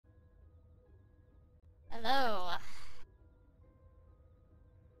Hello.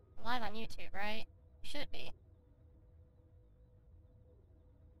 Live on YouTube, right? Should be.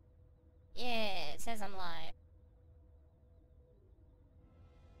 Yeah, it says I'm live.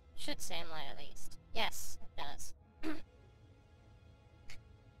 Should say I'm live at least. Yes, it does.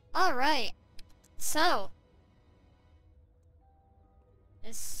 Alright. So.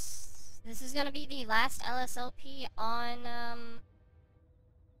 This is gonna be the last LSLP on,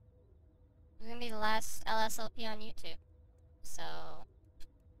 It's gonna be the last LSLP on YouTube. So.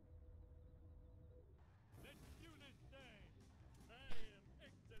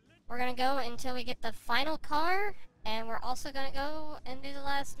 We're gonna go until we get the final car, and we're also gonna go and do the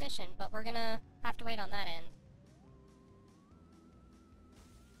last mission, but we're gonna have to wait on that end.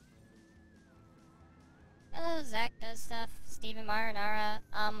 Hello, Zach does stuff, Stephen Marinara,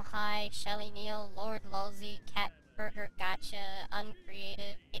 hi, Shelly Neal, Lord Lulzy, Cat Burger Gotcha,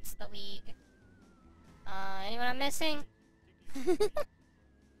 Uncreative, It's the League. Anyone I'm missing?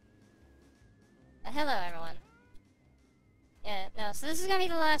 Hello, everyone. Yeah, no, so this is gonna be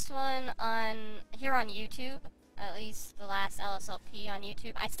the last one here on YouTube. At least the last LSLP on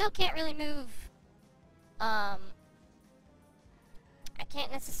YouTube. I still can't really move, I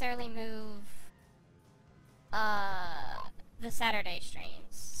can't necessarily move, the Saturday streams,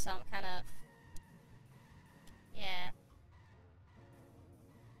 so I'm kind of, yeah.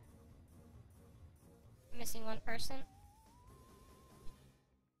 Missing one person.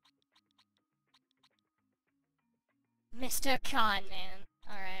 Mr. Conman.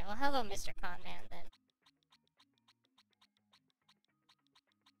 Alright, well hello Mr. Conman then.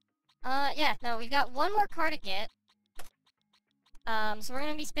 Yeah, no, we've got one more car to get. So we're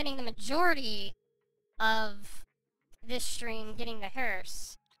gonna be spending the majority of this stream getting the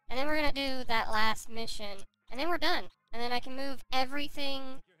hearse. And then we're gonna do that last mission, and then we're done. And then I can move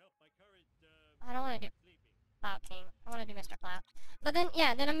everything. I don't wanna do Cloud King. I wanna do Mr. Cloud. But then,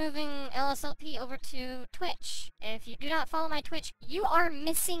 yeah, then I'm moving LSLP over to Twitch. If you do not follow my Twitch, you are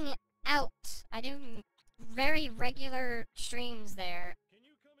missing out. I do very regular streams there.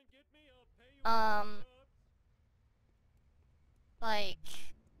 Like,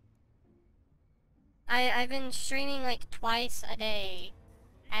 I've been streaming like twice a day,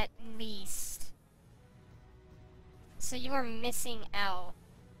 at least. So you are missing out,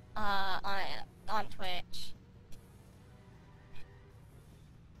 on Twitch.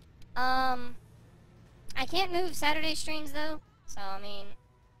 I can't move Saturday streams though, so I mean,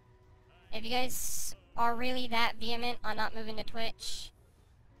 if you guys are really that vehement on not moving to Twitch,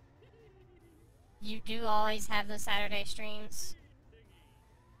 you do always have the Saturday streams,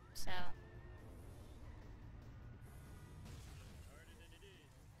 so.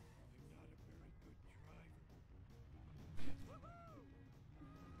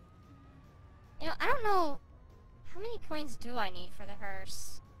 You know, I don't know, how many coins do I need for the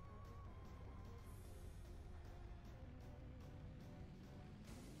hearse?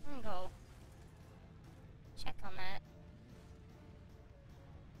 I'm gonna go check on that.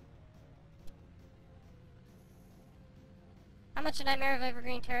 How much of Nightmare of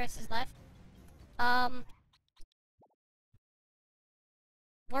Evergreen Terrace is left?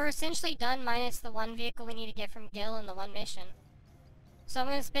 We're essentially done minus the one vehicle we need to get from Gil and the one mission. So I'm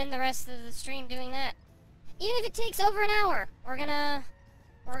gonna spend the rest of the stream doing that. Even if it takes over an hour,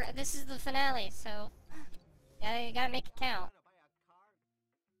 this is the finale, so yeah, you gotta make it count.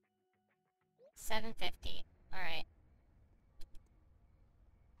 750. Alright.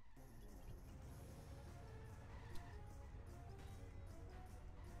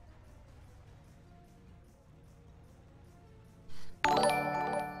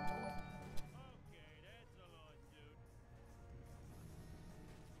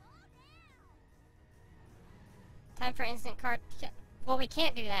 Time for instant card. Well, we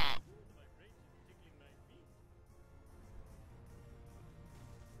can't do that.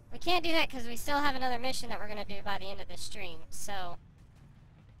 We can't do that because we still have another mission that we're gonna do by the end of this stream, so.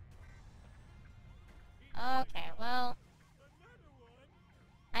 Okay, well.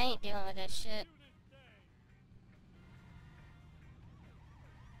 I ain't dealing with this shit.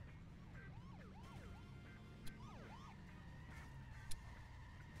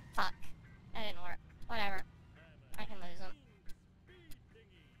 Fuck. That didn't work. Whatever. I can lose them.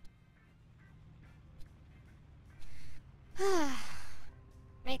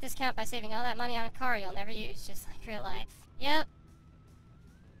 Make this count by saving all that money on a car you'll never use, just like real life. Yep.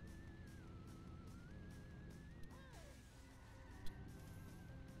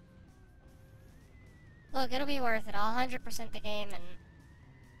 Look, it'll be worth it. I'll 100% the game and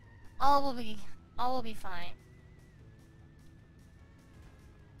all will be fine.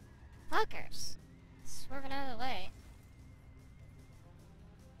 Fuckers. swerving out of the way.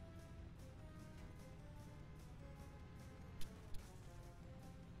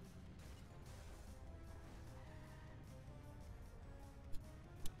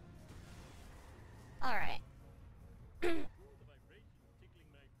 Alright.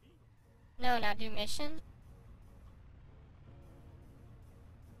 No, now do mission.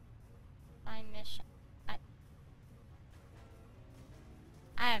 Find mission.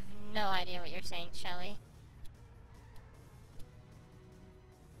 I have no idea what you're saying, Shelly.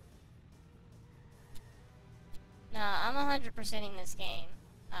 No, I'm 100%ing this game.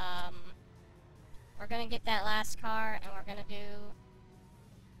 We're gonna get that last car, and we're gonna do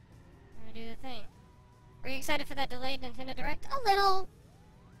the thing. Were you excited for that delayed Nintendo Direct? A little.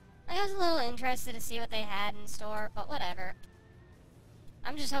 I was a little interested to see what they had in store, but whatever.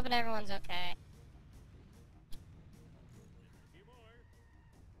 I'm just hoping everyone's okay.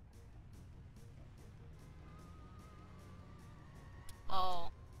 Oh.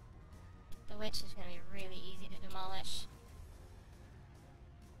 The witch is gonna be really easy to demolish.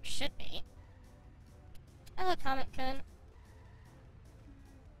 Should be. Hello, Comet-kun.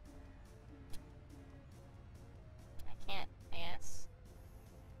 I can't, I guess,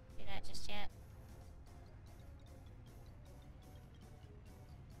 do that just yet.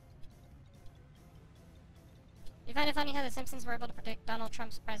 You find it funny how the Simpsons were able to predict Donald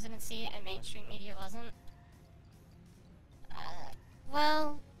Trump's presidency and mainstream media wasn't?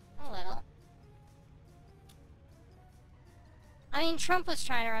 Well, a little. I mean, Trump was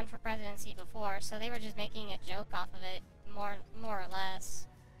trying to run for presidency before, so they were just making a joke off of it, more or less.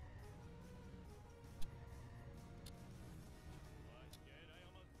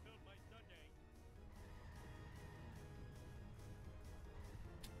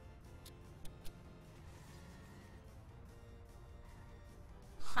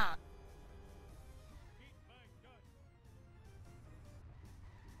 Huh.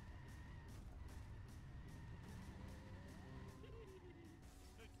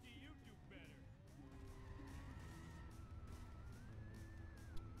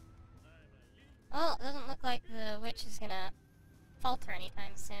 Well, it doesn't look like the witch is gonna falter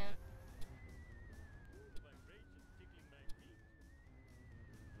anytime soon.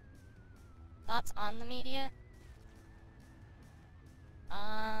 Thoughts on the media?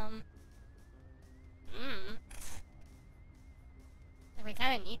 We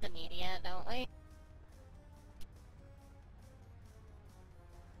kinda need the media, don't we?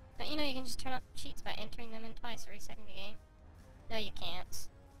 But you know you can just turn off cheats by entering them in twice or resetting the game. No, you can't.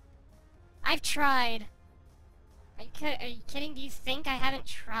 I've tried! Are you kidding? Do you think I haven't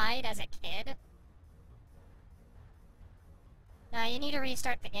tried as a kid? No, you need to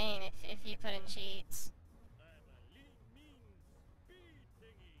restart the game if you put in cheats.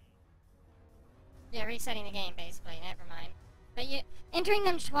 Yeah, resetting the game, basically. Never mind. But entering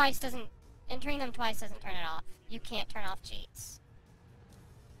them twice doesn't turn it off. You can't turn off cheats.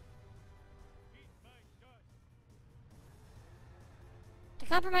 To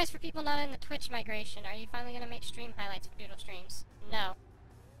compromise for people not in the Twitch migration, are you finally gonna make stream highlights for Doodle streams? No.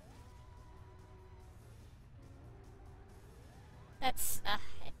 That's,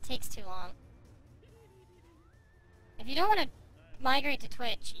 it takes too long. If you don't want to migrate to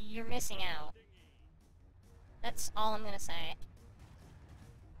Twitch, you're missing out. That's all I'm gonna say.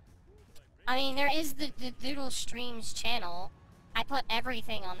 I mean, there is the Doodle Streams channel. I put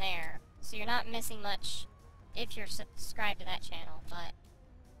everything on there, so you're not missing much if you're subscribed to that channel, but...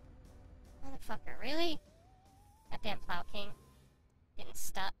 Motherfucker, really? Goddamn Plow King. Getting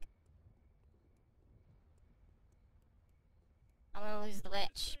stuck. I'm gonna lose the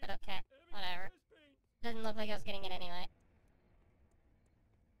witch, but okay. Whatever. Doesn't look like I was getting it anyway.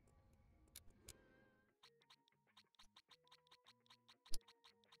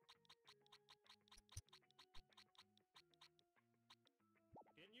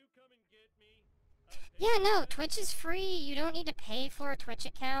 Yeah, no, Twitch is free. You don't need to pay for a Twitch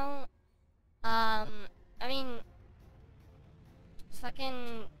account. I mean,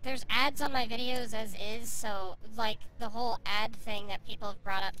 fucking, there's ads on my videos as is, so, like, the whole ad thing that people have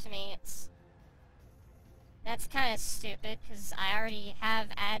brought up to me, that's kind of stupid, because I already have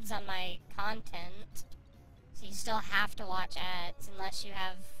ads on my content, so you still have to watch ads unless you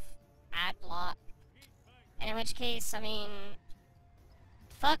have ad block. And in which case, I mean,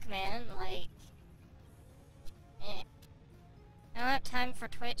 fuck, man, like, eh. I don't have time for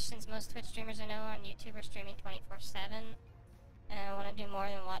Twitch, since most Twitch streamers I know on YouTube are streaming 24/7, and I want to do more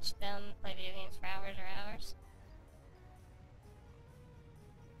than watch them play video games for hours or hours.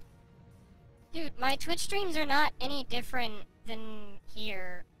 Dude, my Twitch streams are not any different than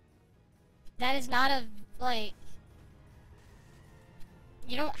here. That is not a like,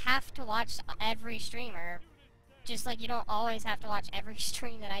 you don't have to watch every streamer. Just like you don't always have to watch every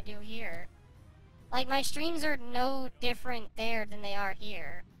stream that I do here. Like, my streams are no different there than they are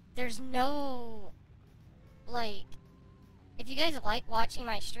here. There's no, like, if you guys like watching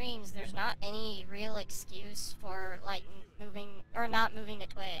my streams, there's not any real excuse for, like, moving, or not moving to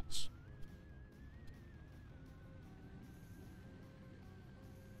Twitch.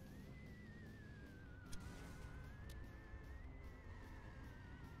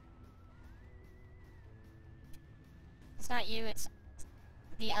 It's not you, it's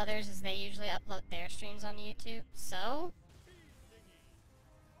the others, as they usually upload their streams on YouTube. So,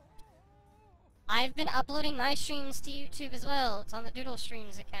 I've been uploading my streams to YouTube as well. It's on the Doodle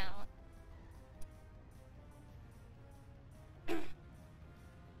Streams account.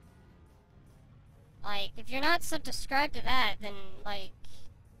 Like, if you're not subscribed to that, then, like,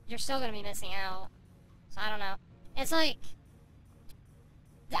 you're still gonna be missing out. So, I don't know. It's like,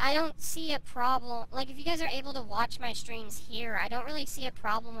 I don't see a problem. Like, if you guys are able to watch my streams here, I don't really see a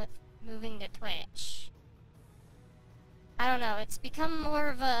problem with moving to Twitch. I don't know, it's become more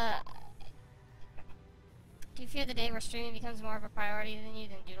of a... Do you fear the day where streaming becomes more of a priority than you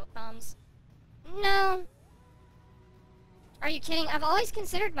than Doodle comes? No. Are you kidding? I've always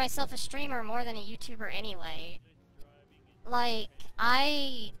considered myself a streamer more than a YouTuber anyway. Like,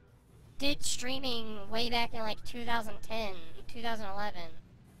 I did streaming way back in, like, 2010, 2011.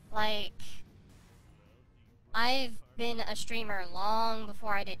 Like, I've been a streamer long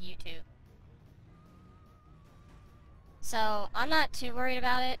before I did YouTube. So, I'm not too worried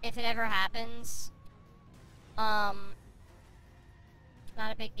about it if it ever happens. Not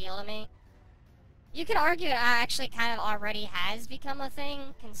a big deal to me. You could argue it actually kind of already has become a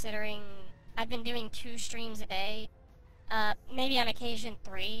thing, considering I've been doing 2 streams a day. Maybe on occasion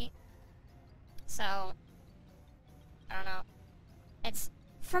 3. So, I don't know. It's,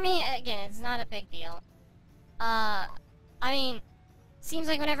 for me, again, it's not a big deal. I mean, seems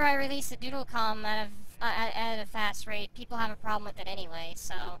like whenever I release a DoodleCom at a fast rate, people have a problem with it anyway,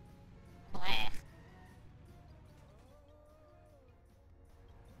 so, bleh.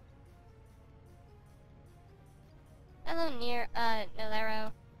 Hello,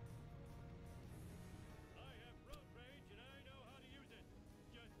 Nolero.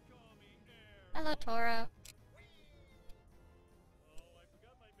 Hello, Toro.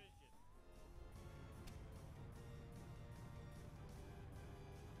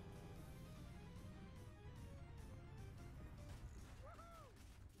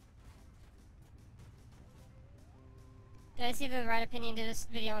 Did I see the right opinion to this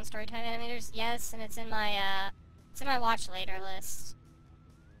video on Storytime Animators? Yes, and it's in my watch later list.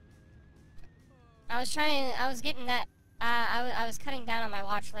 I was getting that, I was cutting down on my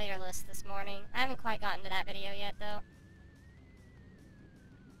watch later list this morning. I haven't quite gotten to that video yet, though.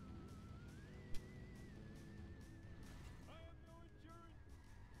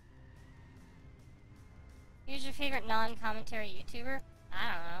 Who's your favorite non-commentary YouTuber?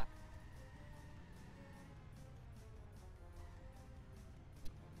 I don't know.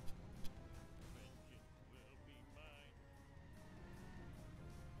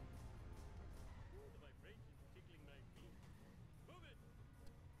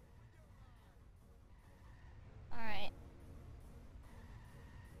 Alright.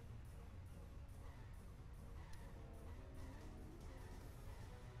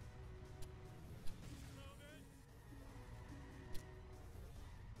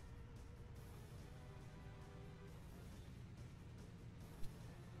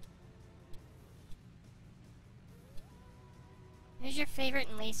 Who's your favorite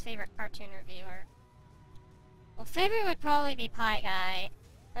and least favorite cartoon reviewer? Well, favorite would probably be Pie Guy.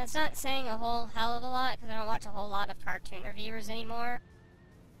 That's not saying a whole hell of a lot, because I don't watch a whole lot of cartoon reviewers anymore.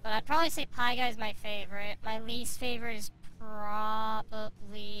 But I'd probably say Pie Guy's my favorite. My least favorite is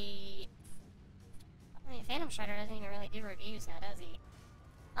probably... I mean, Phantom Shredder doesn't even really do reviews now, does he?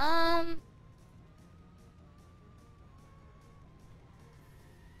 I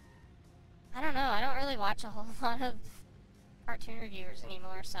don't know. I don't really watch a whole lot of cartoon reviewers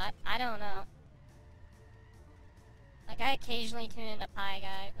anymore, so I don't know. Like, I occasionally tune into Pie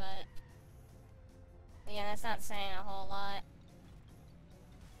Guy, but yeah, that's not saying a whole lot.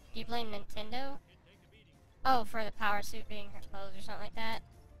 Do you blame Nintendo? Oh, for the power suit being closed or something like that?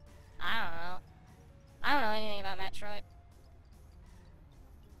 I don't know. I don't know anything about Metroid.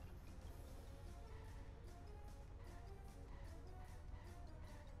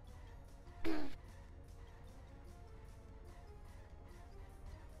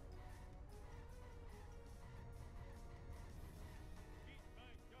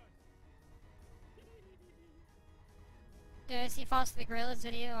 Did I see Foster the Gorilla's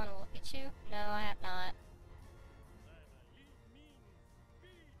video on Wolf Eat You? No, I have not.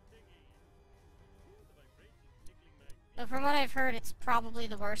 But from what I've heard, it's probably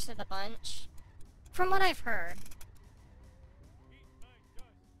the worst of the bunch. From what I've heard.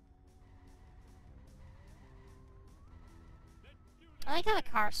 I like how the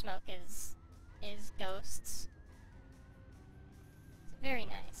car smoke is ghosts. It's very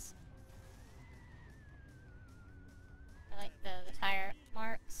nice. I like the tire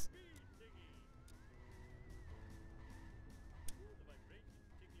marks.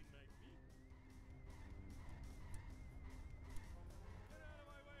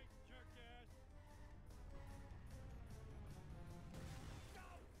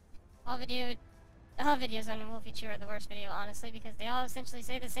 All videos on Wolf Eat You are the worst video, honestly, because they all essentially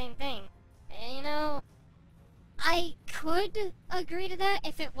say the same thing. And, you know, I could agree to that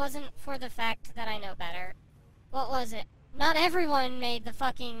if it wasn't for the fact that I know better. What was it? Not everyone made the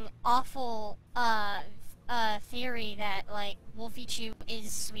fucking awful, theory that, like, Wolf Eat You is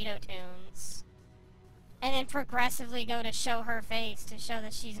Sweetotunes. And then progressively go to show her face to show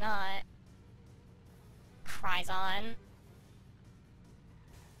that she's not. Cries on.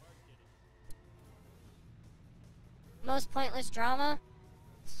 Most pointless drama?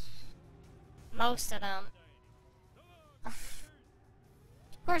 Most of them. Of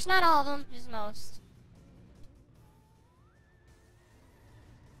course, not all of them, just most.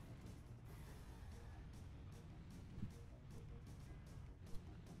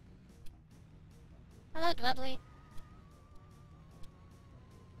 Hello, Dwebley.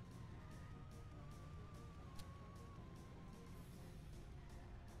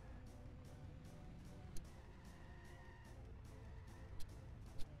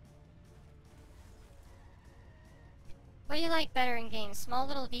 What do you like better in games? Small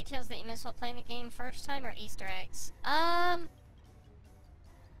little details that you miss while playing the game first time, or Easter eggs? I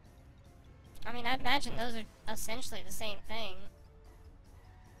mean, I'd imagine those are essentially the same thing.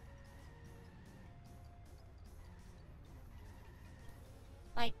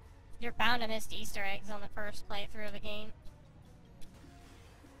 Like, you're bound to miss Easter eggs on the first playthrough of a game.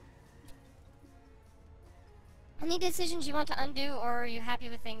 Any decisions you want to undo, or are you happy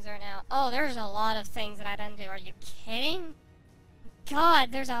with things that are now? Oh, there's a lot of things that I'd undo. Are you kidding?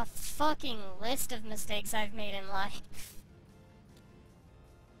 God, there's a fucking list of mistakes I've made in life.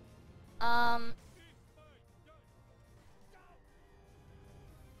 Yeah,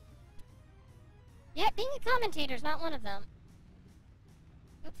 being a commentator's not one of them.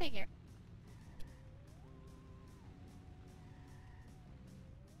 Go figure.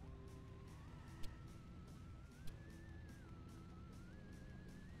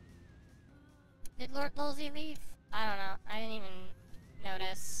 Did Lord Lolsey leave? I don't know. I didn't even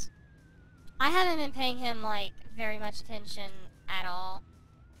notice. I haven't been paying him, like, very much attention at all.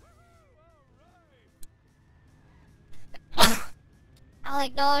 I'll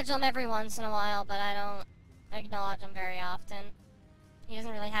acknowledge him every once in a while, but I don't acknowledge him very often. He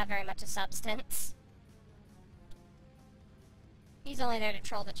doesn't really have very much of substance. He's only there to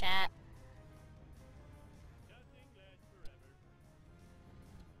troll the chat.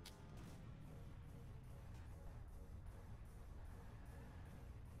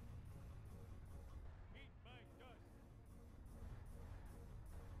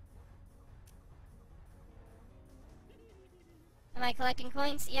 Am I collecting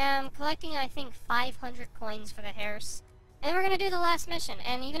coins? Yeah, I'm collecting, I think, 500 coins for the hairs. And we're gonna do the last mission,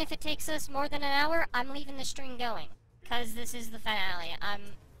 and even if it takes us more than an hour, I'm leaving the stream going. Because this is the finale.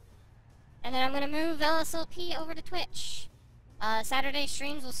 And then I'm gonna move LSLP over to Twitch. Saturday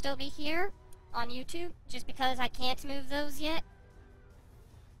streams will still be here on YouTube, just because I can't move those yet.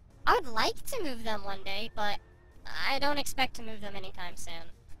 I would like to move them one day, but I don't expect to move them anytime soon.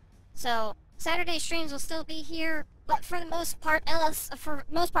 So, Saturday streams will still be here, but for the most part,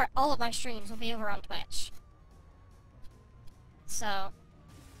 all of my streams will be over on Twitch. So,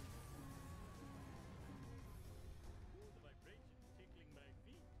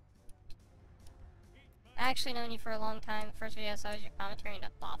 I've actually known you for a long time. The first video I saw was your commentary into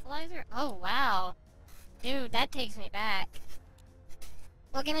Boffalizer. Oh, wow. Dude, that takes me back.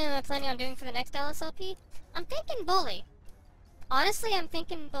 What game am I planning on doing for the next LSLP? I'm thinking Bully. Honestly, I'm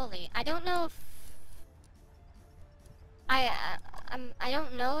thinking Bully. I don't know if... I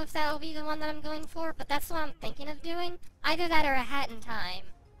don't know if that will be the one that I'm going for, but that's what I'm thinking of doing. Either that or a Hat in Time.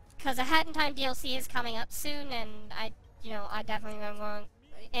 Because a Hat in Time DLC is coming up soon, and I definitely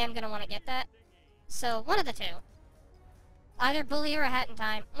am gonna want to get that. So, one of the two. Either Bully or a Hat in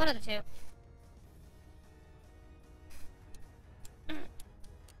Time. One of the two.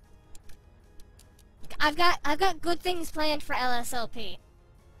 I've got good things planned for LSLP.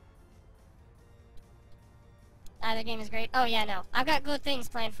 The game is great. Oh yeah, no. I've got good things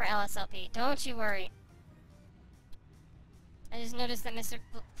planned for LSLP. Don't you worry. I just noticed that Mr.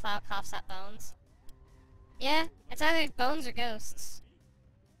 Cloud coughs at bones. Yeah, it's either bones or ghosts.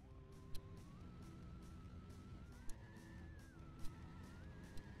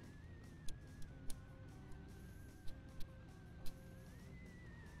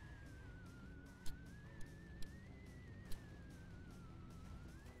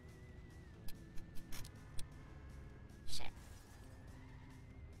 Shit.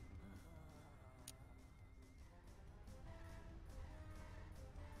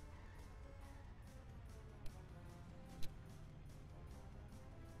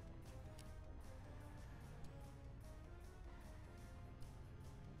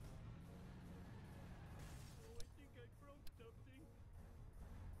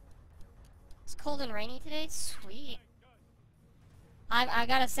 It's cold and rainy today? Sweet. I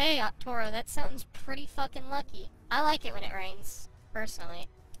gotta say, Toro, that sounds pretty fucking lucky. I like it when it rains, personally.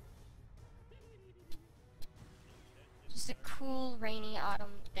 Just a cool, rainy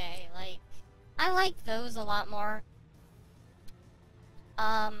autumn day. Like, I like those a lot more.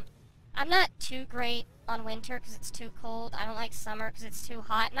 I'm not too great on winter because it's too cold. I don't like summer because it's too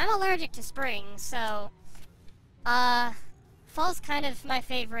hot. And I'm allergic to spring, so... fall's kind of my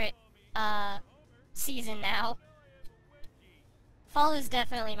favorite, season now. Fall is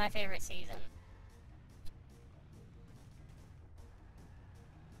definitely my favorite season.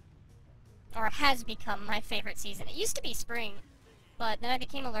 Or has become my favorite season. It used to be spring, but then I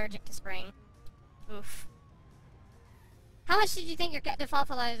became allergic to spring. Oof. How much did you think your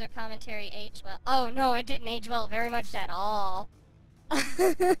defaultalizer commentary aged well? Oh no, it didn't age well very much at all.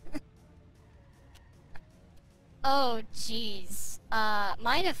 Oh jeez.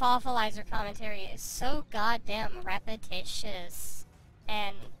 My defaultalizer commentary is so goddamn repetitious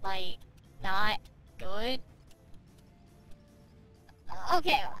and, like, not good.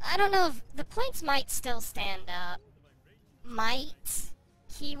 Okay, I don't know if the points might still stand up. Might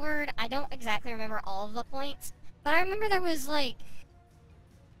keyword, I don't exactly remember all of the points, but I remember there was like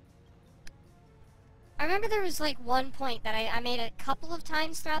one point that I made a couple of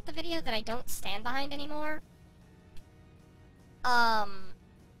times throughout the video that I don't stand behind anymore.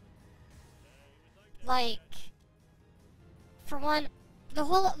 Like, for one, the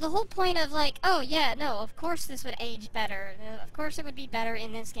whole point of, like, oh yeah, no, of course this would age better. Of course it would be better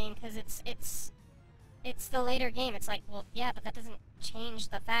in this game because it's the later game. It's like, well, yeah, but that doesn't change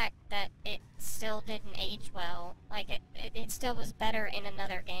the fact that it still didn't age well. Like, it still was better in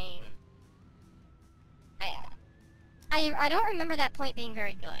another game. I don't remember that point being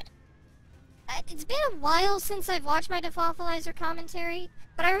very good. It's been a while since I've watched my defaultalizer commentary,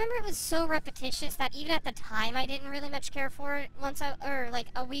 but I remember it was so repetitious that even at the time I didn't really much care for it. Like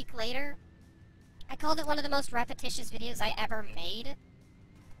a week later, I called it one of the most repetitious videos I ever made.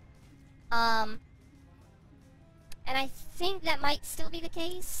 And I think that might still be the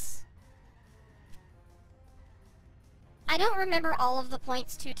case. I don't remember all of the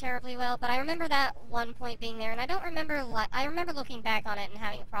points too terribly well, but I remember that one point being there, and I don't remember, I remember looking back on it and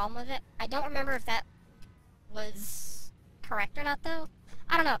having a problem with it. I don't remember if that was correct or not, though.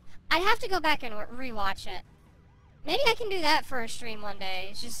 I don't know. I'd have to go back and rewatch it. Maybe I can do that for a stream one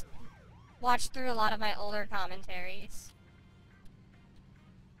day, just watch through a lot of my older commentaries.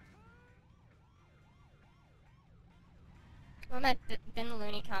 What my Ben the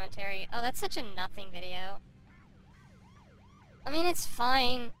Looney commentary? Oh, that's such a nothing video. I mean, it's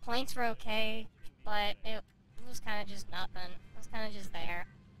fine. Points were okay, but it was kind of just nothing. It was kind of just there.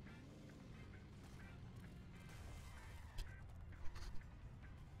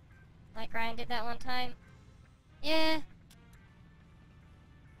 Like Ryan did that one time. Yeah.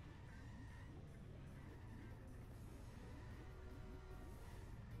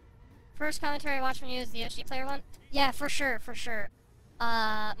 First commentary I watched from you is the Yoshi player one? Yeah, for sure, for sure.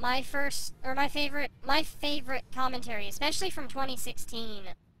 My favorite commentary, especially from 2016,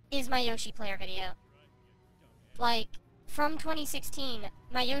 is my Yoshi player video. Like, from 2016,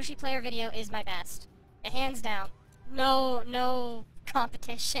 my Yoshi player video is my best. Hands down. No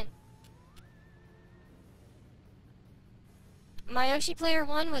competition. My Yoshi player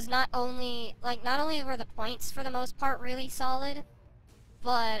one was not only were the points for the most part really solid,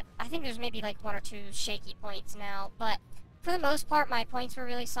 but I think there's maybe like one or two shaky points now, but for the most part, my points were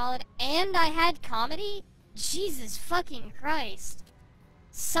really solid, and I had comedy? Jesus fucking Christ.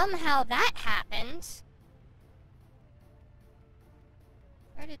 Somehow that happened.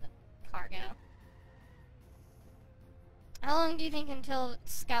 Where did the car go? How long do you think until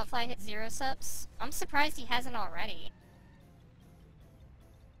Scoutfly hits 0 subs? I'm surprised he hasn't already.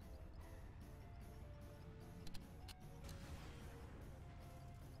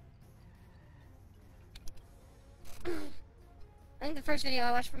 I think the first video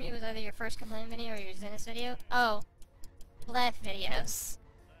I watched from you was either your first complaint video or your Zenith video. Oh, bleh videos.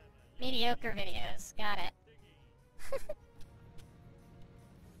 Mediocre videos. Got it.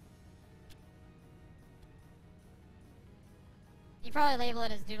 You probably label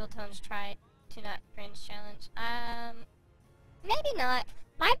it as Doodle Tones Try to Not Cringe Challenge. Maybe not.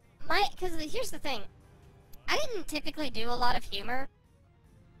 Because here's the thing. I didn't typically do a lot of humor.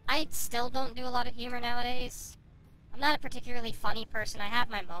 I still don't do a lot of humor nowadays. I'm not a particularly funny person. I have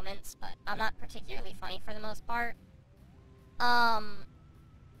my moments, but I'm not particularly funny for the most part.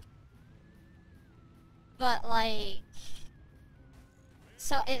 But like,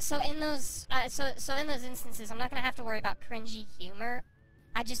 so in those instances, I'm not gonna have to worry about cringy humor.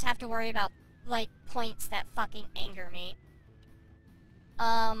 I just have to worry about like points that fucking anger me.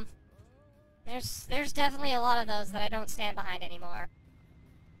 There's definitely a lot of those that I don't stand behind anymore.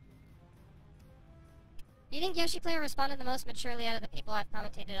 Do you think Yoshi Player responded the most maturely out of the people I've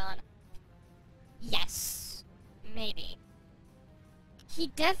commentated on? Yes. Maybe. He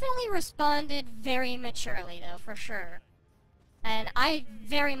definitely responded very maturely, though, for sure. And I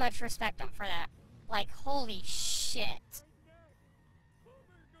very much respect him for that. Like, holy shit.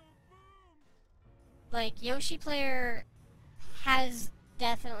 Like, Yoshi Player has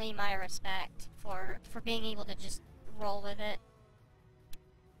definitely my respect for being able to just roll with it.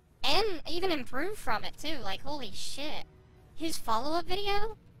 And even improve from it, too. Like, holy shit. His follow-up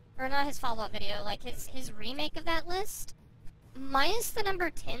video? Or not his follow-up video, like his remake of that list? Minus the number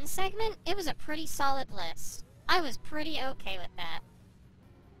 10 segment, it was a pretty solid list. I was pretty okay with that.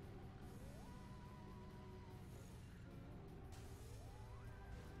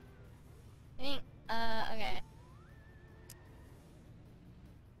 I think, okay.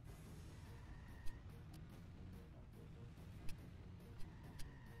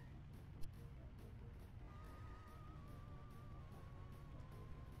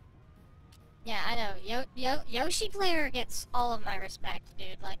 Yeah, I know. Yoshi Player gets all of my respect,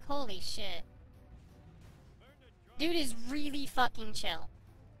 dude. Like, holy shit. Dude is really fucking chill.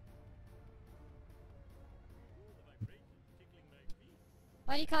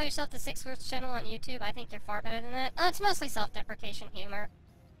 Why do you call yourself the Six Worth channel on YouTube? I think you're far better than that. Oh, it's mostly self-deprecation humor.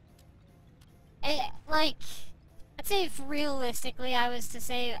 Like, I'd say if realistically I was to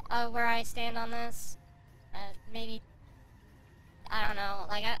say where I stand on this, maybe, I don't know,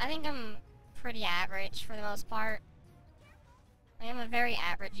 like, I think I'm pretty average for the most part. I am a very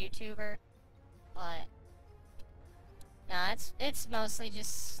average YouTuber, but no, it's mostly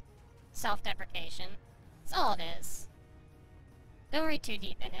just self-deprecation. That's all it is. Don't read too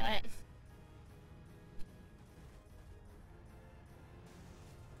deep into it.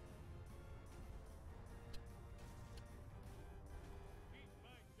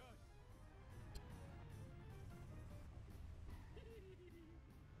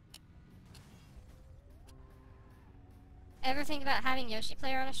 Ever think about having Yoshi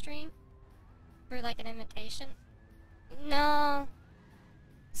Player on a stream? For like an invitation? No.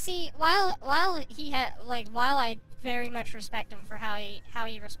 See, while I very much respect him for how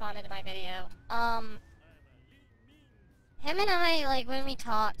he responded to my video, him and I, like, when we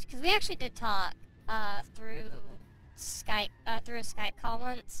talked, because we actually did talk, through Skype, through a Skype call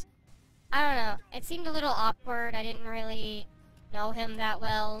once. I don't know, it seemed a little awkward. I didn't really know him that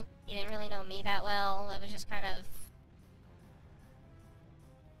well. He didn't really know me that well. It was just kind of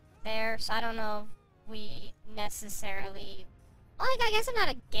there, so I don't know if we necessarily... Like, I guess I'm not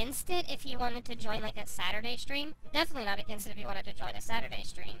against it if you wanted to join, like, a Saturday stream. Definitely not against it if you wanted to join a Saturday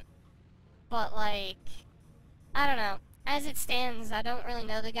stream. But, like, I don't know. As it stands, I don't really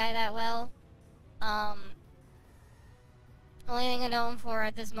know the guy that well. Only thing I know him for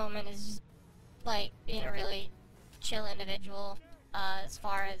at this moment is just, like, being a really chill individual, as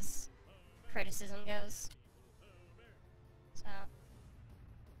far as criticism goes. So...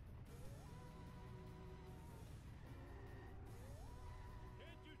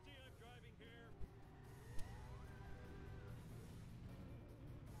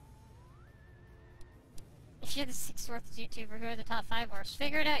 If you're the sixth worst YouTuber, who are the top 5 worst?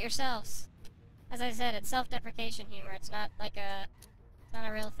 Figure it out yourselves. As I said, it's self-deprecation humor. It's not like it's not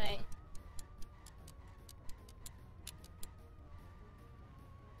a real thing.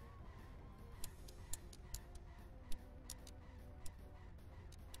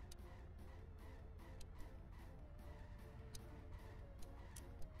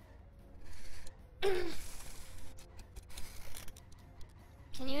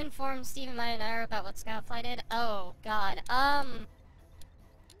 inform Stephen Mayanaro about what Scoutfly did? Oh, God.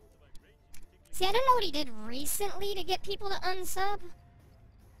 See, I don't know what he did recently to get people to unsub.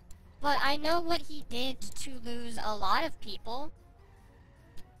 But I know what he did to lose a lot of people.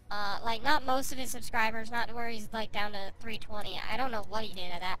 Like, not most of his subscribers, not to where he's, like, down to 320. I don't know what he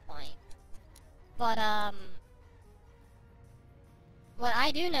did at that point. But, what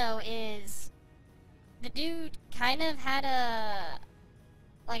I do know is the dude kind of had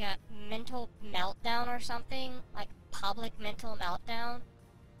like a mental meltdown or something, like public mental meltdown.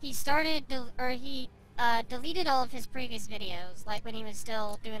 He started, he deleted all of his previous videos, like when he was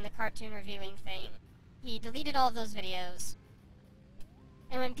still doing the cartoon reviewing thing. He deleted all of those videos.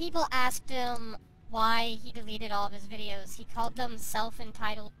 And when people asked him why he deleted all of his videos, he called them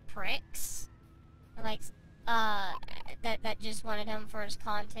self-entitled pricks. Like, that just wanted him for his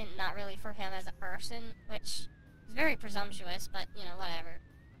content, not really for him as a person, which is very presumptuous, but, you know, whatever.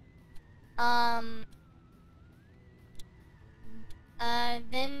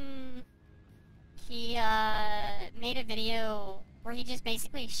 Then he, made a video where he just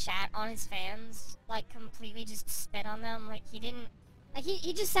basically shat on his fans, like, completely just spit on them, like, he didn't, like,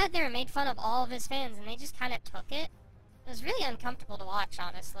 he just sat there and made fun of all of his fans, and they just kind of took it. It was really uncomfortable to watch,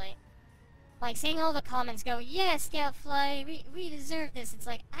 honestly. Like, seeing all the comments go, yeah, Scoutfly, we deserve this. It's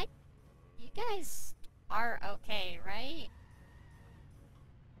like, you guys are okay, right?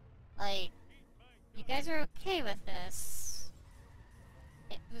 Like, you guys are okay with this.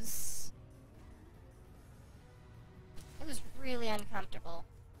 It was really uncomfortable.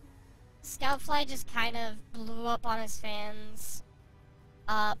 Scoutfly just kind of blew up on his fans,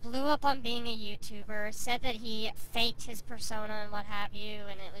 blew up on being a YouTuber, said that he faked his persona and what have you,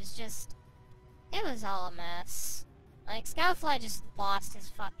 and it was just, it was all a mess. Like, Scoutfly just lost his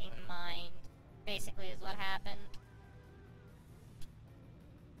fucking mind, basically, is what happened.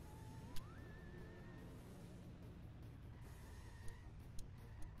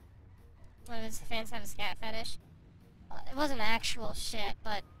 What, does fans have a scat fetish? It wasn't actual shit,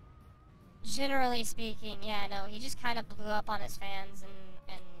 but generally speaking, yeah, no, he just kind of blew up on his fans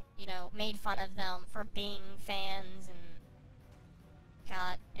and, you know, made fun of them for being fans, and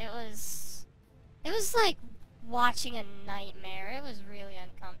God, it was like watching a nightmare. It was really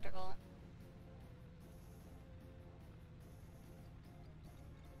uncomfortable.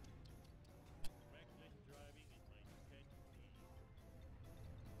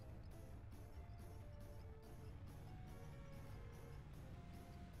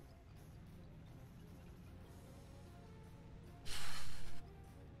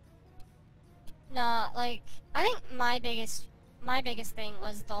 No, like, I think my biggest thing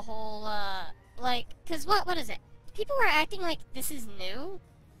was the whole, like, cause what is it? People were acting like this is new.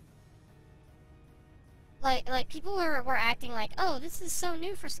 Like people were acting like, oh, this is so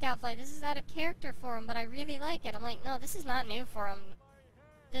new for Scoutfly, this is out of character for him, but I really like it. I'm like, no, this is not new for him.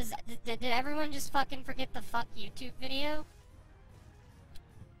 Did everyone just fucking forget the fuck YouTube video?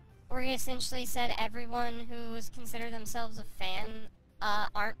 Where he essentially said everyone who was considered themselves a fan,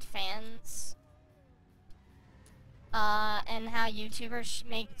 aren't fans. And how YouTubers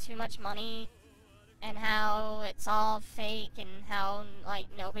make too much money, and how it's all fake, and how, like,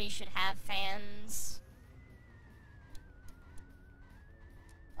 nobody should have fans.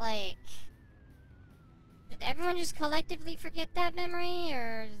 Like, did everyone just collectively forget that memory,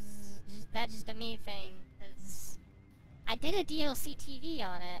 or is that just a me thing? Because I did a DLC TV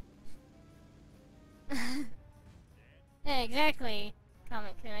on it. Yeah, exactly.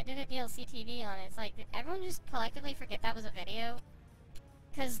 Comic Kun. I did a DLC TV on it. It's like, did everyone just collectively forget that was a video?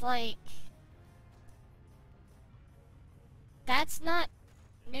 Cause, like, that's not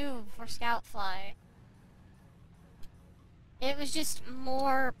new for Scoutfly. It was just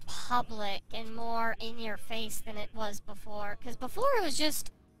more public and more in your face than it was before. Cause before it was just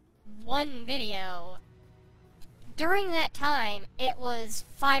one video. During that time, it was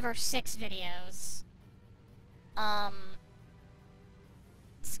 5 or 6 videos.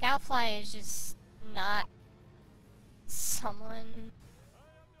 Scoutfly is just not someone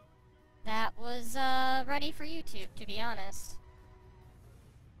that was, ready for YouTube, to be honest.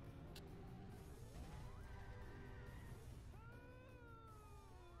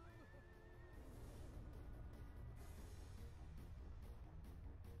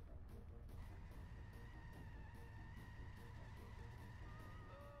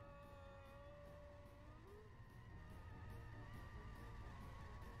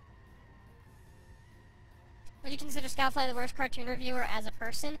 Would you consider Scoutfly the worst cartoon reviewer as a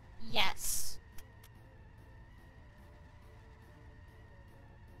person? Yes.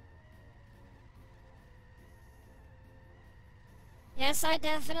 Yeah, Yes, I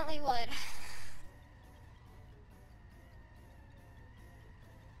definitely would.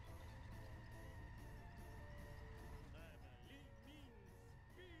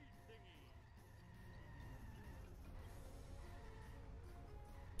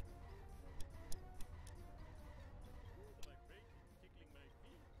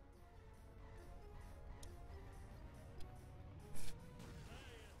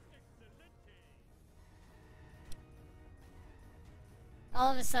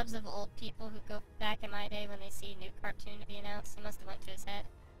 All of the subs of old people who go back in my day when they see a new cartoon to be announced, he must have went to his head.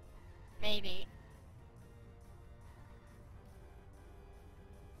 Maybe.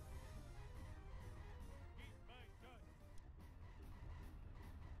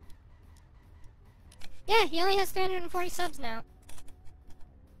 Yeah, he only has 340 subs now.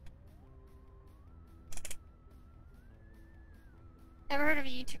 Ever heard of a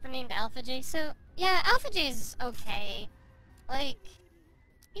YouTuber named Alpha J? So, yeah, Alpha J is okay. Like,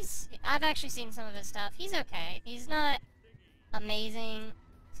 I've actually seen some of his stuff. He's okay. He's not amazing.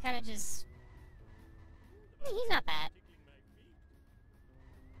 He's kind of just... I mean, he's not bad.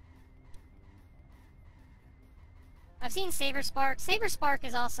 I've seen Saber Spark. Saber Spark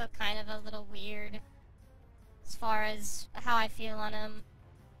is also kind of a little weird as far as how I feel on him.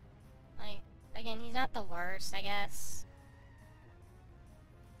 Like, again, he's not the worst, I guess.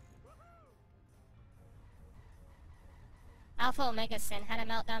 Alpha Omega Sin had a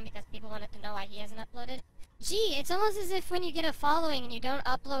meltdown because people wanted to know why he hasn't uploaded. Gee, it's almost as if when you get a following and you don't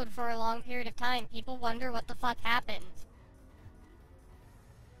upload for a long period of time, people wonder what the fuck happened.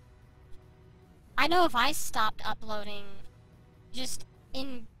 I know if I stopped uploading just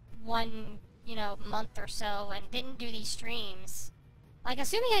in one, you know, month or so and didn't do these streams, like,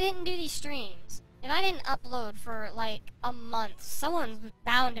 assuming I didn't do these streams, if I didn't upload for, like, a month, someone's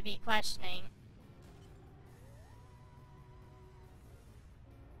bound to be questioning.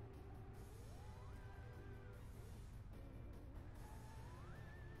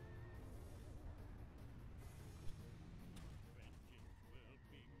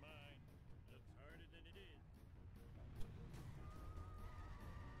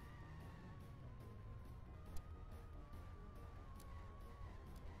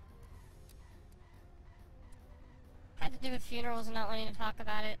 Had to do with funerals and not wanting to talk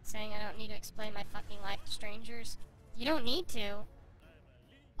about it, saying I don't need to explain my fucking life to strangers. You don't need to.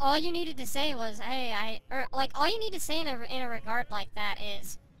 All you needed to say was, hey, all you need to say in a regard like that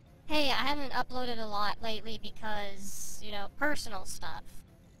is, hey, I haven't uploaded a lot lately because, you know, personal stuff.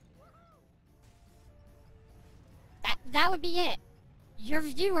 That would be it. Your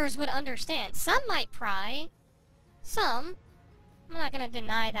viewers would understand. Some might pry. Some. I'm not gonna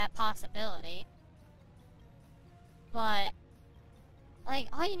deny that possibility. But, like,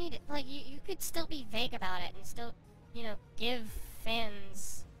 all you need, like, you could still be vague about it and still, you know, give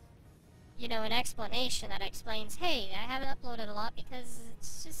fans, you know, an explanation that explains, hey, I haven't uploaded a lot because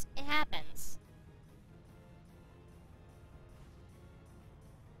it's just, it happens.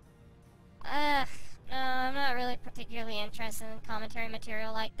 No, I'm not really particularly interested in commentary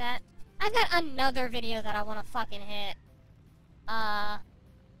material like that. I've got another video that I want to fucking hit.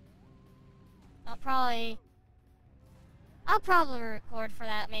 I'll probably record for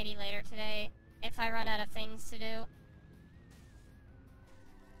that maybe later today, if I run out of things to do.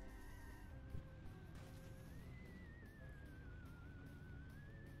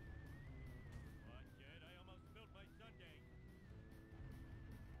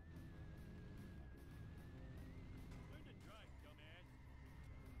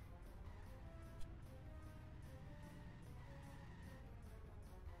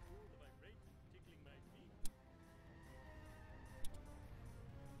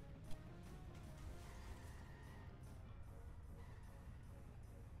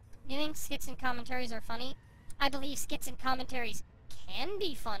 You think skits and commentaries are funny? I believe skits and commentaries can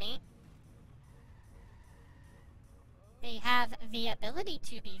be funny. They have the ability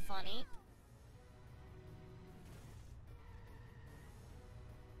to be funny.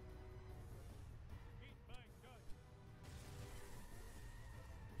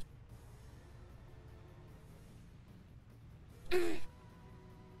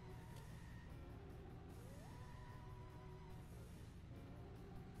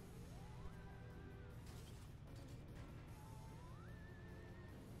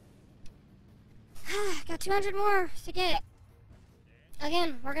 Got 200 more to get.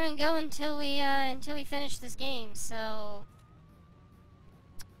 Again, we're gonna go until we finish this game, so...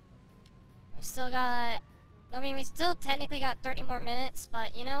 We still got... I mean, we still technically got 30 more minutes,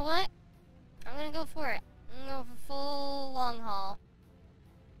 but you know what? I'm gonna go for it. I'm gonna go for full long haul.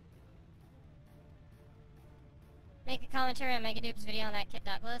 Make a commentary on Megadupe's video on that Kid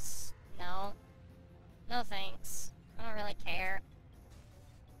Douglas? No. No thanks. I don't really care.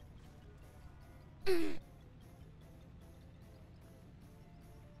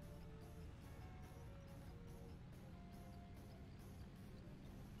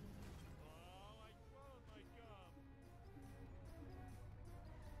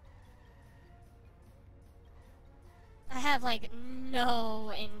 I have, like,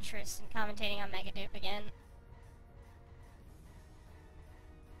 no interest in commentating on Megadupe again.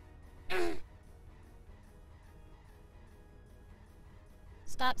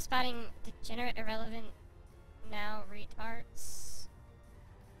 Stop spouting degenerate, irrelevant, now retards.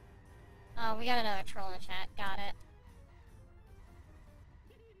 Oh, we got another troll in the chat. Got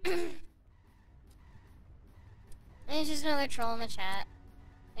it. It's just another troll in the chat.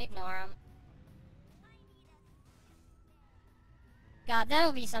 Ignore him. God,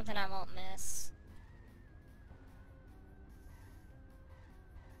 that'll be something I won't miss.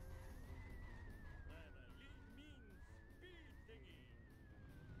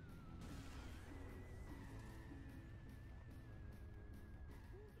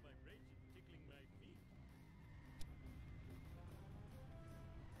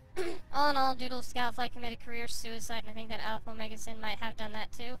 All in all, Doodle Scoutfly committed career suicide, and I think that Alpha Omega Sin might have done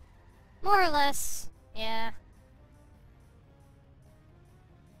that too. More or less, yeah.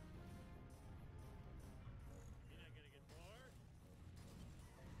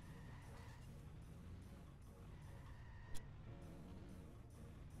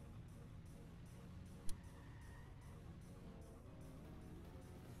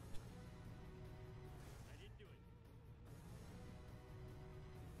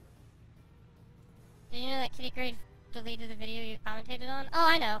 Did you know that Kitty Grade deleted the video you commentated on? Oh,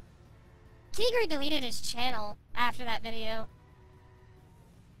 I know. Kitty Grade deleted his channel after that video.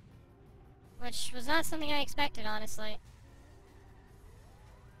 Which was not something I expected, honestly.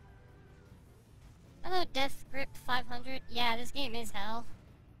 Hello, Death Grip 500. Yeah, this game is hell.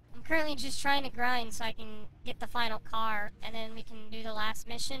 I'm currently just trying to grind so I can get the final car, and then we can do the last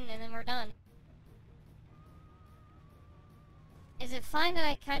mission, and then we're done. Is it fine that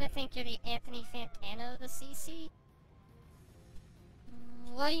I kind of think you're the Anthony Fantano of the CC?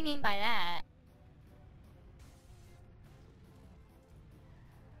 What do you mean by that?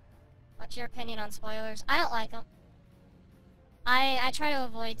 What's your opinion on spoilers? I don't like them. I try to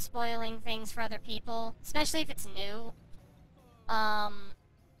avoid spoiling things for other people, especially if it's new.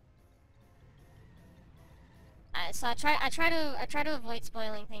 So I try to avoid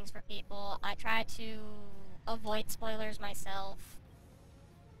spoiling things for people. I try to avoid spoilers myself.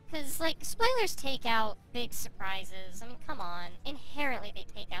 Cause like spoilers take out big surprises. I mean, come on. Inherently they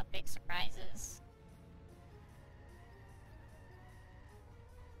take out big surprises.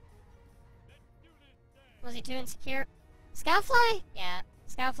 Was he too insecure? Scoutfly? Yeah.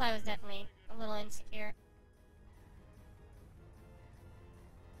 Scoutfly was definitely a little insecure.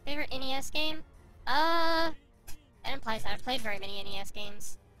 Favorite NES game? That implies that I've played very many NES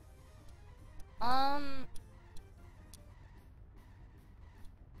games.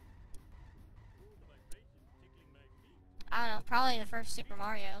 I don't know, probably the first Super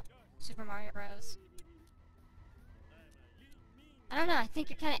Mario Bros. I don't know, I think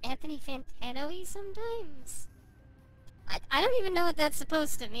you're kind of Anthony Fantano-y sometimes. I don't even know what that's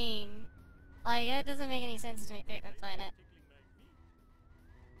supposed to mean. Like, that doesn't make any sense to me, Pigment Planet.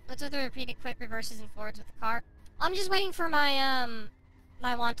 What's with the repeated quick reverses and forwards with the car? I'm just waiting for my,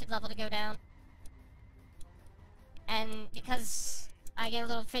 my wanted level to go down. And because I get a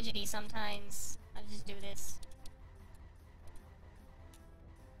little fidgety sometimes, I just do this.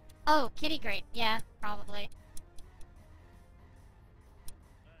 Oh, Kitty Grate. Yeah, probably.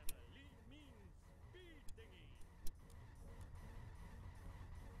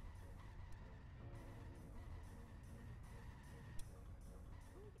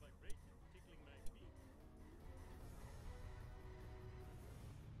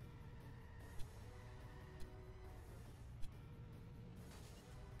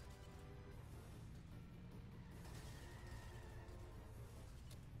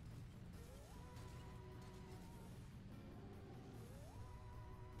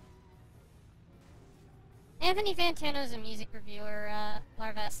 Anthony Fantano's a music reviewer,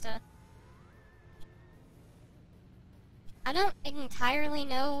 Larvesta. I don't entirely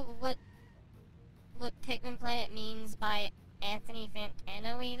know what Pikmin Planet means by Anthony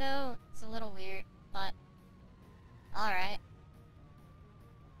Fantano-y, though. It's a little weird, but alright.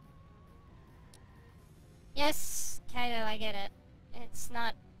 Yes, Kaido, I get it. It's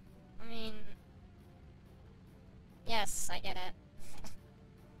not... I mean... Yes, I get it.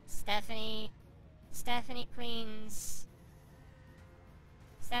 Stephanie... Stephanie Queen's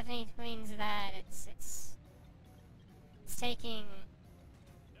that it's taking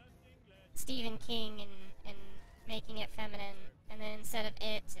Stephen King and making it feminine, and then instead of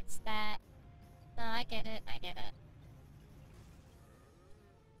it's that. No, I get it, I get it.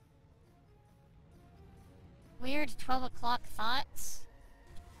 Weird 12 o'clock thoughts?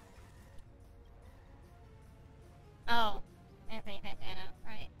 Oh, Anthony Pantano,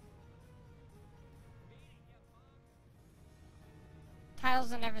 right.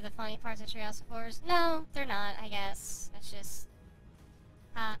 Titles are never the funny parts of Treehouse of Horrors. No, they're not, I guess. That's just...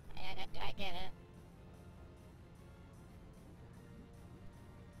 I get it.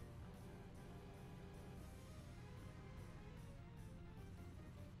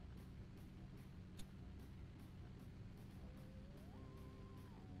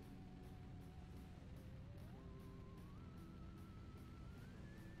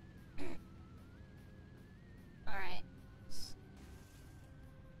 Alright.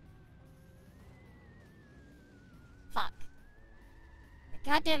 Fuck. The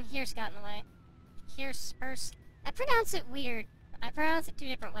goddamn here's got in the way. Here's first. I pronounce it weird. I pronounce it two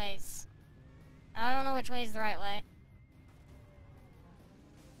different ways. I don't know which way is the right way.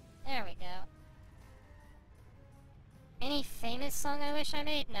 There we go. Any famous song I wish I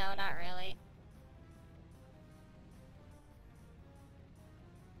made? No, not really.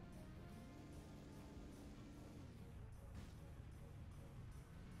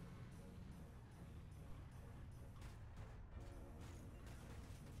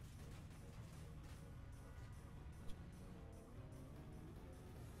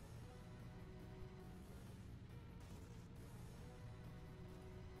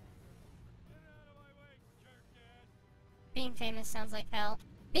 Being famous sounds like hell.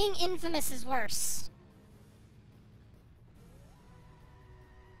 Being infamous is worse.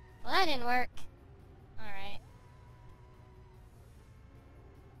 Well, that didn't work. Alright.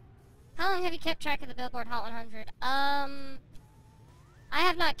 How long have you kept track of the Billboard Hot 100? I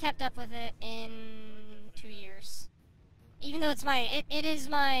have not kept up with it in 2 years. Even though it's my, it is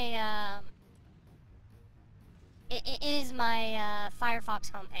my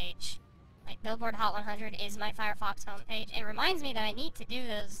Firefox homepage. Like, Billboard Hot 100 is my Firefox homepage. It reminds me that I need to do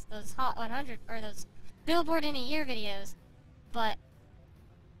those Hot 100, or those Billboard in a Year videos, but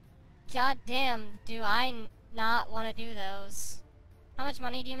goddamn, do I not want to do those. How much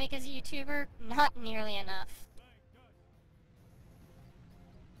money do you make as a YouTuber? Not nearly enough.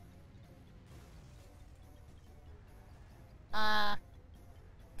 I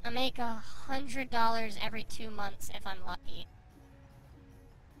make $100 every 2 months if I'm lucky.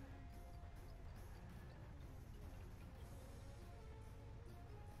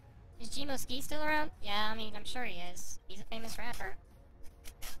 Is Gmo Ski still around? Yeah, I mean, I'm sure he is. He's a famous rapper.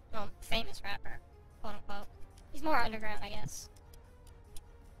 Well, famous rapper. Quote unquote. He's more underground, I guess.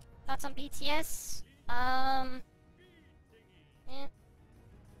 Thoughts on BTS? Eh.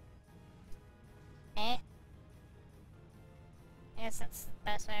 I guess that's the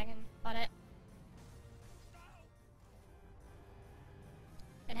best way I can put it.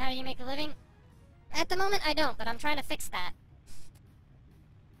 And how do you make a living? At the moment, I don't, but I'm trying to fix that.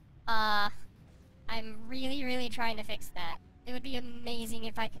 I'm really, really trying to fix that. It would be amazing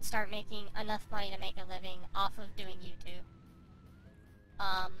if I could start making enough money to make a living off of doing YouTube.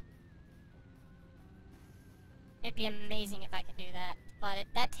 It'd be amazing if I could do that. But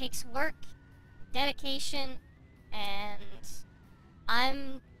that takes work, dedication, and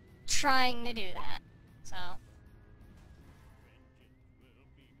I'm trying to do that. So...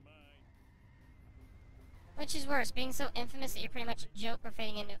 Which is worse, being so infamous that you're pretty much a joke or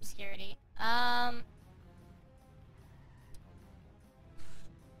fading into obscurity?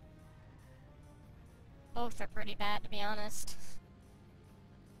 Both are pretty bad, to be honest.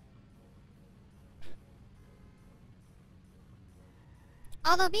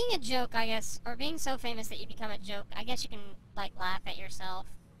 Although being a joke, I guess, or being so famous that you become a joke, I guess you can, like, laugh at yourself.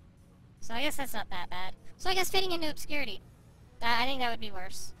 So I guess that's not that bad. So I guess fading into obscurity. I think that would be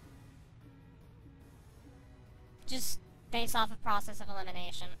worse. Just based off of process of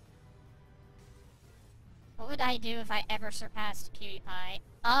elimination. What would I do if I ever surpassed PewDiePie?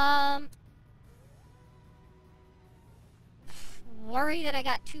 Worry that I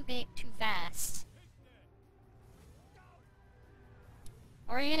got too big too fast.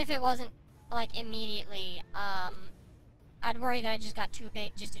 Or even if it wasn't, like, immediately, I'd worry that I just got too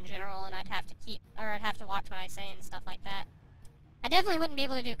big just in general, and I'd have to I'd have to watch what I say and stuff like that. I definitely wouldn't be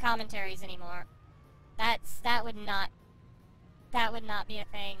able to do commentaries anymore. That would not be a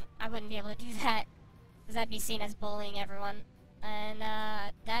thing. I wouldn't be able to do that, because I'd be seen as bullying everyone, and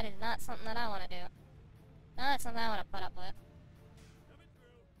that is not something that I want to do.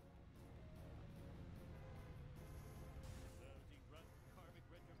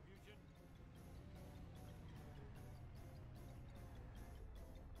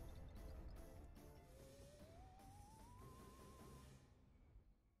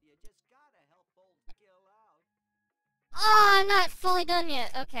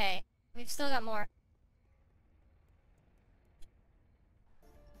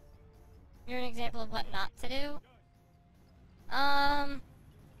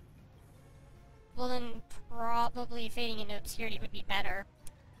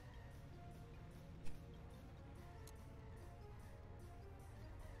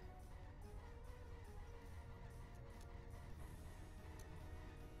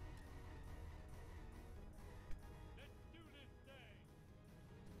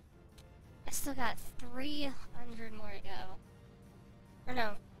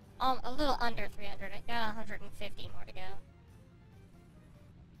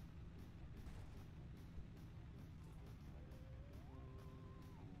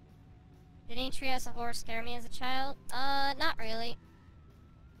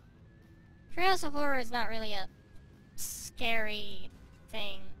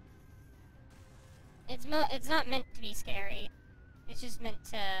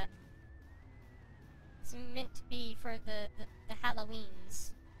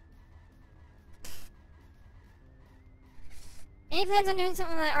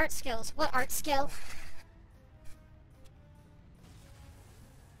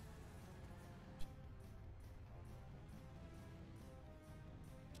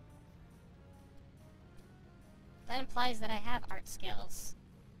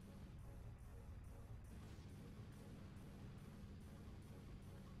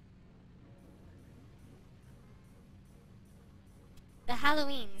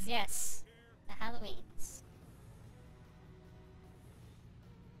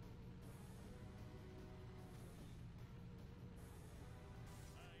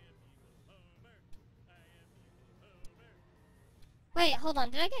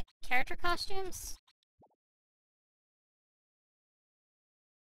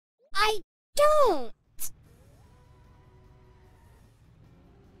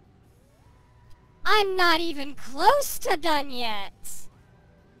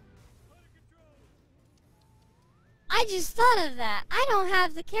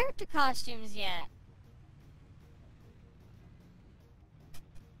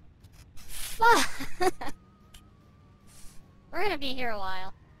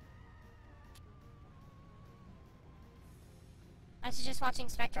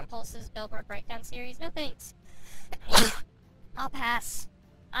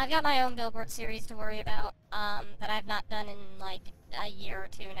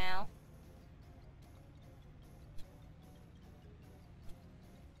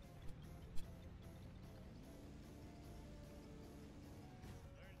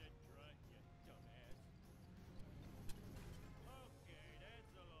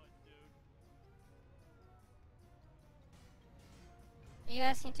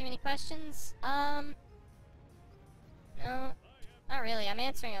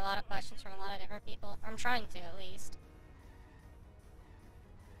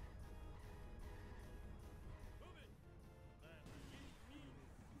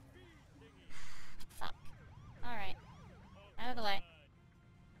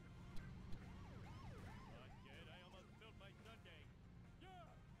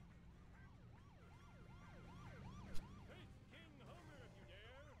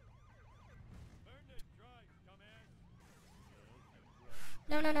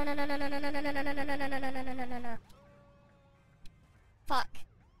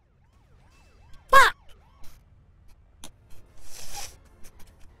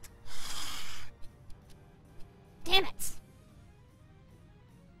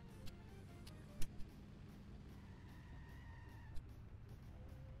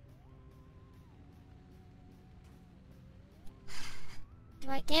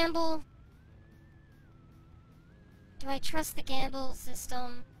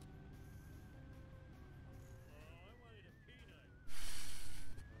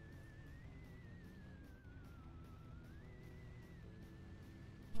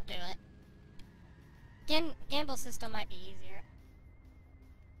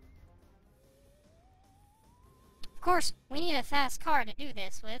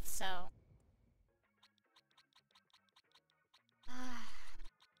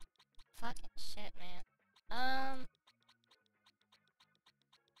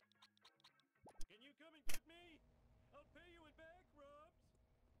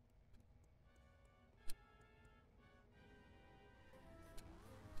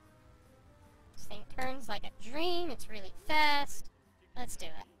 turns like a dream. It's really fast. Let's do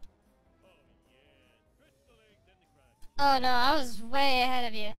it. Oh no, I was way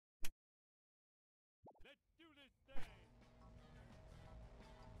ahead of you.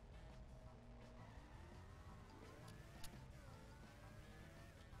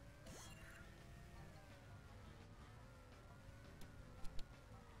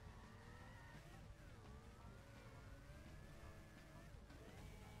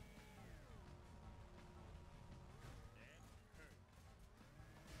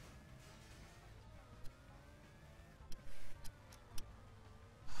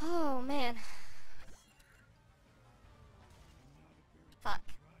 Oh man. Fuck.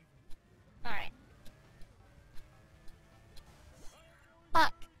 Alright.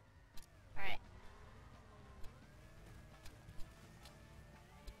 Fuck. Alright.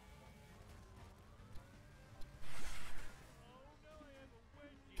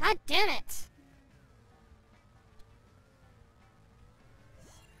 God damn it!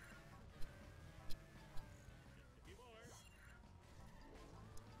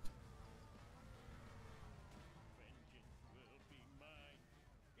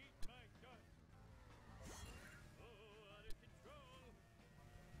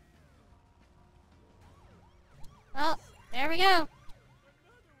 Oh, there we go.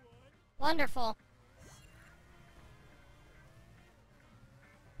 Wonderful.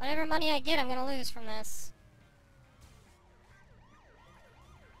 Whatever money I get, I'm gonna lose from this.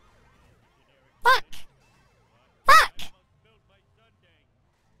 Fuck! Fuck!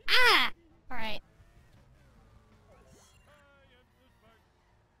 Ah! Alright.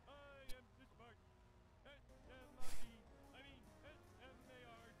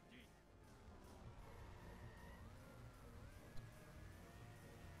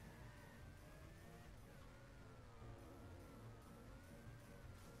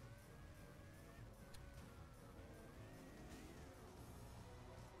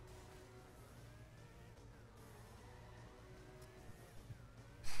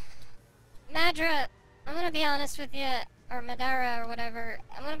 Madra, I'm gonna be honest with you, or Madara or whatever,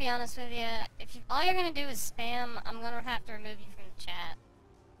 I'm gonna be honest with you, if you, all you're gonna do is spam, I'm gonna have to remove you from the chat.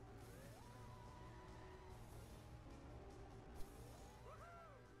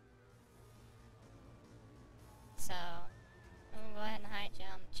 So, I'm gonna go ahead and hide you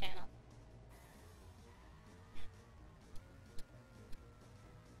on the channel.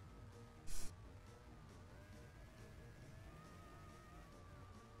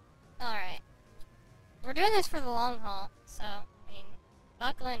 Alright. We're doing this for the long haul, so, I mean,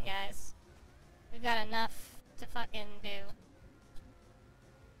 buckle in, guys. We've got enough to fucking do.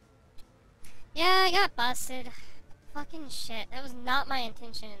 Yeah, I got busted. Fucking shit. That was not my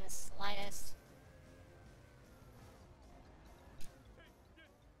intention in the slightest.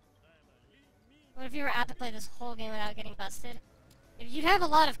 What if you were apt to play this whole game without getting busted? If you'd have a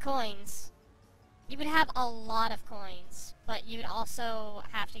lot of coins, you would have a lot of coins, but you would also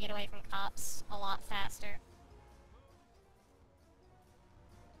have to get away from cops a lot faster.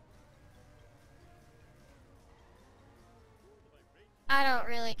 I don't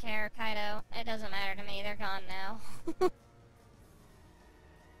really care, Kaido. It doesn't matter to me. They're gone now.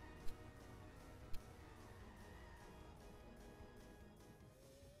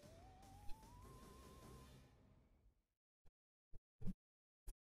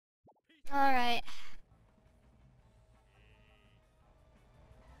 Alright.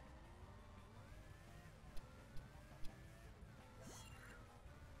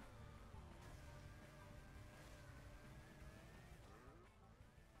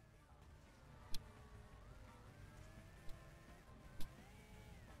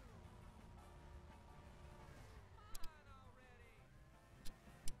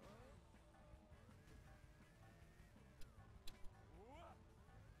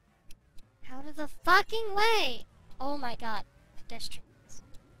 Out of the fucking way! Oh my god. Pedestrians.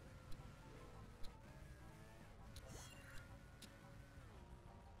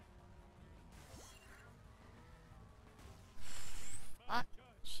 Fuck.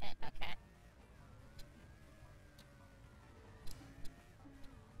 Shit, okay.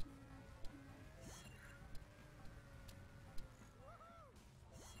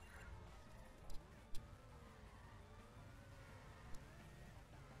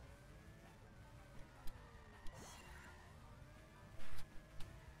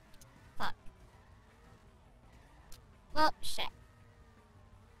 Fuck. Well, shit.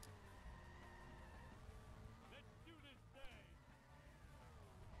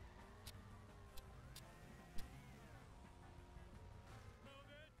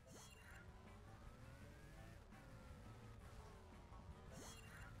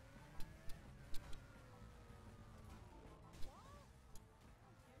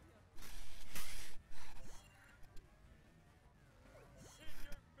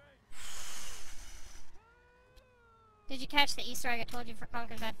 Did you catch the Easter egg I told you for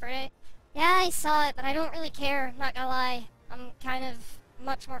Conker's Bad Fur Day? Yeah, I saw it, but I don't really care, not gonna lie. I'm kind of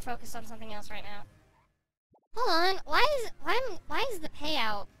much more focused on something else right now. Hold on, why is the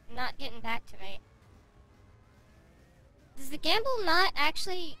payout not getting back to me? Does the gamble not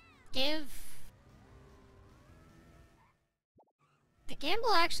actually give... The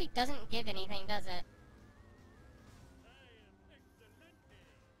gamble actually doesn't give anything, does it?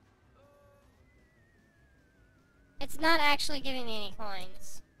 It's not actually giving me any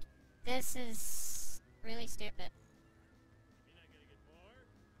coins. This is really stupid.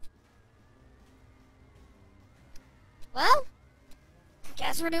 Well,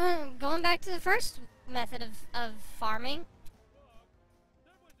 guess we're going back to the first method of farming.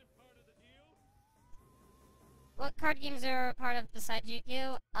 What card games are part of besides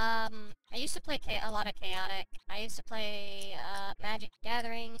Yu-Gi-Oh? I used to play a lot of Chaotic. I used to play Magic the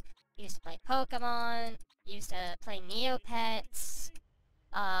Gathering. Used to play Pokemon. Used to play Neopets.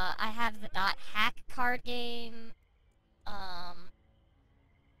 I have the Dot Hack card game.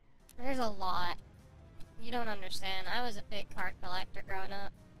 There's a lot. You don't understand. I was a big card collector growing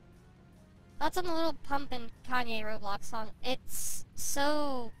up. That's on the little Pumpin' Kanye Roblox song. It's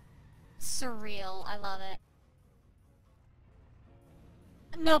so surreal. I love it.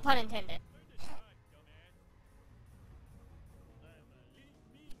 No pun intended.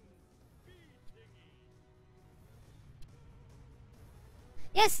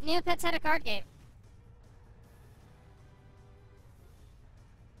 Yes, Neopets had a card game.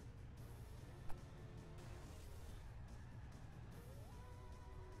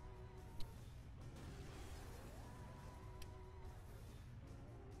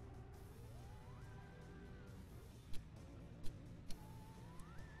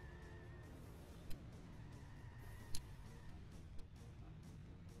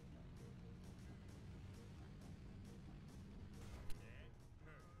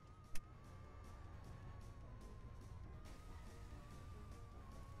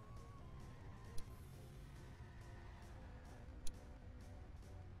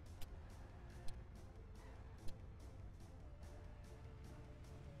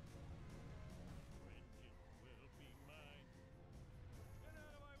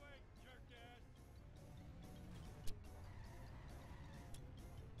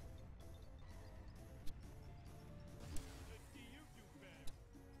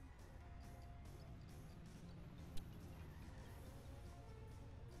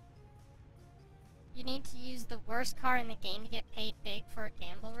 You need to use the worst car in the game to get paid big for a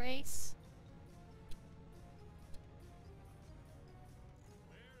gamble race.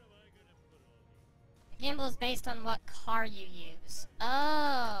 The gamble is based on what car you use.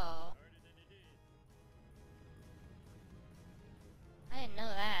 Oh. I didn't know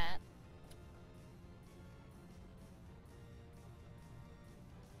that.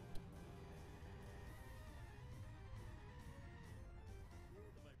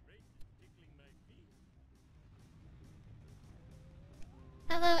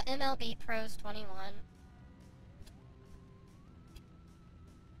 Hello, MLB Pros 21.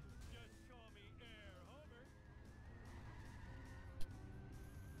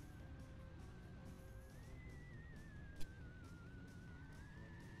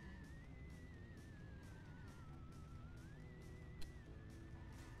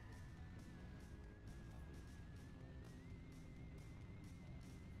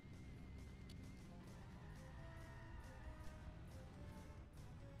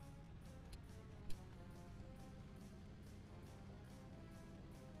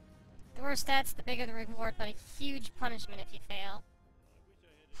 The worse stats, the bigger the reward, but a huge punishment if you fail.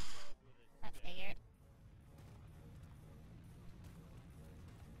 I figured.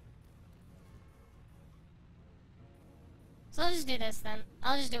 So I'll just do this then.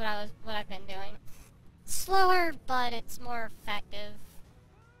 I'll just do what I've been doing. Slower, but it's more effective.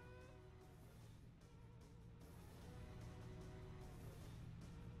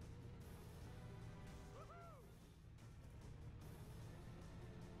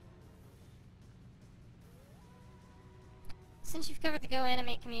 Since you've covered the Go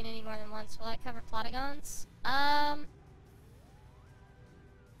Animate community more than once, will I cover Plotagons? I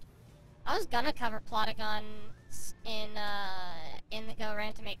was gonna cover Plotagons in the Go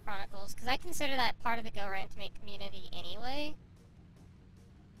Rantomate Chronicles, because I consider that part of the Go Rantomate community anyway.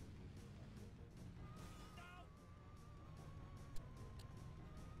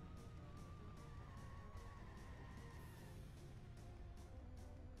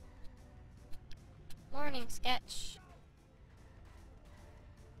 Morning sketch.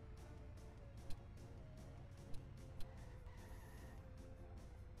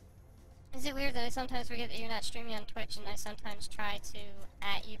 Is it weird truth, I sometimes forget that you're not streaming on Twitch, and I sometimes try to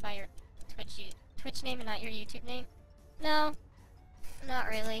at you by your Twitch name and not your YouTube name. No, not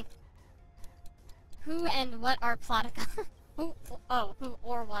really. Who and what are Plotagons? who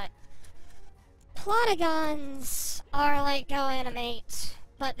or what? Plotagons are like Go Animate,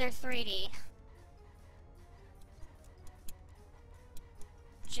 but they're 3D.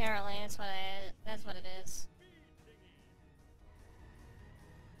 Generally, that's what it is.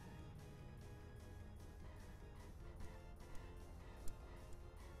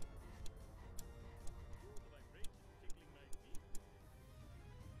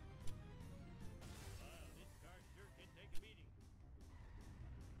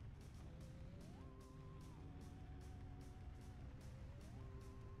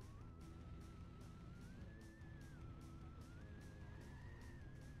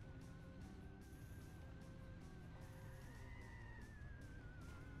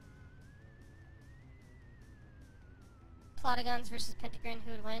 Plotagons versus Pentagrin,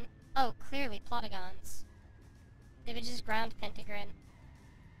 who would win? Oh, clearly Plotagons. They would just ground Pentagrin.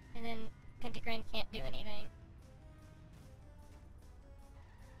 And then Pentagrin can't do anything.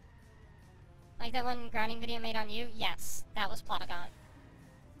 Like that one grounding video made on you? Yes, that was Plotagon.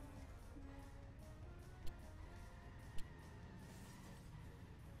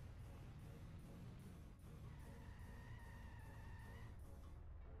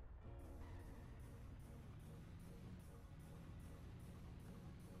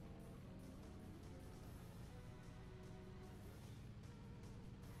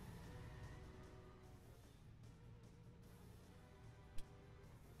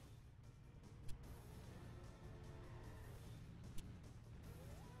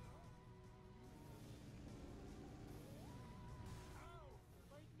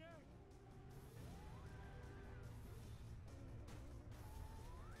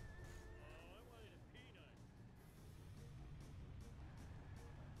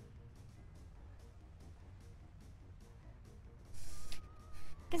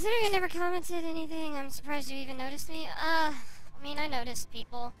 Considering I never commented anything, I'm surprised you even noticed me. I mean, I noticed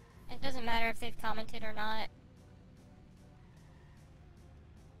people. It doesn't matter if they've commented or not.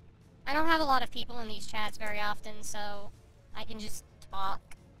 I don't have a lot of people in these chats very often, so I can just talk.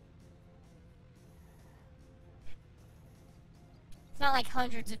 It's not like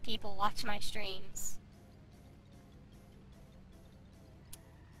hundreds of people watch my streams.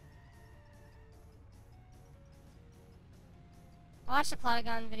 I watched a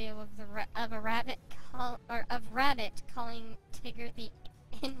Plotagon video of Rabbit calling Tigger the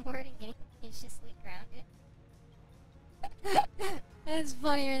N-word and getting viciously grounded. That's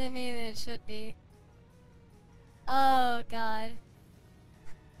funnier than me than it should be. Oh god.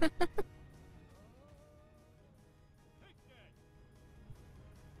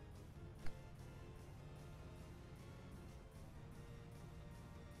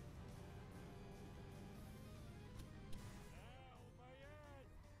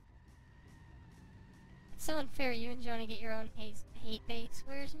 It's so unfair you and Jonah get your own hate base.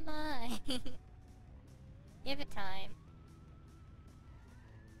 Where's mine? Give it time.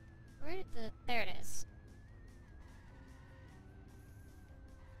 Where did the... There it is.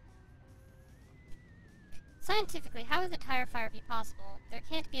 Scientifically, how would a tire fire be possible? There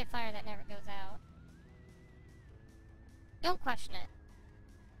can't be a fire that never goes out. Don't question it.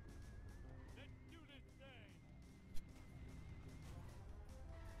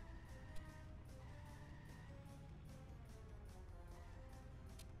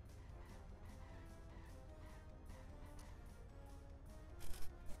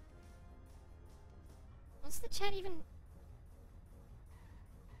 What's the chat even...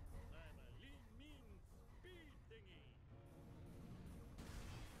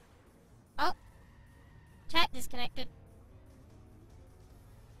 Oh! Chat disconnected.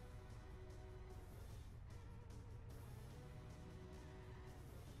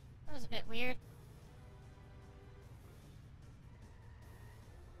 That was a bit weird.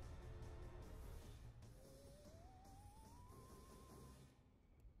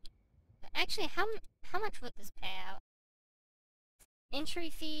 Actually, how much would this pay out? Entry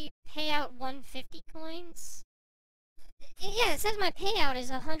fee, payout 150 coins? Yeah, it says my payout is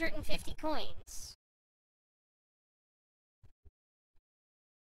 150 coins.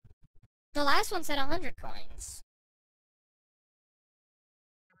 The last one said 100 coins.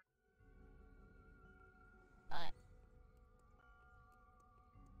 But...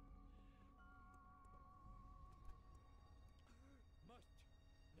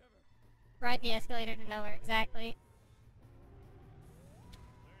 Ride the escalator to nowhere, exactly.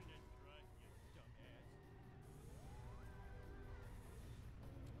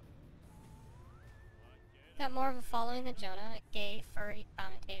 got more of a following than Jonah, a gay, furry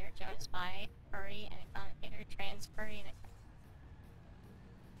commentator, Jonah's bi, furry, and a commentator, trans, furry, and a...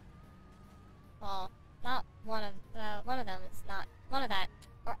 Well, not one of them is not,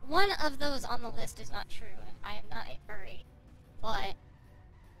 or one of those on the list is not true, and I am not a furry, but,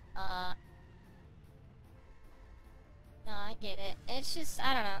 no, I get it. It's just,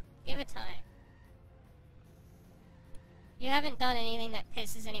 I don't know, give it time. You haven't done anything that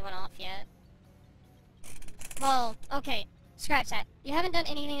pisses anyone off yet. Well, okay, scratch that. You haven't done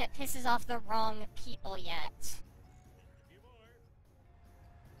anything that pisses off the wrong people yet.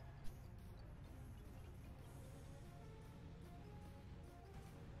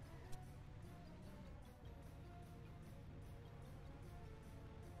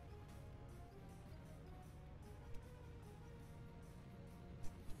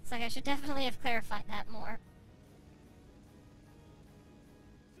 It's like I should definitely have clarified that more.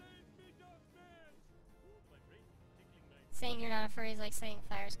 Saying you're not a furry is like saying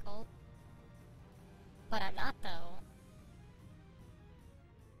fire's cold. But I'm not, though.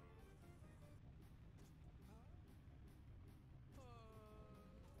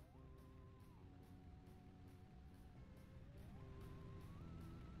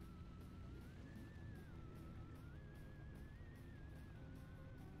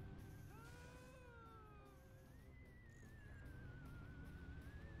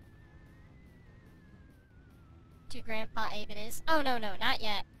 To Grandpa Abe it is. Oh, no, not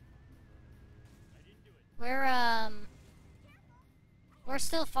yet. We're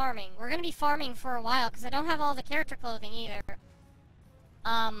still farming. We're gonna be farming for a while, because I don't have all the character clothing either.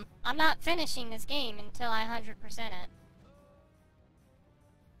 I'm not finishing this game until I 100% it.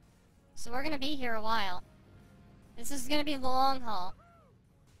 So we're gonna be here a while. This is gonna be the long haul.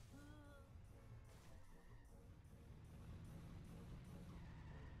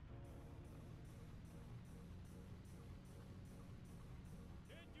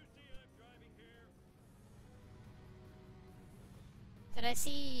 Did I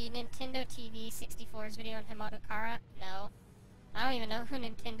see Nintendo TV 64's video on Himadokara? No. I don't even know who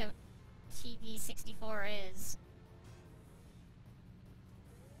Nintendo TV 64 is.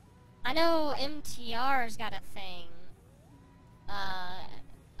 I know MTR's got a thing,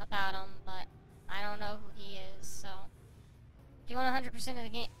 about him, but I don't know who he is, so... Do you want 100% of the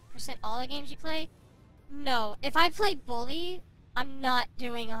game, all the games you play? No. If I play Bully, I'm not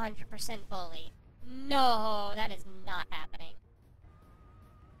doing 100% Bully. No, that is not happening.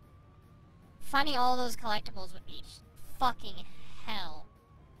 Finding all those collectibles would be fucking hell.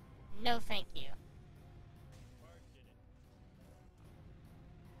 No thank you.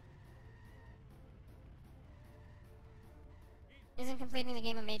 Isn't completing the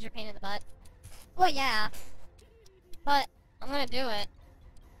game a major pain in the butt? Well, yeah. But, I'm gonna do it.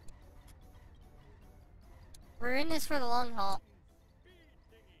 We're in this for the long haul.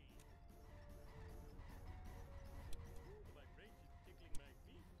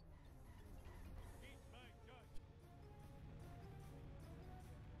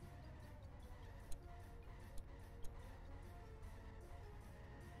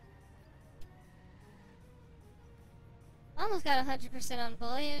 Almost got 100% on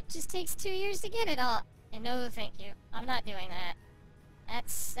Bully. It just takes 2 years to get it all. And no, thank you. I'm not doing that.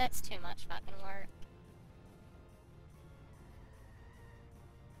 That's too much fucking work.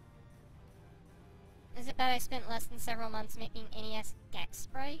 Is it bad I spent less than several months making NES Gex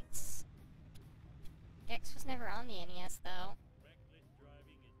sprites? Gex was never on the NES, though.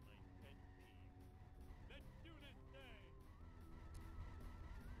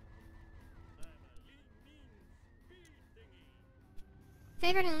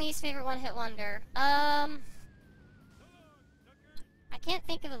 Favorite and least favorite one-hit wonder? I can't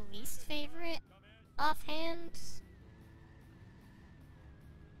think of a least favorite offhand.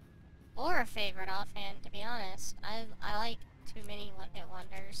 Or a favorite offhand, to be honest. I like too many one-hit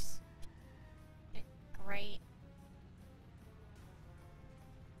wonders. They're great.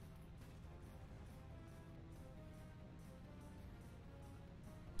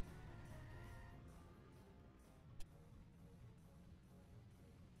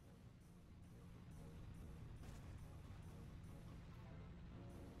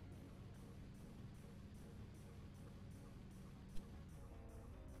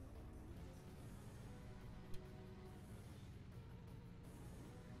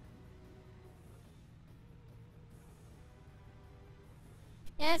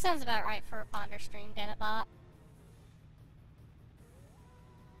 Yeah, that sounds about right for a Ponder stream, Denetbot.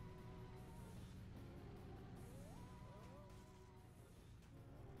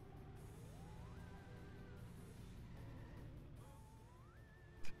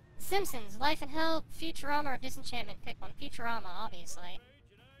 Simpsons, Life and Hell, Futurama, or Disenchantment. Pick one. Futurama, obviously.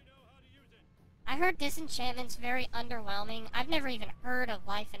 I heard Disenchantment's very underwhelming. I've never even heard of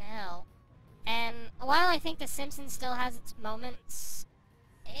Life and Hell. And while I think The Simpsons still has its moments,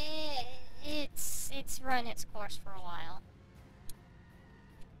 it's run its course for a while.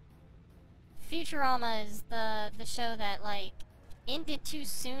 Futurama is the show that, like, ended too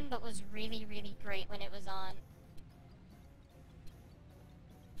soon, but was really, really great when it was on.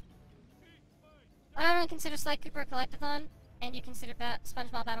 I don't really consider Sly Cooper a collectathon, and you consider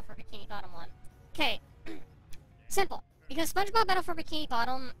SpongeBob Battle for Bikini Bottom one. Okay. Simple. Because SpongeBob Battle for Bikini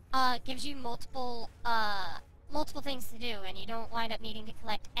Bottom gives you multiple things to do, and you don't wind up needing to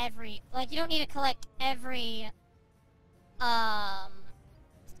collect every... Like, you don't need to collect every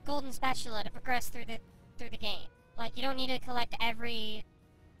golden spatula to progress through the game. Like, you don't need to collect every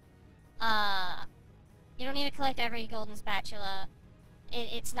golden spatula.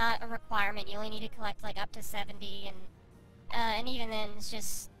 It's not a requirement. You only need to collect, like, up to 70, and even then, it's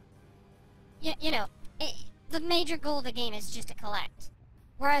just... You know, the major goal of the game is just to collect.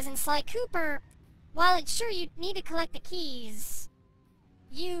 Whereas in Sly Cooper, while it's sure you need to collect the keys,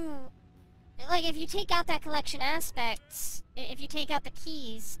 like, if you take out that collection aspect, if you take out the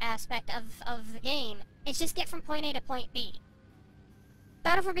keys aspect of the game, it's just get from point A to point B.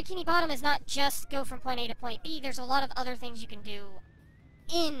 Battle for Bikini Bottom is not just go from point A to point B, there's a lot of other things you can do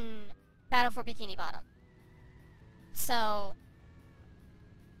in Battle for Bikini Bottom. So...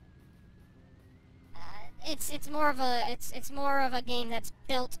 It's more of a game that's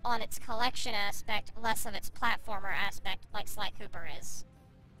built on its collection aspect, less of its platformer aspect, like Sly Cooper is.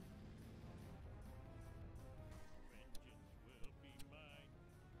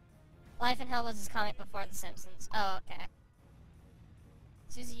 Life and Hell was his comic before The Simpsons. Oh, okay.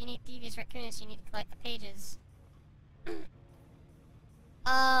 Susie, you need Thievius Raccoonus, you need to collect the pages.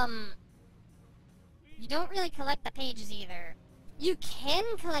 You don't really collect the pages either. You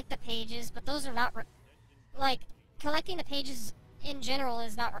can collect the pages, but those are not like, collecting the pages in general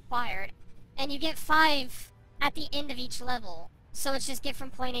is not required. And you get 5 at the end of each level. So it's just get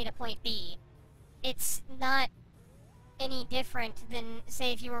from point A to point B. It's not any different than,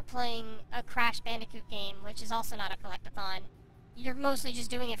 say, if you were playing a Crash Bandicoot game, which is also not a collectathon. You're mostly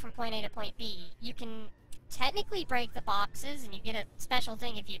just doing it from point A to point B. You can technically break the boxes, and you get a special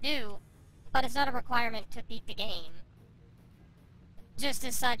thing if you do, but it's not a requirement to beat the game. Just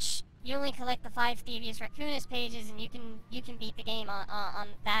as such, you only collect the 5 Thievius Raccoonus pages, and you can beat the game on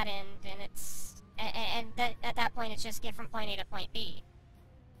that end, and at that point it's just get from point A to point B.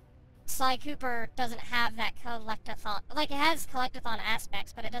 Sly Cooper doesn't have that collectathon, like, it has collectathon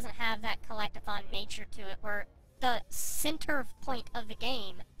aspects, but it doesn't have that collectathon nature to it, where the center point of the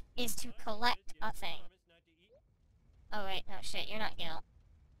game is to collect a thing. Oh wait, no shit, you're not Gil.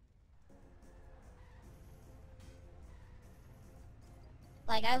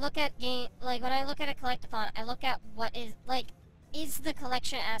 Like, I look at when I look at a collectathon, I look at what is, like, is the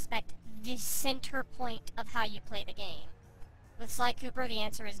collection aspect the center point of how you play the game? With Sly Cooper, the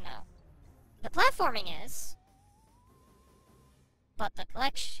answer is no. The platforming is, but the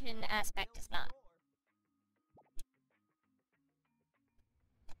collection aspect is not.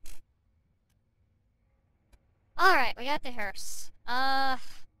 Alright, we got the hearse. Now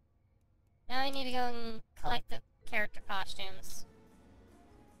I need to go and collect the character costumes.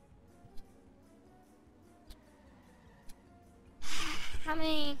 How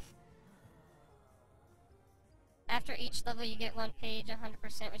many... After each level you get 1 page,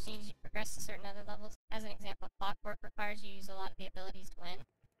 100%, which means you progress to certain other levels. As an example, Clockwork requires you to use a lot of the abilities to win.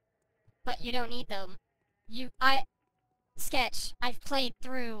 But you don't need them. Sketch, I've played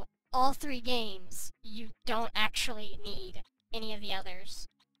through all 3 games. You don't actually need any of the others.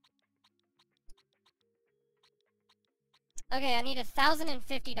 Okay, I need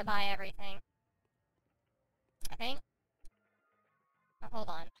 1,050 to buy everything. I think. Oh, hold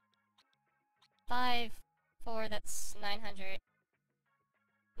on. 5, 4, that's 900.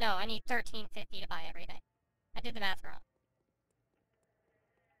 No, I need 1,350 to buy everything. I did the math wrong.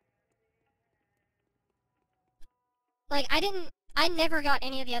 Like, I never got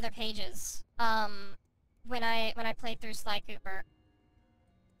any of the other pages, when I played through Sly Cooper.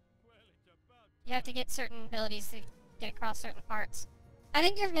 You have to get certain abilities to get across certain parts. I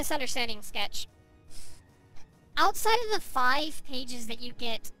think you're misunderstanding Sketch. Outside of the 5 pages that you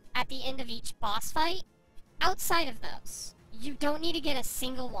get at the end of each boss fight, outside of those, you don't need to get a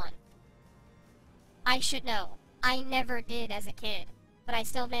single one. I should know. I never did as a kid, but I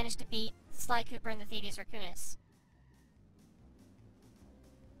still managed to beat Sly Cooper and the Thievius Raccoonus.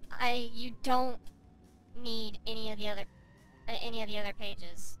 You don't need any of the other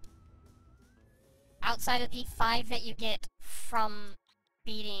pages. outside of the 5 that you get from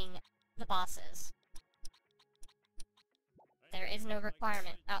beating the bosses. There is no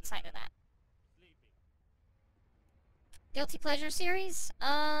requirement outside of that. Guilty Pleasure series?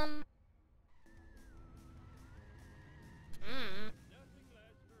 I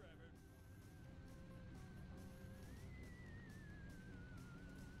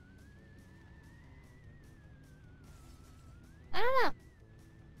don't know.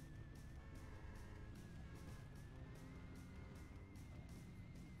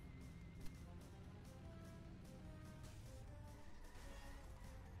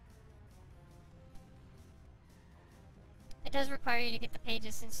 It does require you to get the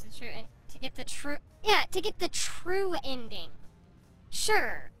pages since the true to get the true ending.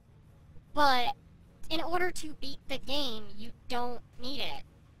 Sure. But in order to beat the game, you don't need it.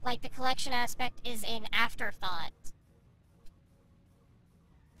 Like, the collection aspect is an afterthought.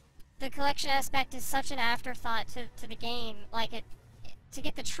 The collection aspect is such an afterthought to the game. Like, to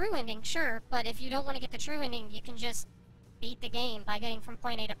get the true ending, sure, but if you don't want to get the true ending, you can just beat the game by getting from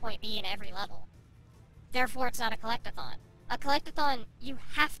point A to point B in every level. Therefore, it's not a collectathon. A collectathon, you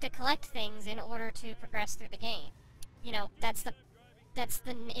have to collect things in order to progress through the game. You know, it's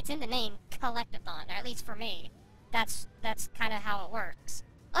in the name, collectathon, or at least for me. That's kind of how it works.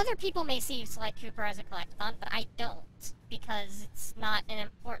 Other people may see Sly Cooper as a collectathon, but I don't, because it's not an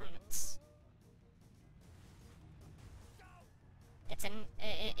importance.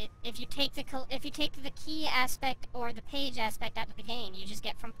 If you take the key aspect or the page aspect out of the game, you just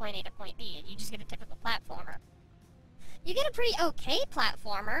get from point A to point B, and you just get a typical platformer. You get a pretty okay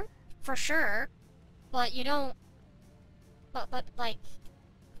platformer, for sure, but you don't... But like,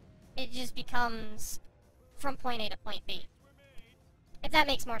 it just becomes from point A to point B. If that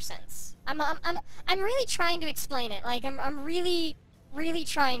makes more sense. I'm really trying to explain it. Like, I'm really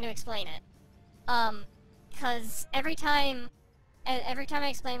trying to explain it. Cause every time I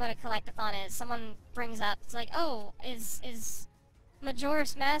explain what a collectathon is, someone brings up, it's like, oh, is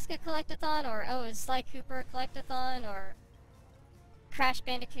Majora's Mask a collectathon? Or, oh, is Sly Cooper a collectathon? Or Crash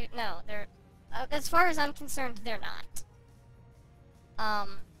Bandicoot? No, they're, as far as I'm concerned, they're not.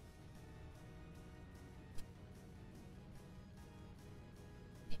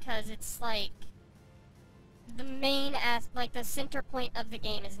 Because it's like, the main like, the center point of the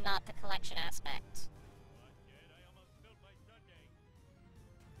game is not the collection aspect.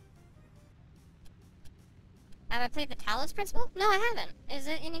 Have I played the Talos Principle? No, I haven't. Is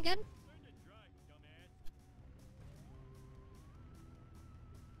it any good?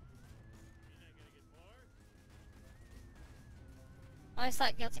 I always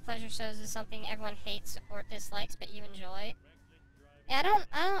thought Guilty Pleasure shows is something everyone hates or dislikes, but you enjoy. Yeah,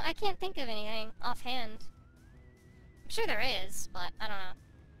 I can't think of anything offhand. I'm sure there is, but I don't know.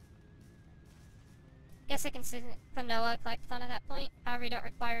 Guess I can see Klonoa collectathon at that point. However, you don't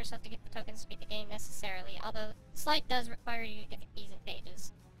require yourself to get the tokens to beat the game necessarily, although Slight does require you to get the keys and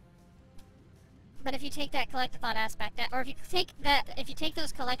pages. But if you take that collectathon aspect out, or if you take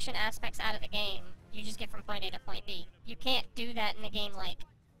those collection aspects out of the game, you just get from point A to point B. You can't do that in a game like...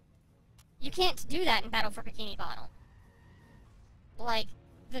 You can't do that in Battle for Bikini Bottom. Like,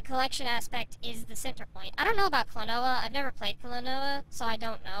 the collection aspect is the center point. I don't know about Klonoa. I've never played Klonoa, so I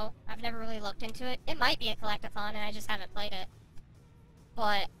don't know. I've never really looked into it. It might be a collectathon, and I just haven't played it.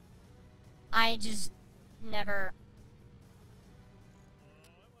 But I just never...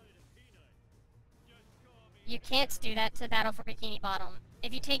 You can't do that to Battle for Bikini Bottom.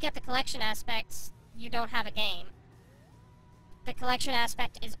 If you take out the collection aspects, you don't have a game. The collection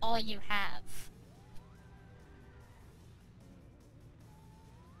aspect is all you have.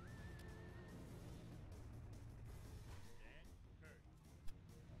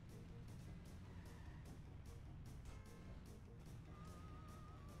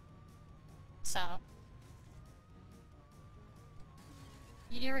 So,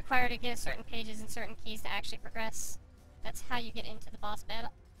 you do require to get certain pages and certain keys to actually progress. That's how you get into the boss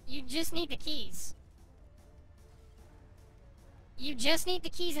battle. You just need the keys. You just need the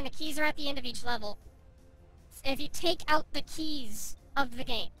keys, and the keys are at the end of each level. If you take out the keys of the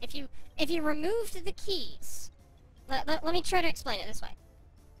game, if you removed the keys, let me try to explain it this way.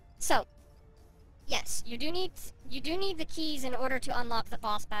 So, yes, you do need the keys in order to unlock the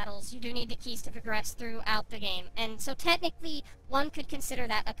boss battles. You do need the keys to progress throughout the game, and so technically, one could consider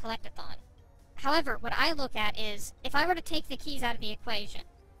that a collectathon. However, what I look at is, if I were to take the keys out of the equation,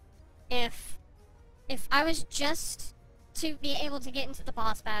 if I was just to be able to get into the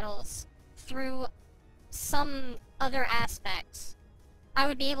boss battles through some other aspects, I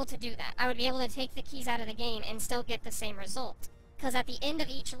would be able to do that. I would be able to take the keys out of the game and still get the same result. Because at the end of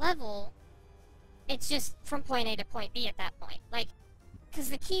each level, It's just from point A to point B at that point. Like, because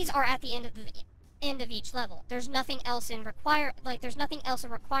the keys are at the end of each level. There's nothing else there's nothing else a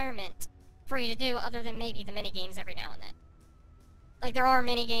requirement for you to do other than maybe the mini games every now and then. Like, there are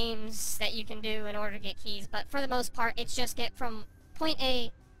mini games that you can do in order to get keys, but for the most part, it's just get from point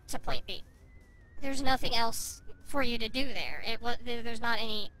A to point B. There's nothing else for you to do there. There's not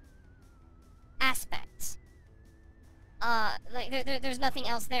any aspects. There's nothing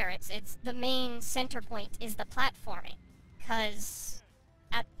else there. It's the main center point is the platforming, because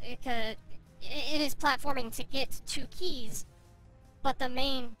it is platforming to get 2 keys, but the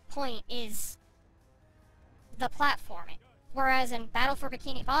main point is the platforming. Whereas in Battle for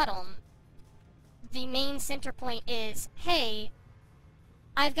Bikini Bottom, the main center point is, hey,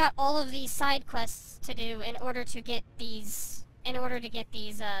 I've got all of these side quests to do in order to get these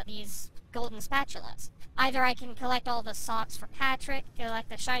golden spatulas. Either I can collect all the socks for Patrick, collect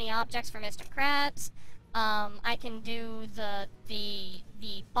the shiny objects for Mr. Krabs. I can do the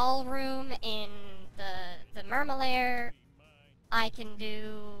ballroom in the Mermalair. I can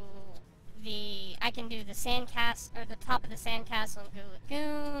do the sandcastle, or the top of the sandcastle in Goo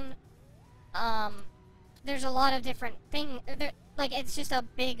Lagoon. There's a lot of different things. Like, it's just a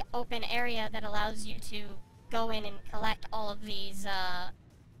big open area that allows you to go in and collect all of these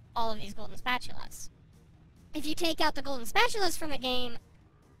golden spatulas. If you take out the golden spatulas from the game,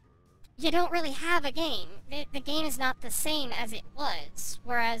 you don't really have a game. The game is not the same as it was.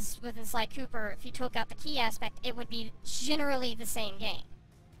 Whereas with Sly Cooper, if you took out the key aspect, it would be generally the same game.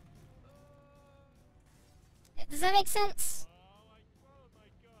 Does that make sense?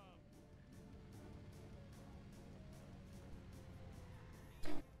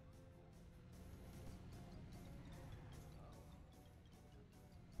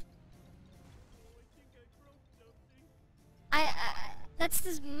 That's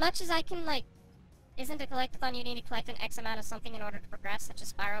as much as I can, like... Isn't a collectathon you need to collect an X amount of something in order to progress, such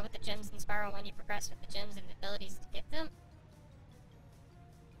as Spyro with the gems and Spyro when you progress with the gems and the abilities to get them?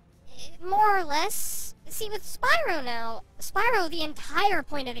 More or less. See, with Spyro now, Spyro, the entire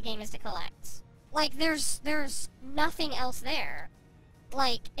point of the game is to collect. Like, there's nothing else there.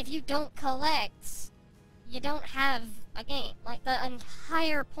 Like, if you don't collect, you don't have a game. Like, the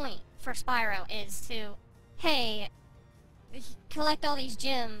entire point for Spyro is to, hey, collect all these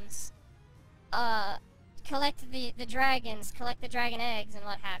gems, collect the dragons, collect the dragon eggs, and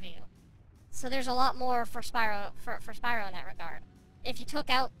what have you. So there's a lot more for Spyro, for Spyro in that regard. If you took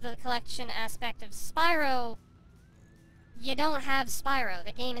out the collection aspect of Spyro, you don't have Spyro.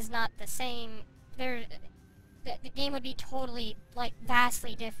 The game is not the same. The game would be totally, like,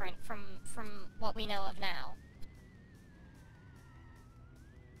 vastly different from what we know of now.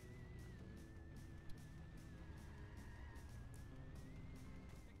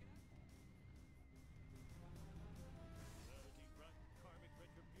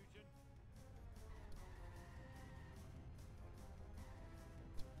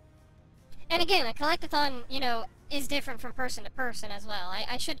 And again, a collectathon, you know, is different from person to person as well.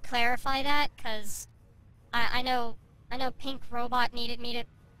 I should clarify that, because I know Pink Robot needed me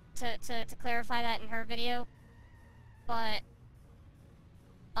to clarify that in her video. But,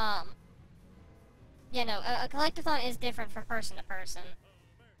 you know, a collectathon is different from person to person.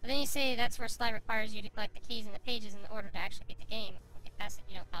 But then you say that's where Sly requires you to collect the keys and the pages in order to actually beat the game. Get past it,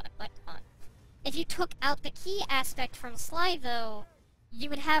 you know, how to collectathon. If you took out the key aspect from Sly, though, you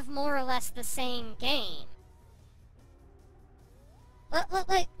would have more or less the same game.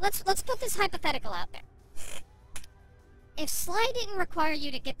 Let's put this hypothetical out there. If Sly didn't require you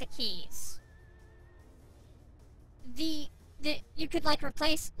to get the keys, you could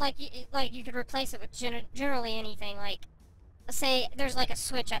replace you could replace it with generally anything. Like, say there's like a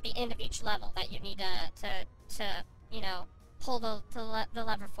switch at the end of each level that you need to you know, pull the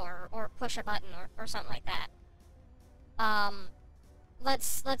lever for, or push a button, or something like that.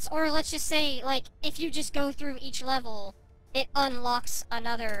 Let's just say, like, if you just go through each level, it unlocks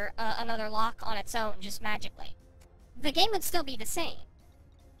another lock on its own, just magically. The game would still be the same.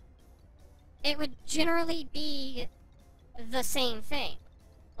 It would generally be the same thing.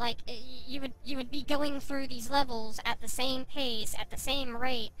 Like, you would be going through these levels at the same pace, at the same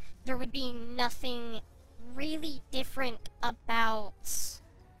rate. There would be nothing really different about...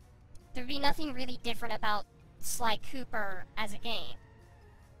 There'd be nothing really different about Sly Cooper as a game.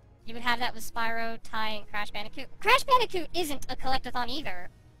 You would have that with Spyro, Ty, and Crash Bandicoot. Crash Bandicoot isn't a collectathon either,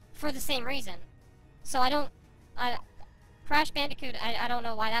 for the same reason. So Crash Bandicoot, I don't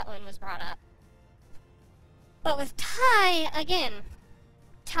know why that one was brought up. But with Ty, again,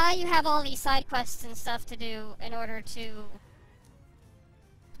 Ty, you have all these side quests and stuff to do in order to,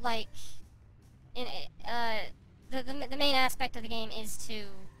 like, in the main aspect of the game is to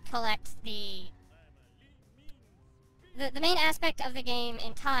collect the main aspect of the game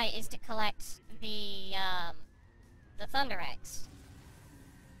in Tai is to collect the Thunder Eggs.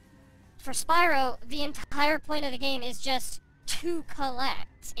 For Spyro, the entire point of the game is just to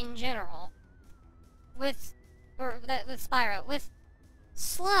collect in general. With Spyro. With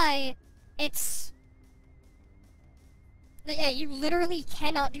Sly, it's... Yeah, you literally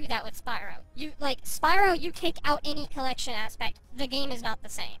cannot do that with Spyro. Spyro, you take out any collection aspect, the game is not the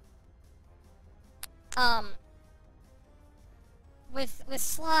same. With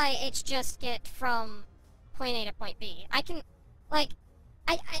Sly, it's just get from point A to point B. I can,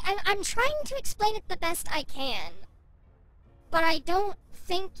 I'm trying to explain it the best I can, but I don't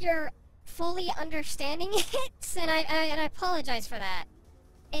think you're fully understanding it, and I apologize for that.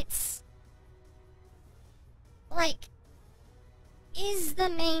 It's, is the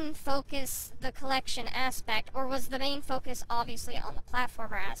main focus the collection aspect, or was the main focus obviously on the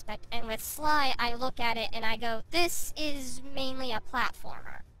platformer aspect? And with Sly, I look at it and I go, this is mainly a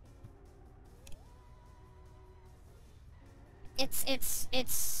platformer. It's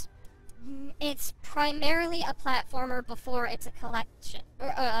primarily a platformer before it's a collection, or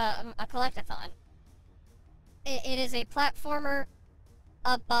a collectathon. It is a platformer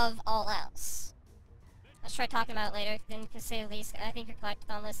above all else. Let's try talking about it later, then to say the least, I think your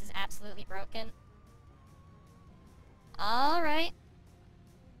collectathon list is absolutely broken. Alright.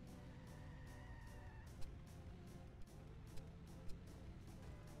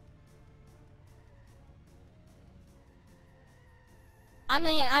 I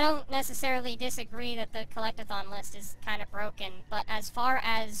mean, I don't necessarily disagree that the collectathon list is kind of broken, but as far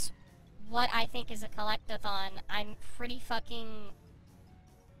as what I think is a collectathon, I'm pretty fucking...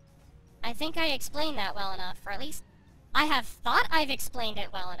 I think I explained that well enough, or at least I have thought I've explained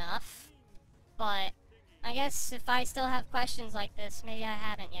it well enough, but I guess if I still have questions like this, maybe I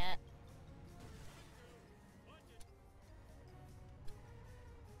haven't yet.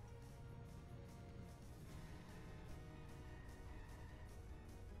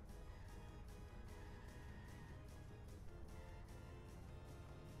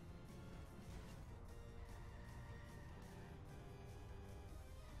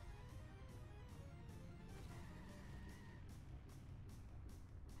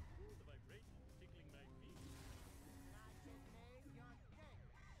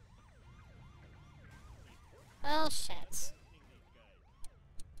 Well, shit.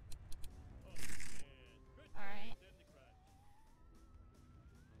 Alright.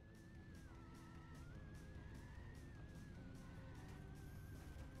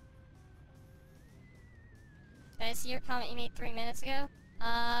 Did I see your comment you made 3 minutes ago?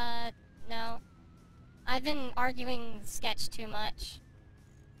 No. I've been arguing Sketch too much.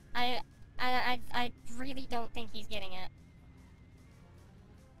 I really don't think he's getting it.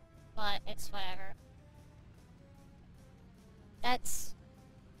 But it's whatever.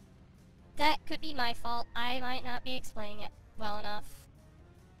 That could be my fault. I might not be explaining it well enough.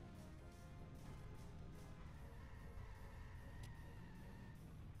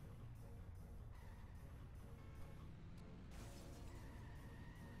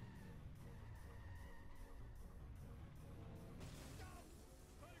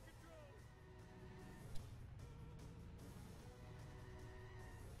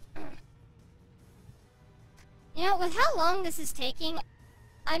 You know, with how long this is taking,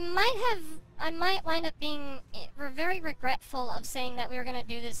 I might wind up being very regretful of saying that we were gonna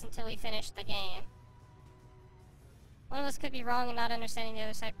do this until we finished the game. One of us could be wrong and not understanding the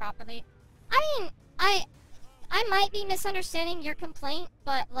other side properly. I mean, I might be misunderstanding your complaint,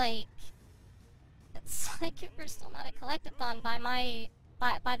 but like, it's like we're still not a collectathon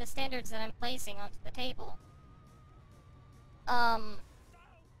by the standards that I'm placing onto the table. And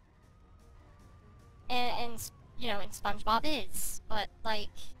you know, and SpongeBob is, but like,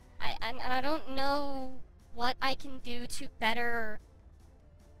 I don't know what I can do to better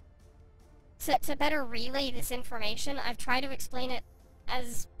relay this information. I've tried to explain it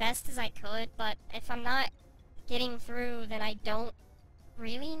as best as I could, but if I'm not getting through, then I don't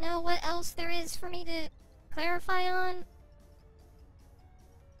really know what else there is for me to clarify on.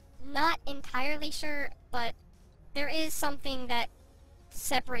 Not entirely sure, but there is something that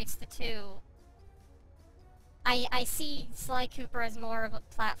separates the two. I see Sly Cooper as more of a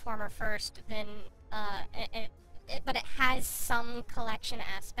platformer first than, but it has some collection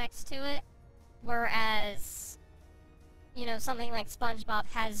aspects to it, whereas, you know, something like SpongeBob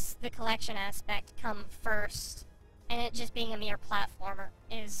has the collection aspect come first, and it just being a mere platformer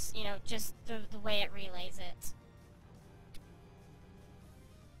is, you know, just the way it relays it.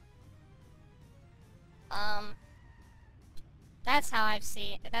 That's how I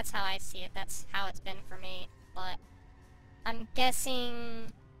see it. That's how I see it. That's how it's been for me. But I'm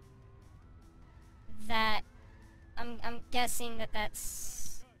guessing that I'm guessing that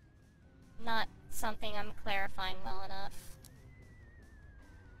that's not something I'm clarifying well enough.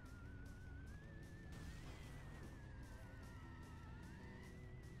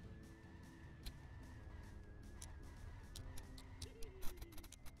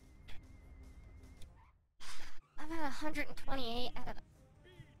 I'm at 128 out of...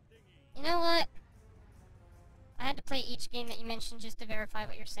 You know what? I had to play each game that you mentioned just to verify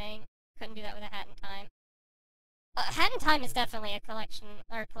what you're saying. Couldn't do that with a Hat in Time. Hat in Time is definitely a collection,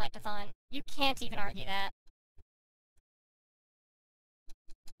 or collectathon. You can't even argue that.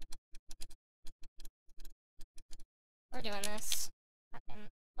 We're doing this.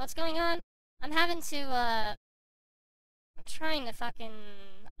 What's going on? I'm having to, I'm trying to fucking,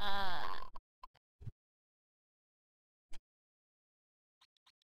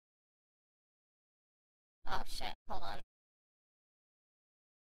 oh shit, hold on.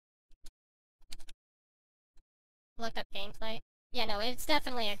 Looked up gameplay. Yeah, no, it's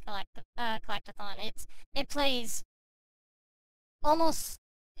definitely a collectathon. It plays almost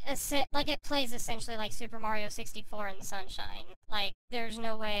like it plays essentially like Super Mario 64 in Sunshine. Like, there's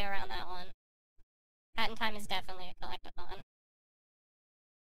no way around that one. Hat in Time is definitely a collectathon.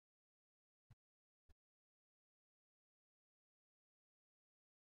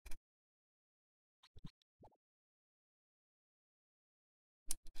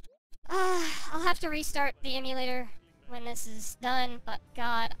 I'll have to restart the emulator when this is done, but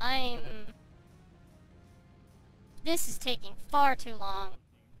god, this is taking far too long.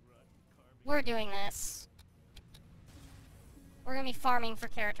 We're doing this. We're gonna be farming for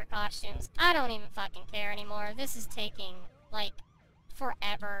character costumes. I don't even fucking care anymore. This is taking, like,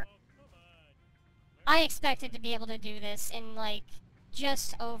 forever. I expected to be able to do this in, like,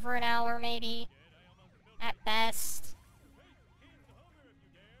 just over an hour, maybe. At best.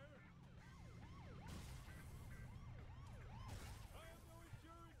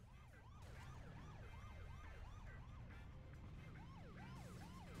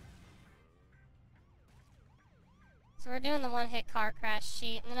 So we're doing the one-hit car crash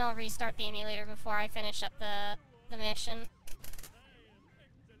sheet, and then I'll restart the emulator before I finish up the mission.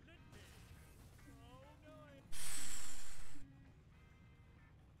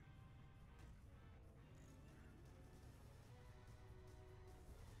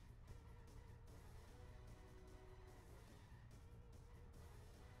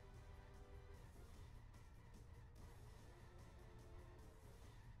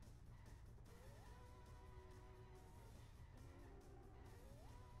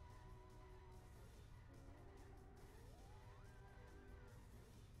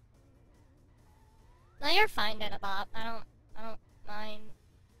 No, you're fine, Denabop. I don't mind.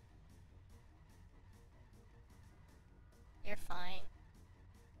 You're fine.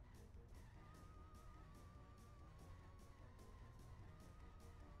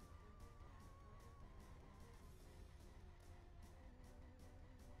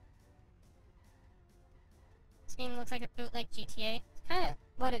 This game looks like a bootleg GTA. It's kinda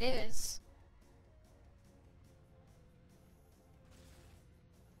what it is.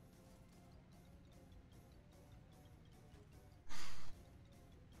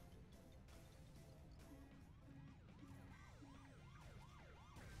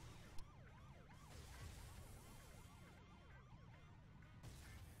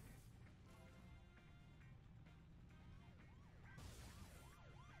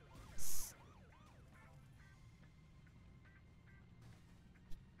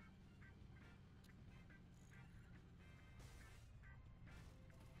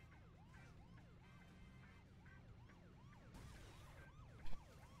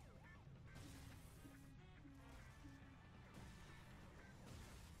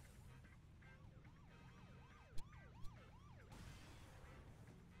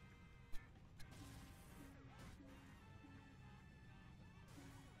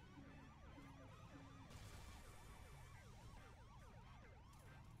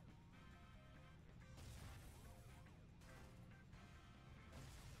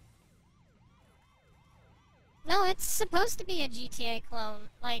 No, it's supposed to be a GTA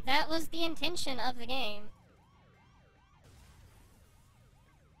clone. Like, that was the intention of the game.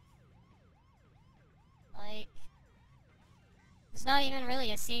 Like, it's not even really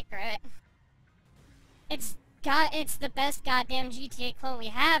a secret. It's the best goddamn GTA clone we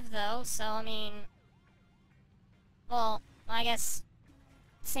have, though, so, I mean... Well, I guess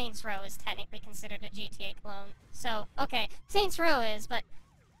Saints Row is technically considered a GTA clone. So, okay, Saints Row is, but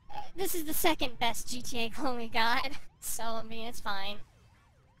This is the second best GTA clone we got, so I mean, it's fine.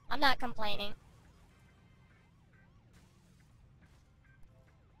 I'm not complaining.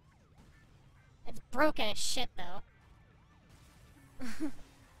 It's broken as shit, though.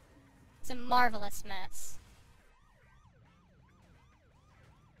 It's a marvelous mess.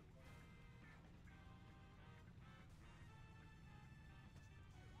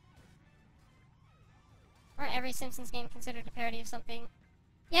 Aren't every Simpsons game considered a parody of something?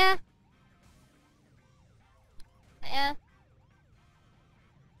 Yeah. Yeah.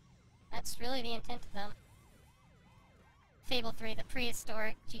 That's really the intent of them. Fable 3, the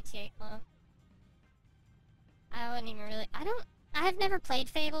prehistoric GTA clone. I wouldn't even really... I've never played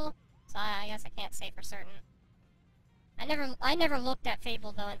Fable, so I guess I can't say for certain. I never looked at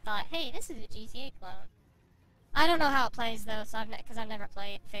Fable, though, and thought, hey, this is a GTA clone. I don't know how it plays, though, so because I've never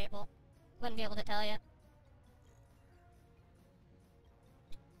played Fable. Wouldn't be able to tell you.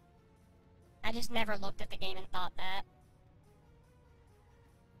 I just never looked at the game and thought that.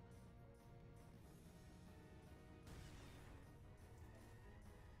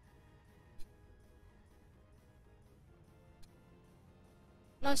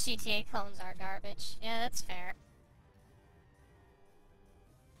 Most GTA clones are garbage. Yeah, that's fair.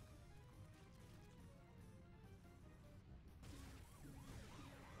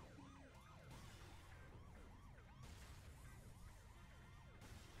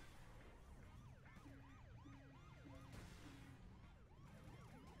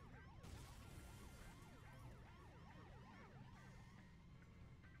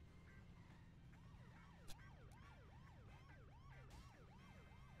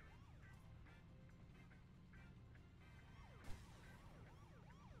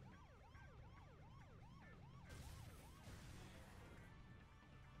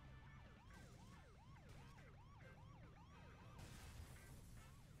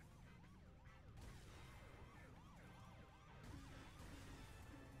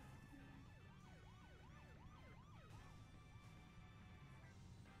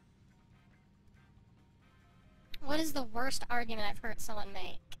 What is the worst argument I've heard someone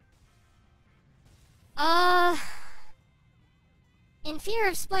make? In fear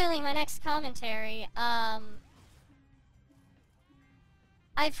of spoiling my next commentary, I've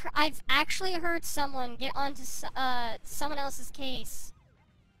actually heard someone get onto someone else's case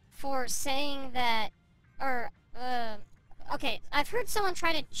for saying that, okay, I've heard someone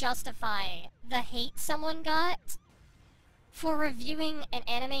try to justify the hate someone got for reviewing an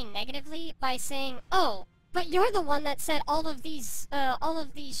anime negatively by saying, oh, but you're the one that said all of these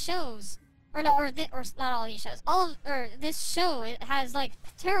shows, or no, or not all these shows, this show, it has, like,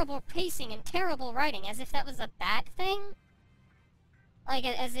 terrible pacing and terrible writing, as if that was a bad thing? Like,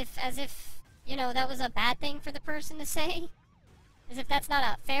 as if, you know, that was a bad thing for the person to say? As if that's not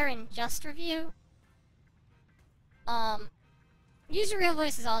a fair and just review? Use your real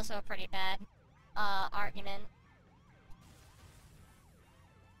voice is also a pretty bad, argument.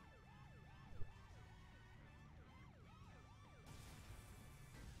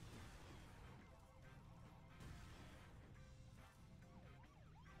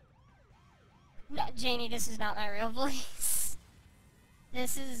 No, Janie, this is not my real voice.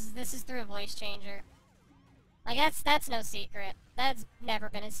 This is through a voice changer. Like, that's no secret. That's never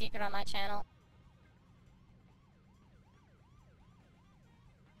been a secret on my channel.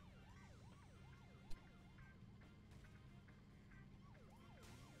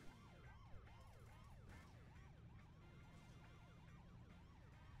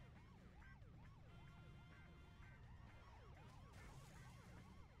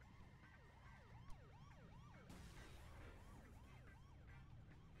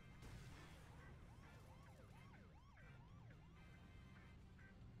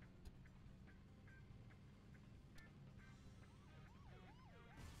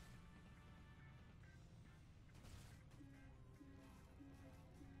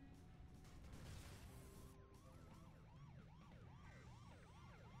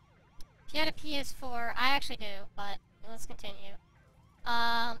 If you had a PS4, I actually do, but let's continue.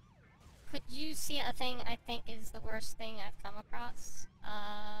 Could you see a thing I think is the worst thing I've come across?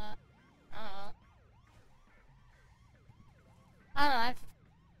 I don't know. I don't know,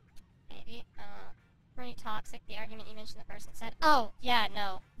 maybe, pretty toxic, the argument you mentioned the person said. Oh, yeah,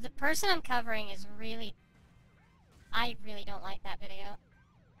 no. The person I'm covering is really... I really don't like that video.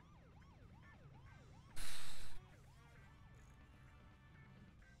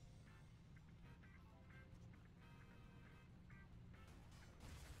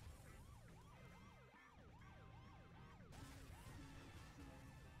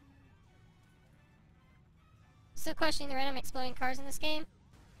 Still questioning the random exploding cars in this game?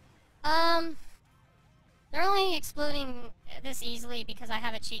 Um, they're only exploding this easily because I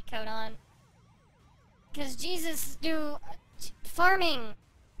have a cheat code on. Because Jesus, dude, farming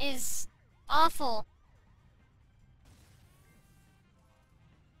is awful.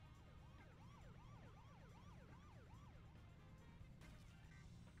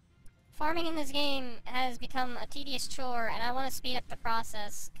 Farming in this game has become a tedious chore, and I want to speed up the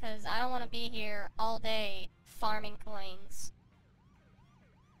process, because I don't want to be here all day farming coins.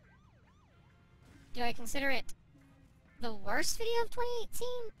 Do I consider it the worst video of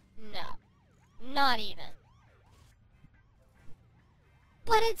 2018? No. Not even.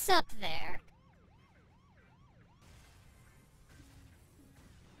 But it's up there.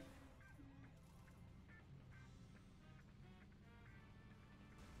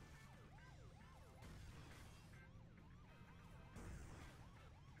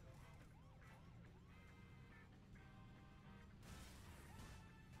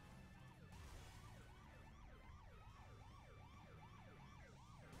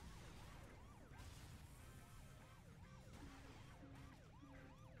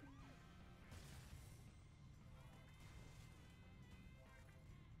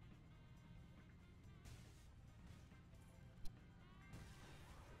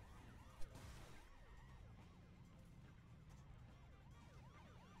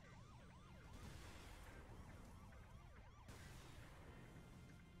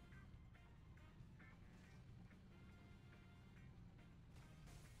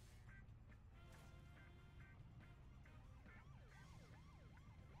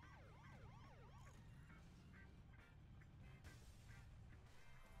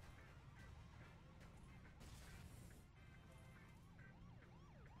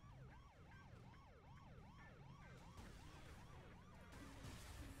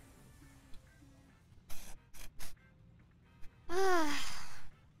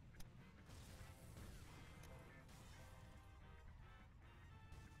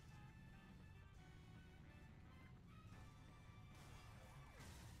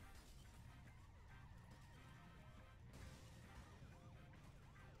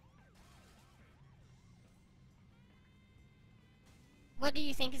 What do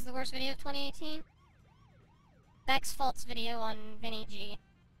you think is the worst video of 2018? Beck's Fault's video on Vinny G.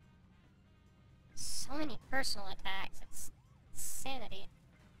 So many personal attacks, it's insanity.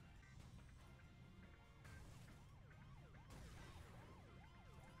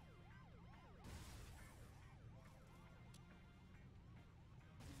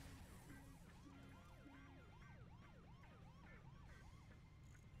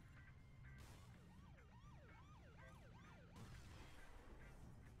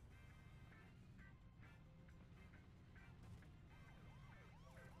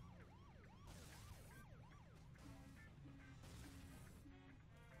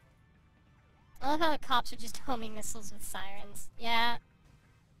 I love how the cops are just homing missiles with sirens. Yeah.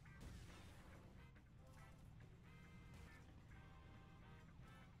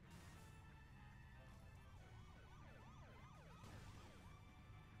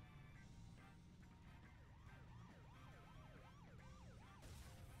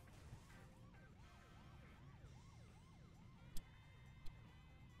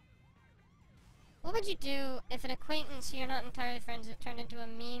 What would you do if an acquaintance you're not entirely friends with turned into a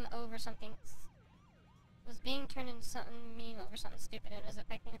meme over something... was being turned into something meme over something stupid and was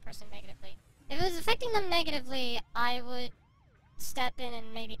affecting the person negatively? If it was affecting them negatively, I would step in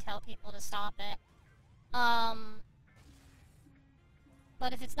and maybe tell people to stop it.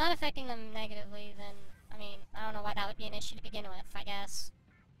 But if it's not affecting them negatively, then, I mean, I don't know why that would be an issue to begin with, I guess.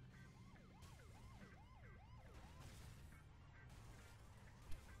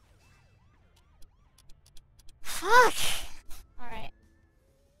 Fuck! Alright.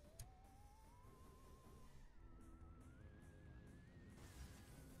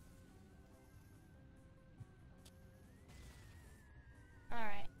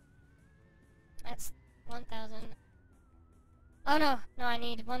 Alright. That's 1,000... Oh no! No, I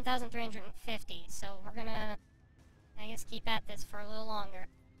need 1,350, so we're gonna... I guess keep at this for a little longer.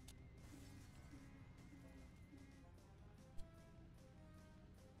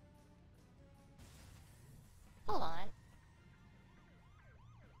 Hold on.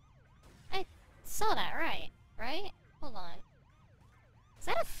 I saw that right? Hold on. Is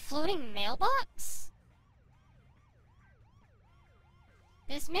that a floating mailbox?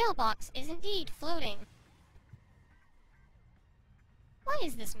 This mailbox is indeed floating. Why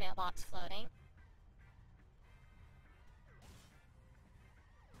is this mailbox floating?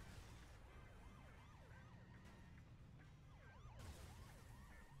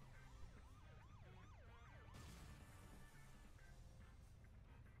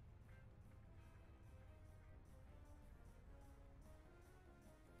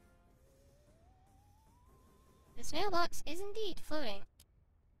 Snail box is indeed floating.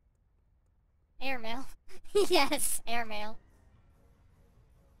 Airmail. Yes, airmail.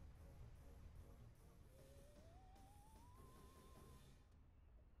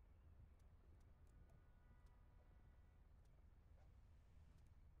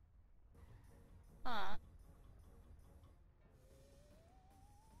 Huh.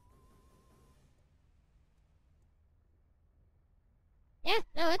 Yeah,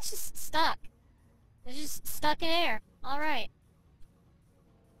 no, it's just stuck. It's just stuck in air. Alright.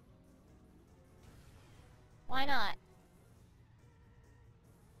 Why not?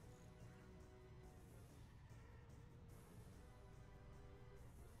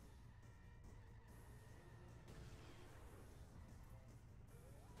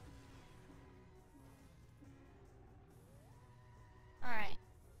 Alright.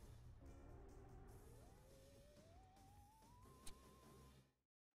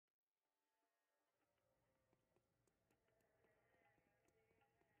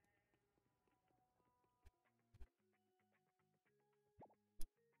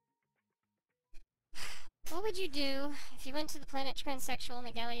 What would you do if you went to the planet Transsexual in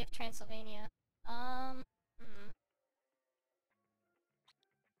the Galley of Transylvania? Hmm.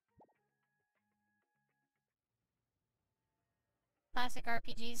 Classic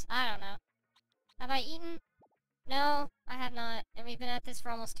RPGs? I don't know. Have I eaten? No, I have not, and we've been at this for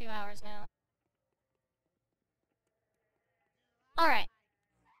almost 2 hours now. Alright.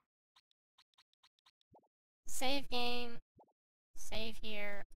 Save game. Save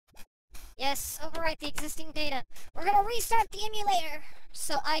here. Yes, overwrite the existing data. We're gonna restart the emulator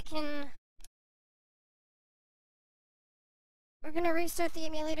so I can... We're gonna restart the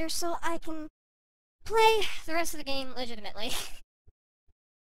emulator so I can play the rest of the game legitimately.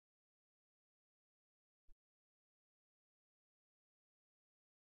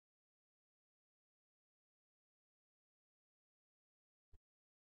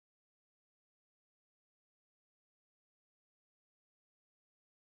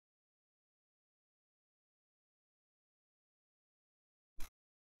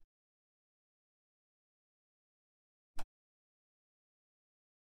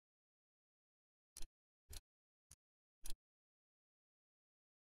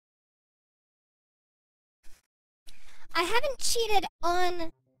 I haven't cheated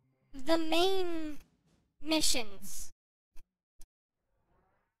on the main missions.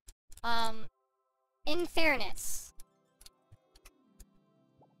 In fairness.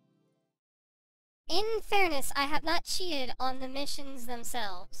 In fairness, I have not cheated on the missions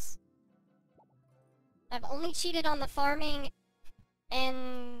themselves. I've only cheated on the farming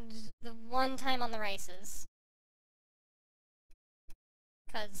and the one time on the races.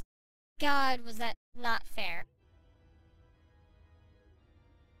 'Cause, God, was that not fair.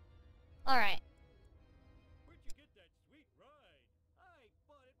 Alright. Where'd you get that sweet ride? I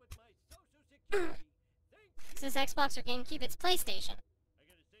bought it with my social security. Is this Xbox or GameCube? It's PlayStation. I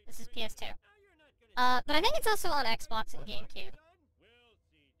gotta say, This is PS2. now you're not gonna But I think it's also on Xbox and GameCube. We'll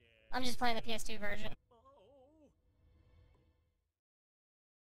see, Dad. I'm just playing the PS2 version. Oh.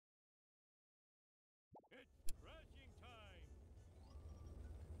 It's crashing time.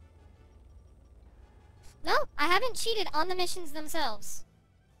 No, I haven't cheated on the missions themselves.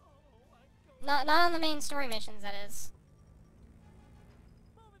 Oh, I'm going Not on the main story missions, that is.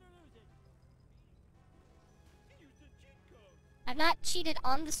 move it or lose it. Use the cheat code. I've not cheated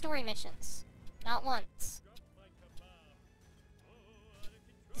on the story missions. Not once. Drop my kebab. Oh, out of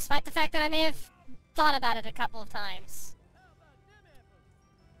control. Despite the fact that I may have thought about it a couple of times. How about them apples?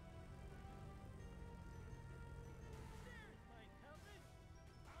 There's my helmet.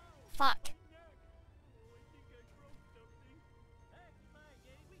 Ow. Fuck. My neck. Oh, I think I broke something. Back in my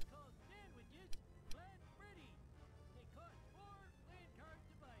day, we called sandwiches flat Freddy. They cost 4 land cards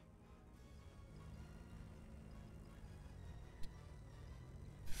to buy.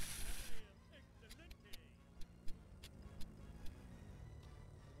 Excelente.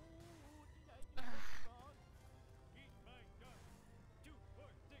 Oh, did I do something wrong? Eat my duck. 2, 4,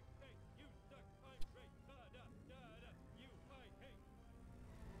 6, 8. You suck. I'm right. Da da da da. You I hate.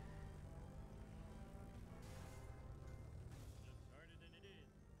 Looks harder than it is.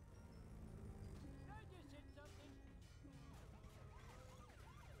 I just hit something.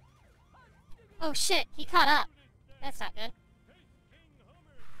 Oh shit, he caught up. That's not good. Hey, King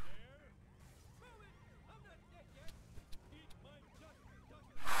Homer's there. Move it. I'm not dead yet. Eat my duck.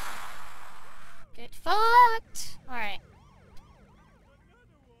 Get fucked. Alright.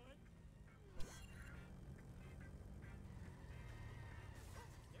 Another one.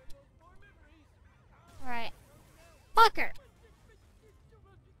 There goes more memories. Alright. Fucker!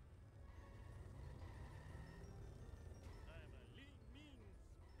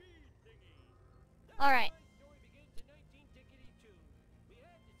 Alright. My story begins in 19-2. We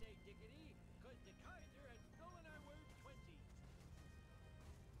had to say tickety because the Kaiser had stolen our word 20.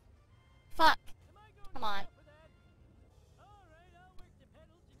 Fuck. Am I going Come to on. jail for that? All right, I'll work the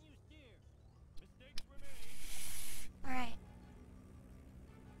pedals and you steer. Mistakes were made. Alright.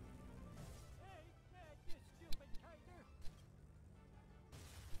 Hey, Matt, you stupid Kaiser.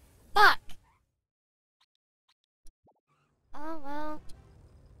 Fuck! Oh, well.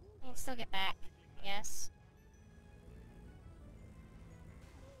 I can still get back, I guess.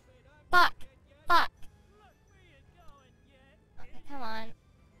 Move it, I'm Fuck! not dead yet. Fuck! Look where you're going, yet. Okay, come on.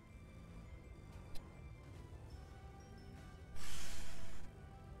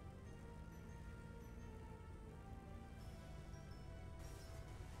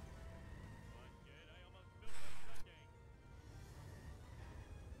 One kid, I almost spilled my Sunday.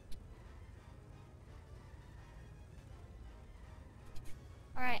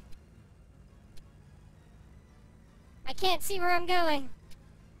 Alright. I can't see where I'm going.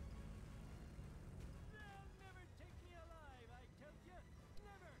 They'll never take me alive, I tell you.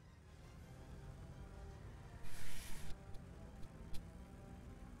 Never.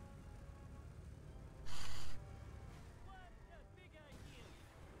 What a big idea.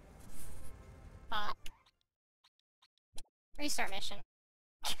 Fuck. Restart mission.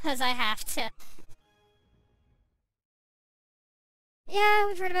 Because I have to. Yeah,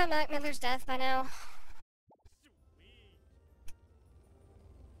 we've heard about Mac Miller's death by now. Sweet.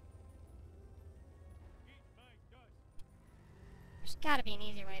 Eat my dust. There's gotta be an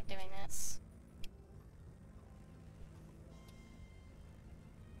easier way of doing this.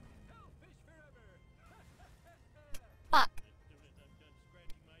 Hellfish forever. Fuck. As soon as I'm done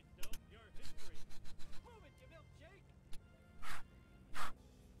scratching myself, your history. Move it, you milkshake.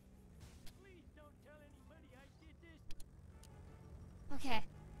 Please don't tell anybody I did this. Okay.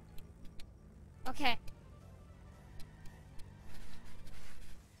 Okay.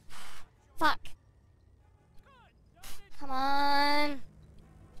 Fuck. God darn it. Come on.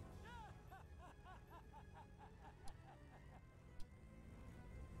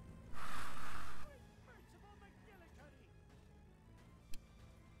 Merciful McGillicuddy.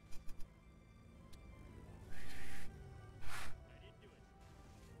 I didn't do it.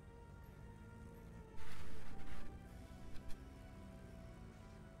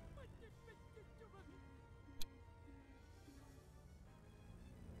 What the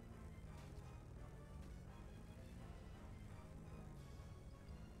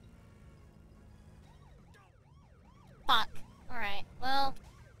Fuck. Alright, well,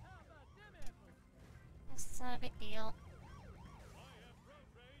 How about them apples? this is not a big deal. I have road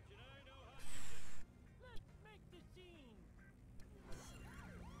rage and I know how to use it. Let's make the scene.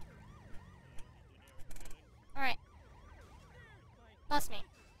 Alright, There's my bust me.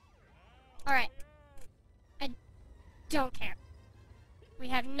 ow, Alright, yes. don't care. We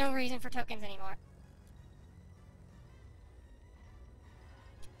have no reason for tokens anymore.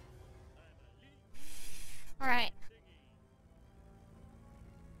 Alright.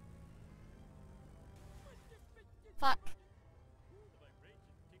 Fuck. The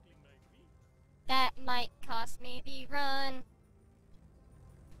vibrations tickling my feet. That might cost me the run.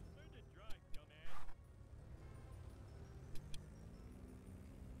 Learn to drive, dumbass.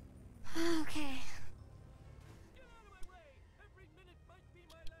 Okay. Get out of my way. Every minute might be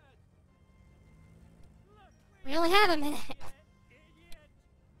my last. Look where We only have a minute. idiot.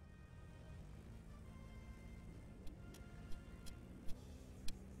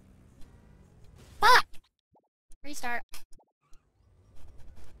 Fuck! Restart.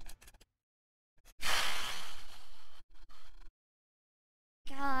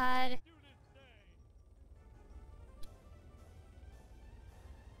 God. Do this thing.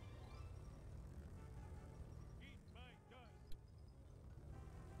 Eat my dust.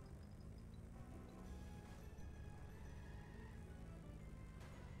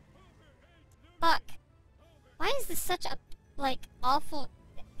 Overhead Lucy. Fuck. Over. Why is this such a, like, awful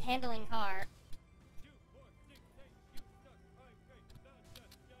handling car? 2, 4, 6, 8. You suck. I'm great. Da, da,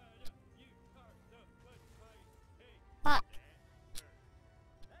 da, da. You are the one I hate. Fuck.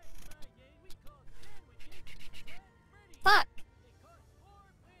 Back in my day, we called sandwiches Fat Freddy's. Fuck! They cost 4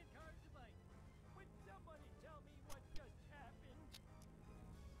 playing cards a bite. Would somebody tell me what just happened?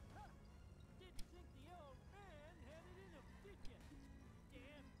 Ha! Didn't think the old man had it in him, did ya?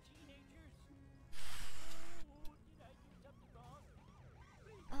 Damn teenagers. Oh, did I do something wrong?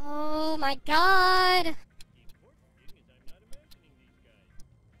 Please. Oh my god! The important thing is I'm not imagining these guys.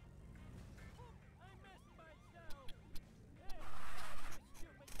 Oh, I messed myself. Hey, you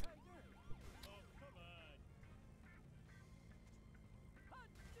stupid Kaiser. Oh, come on. Hot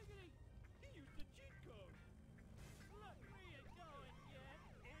diggity! He used a cheat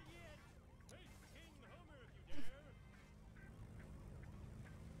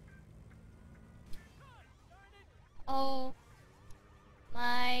Oh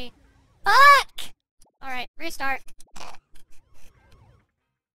my fuck! Alright, restart.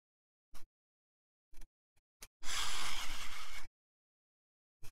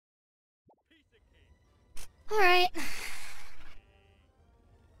 Alright.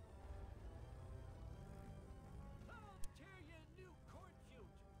 I'll tear you a new corn shoot.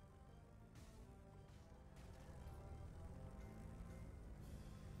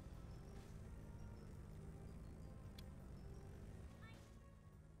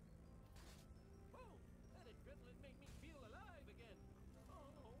 Oh, that adrenaline made me feel alive again.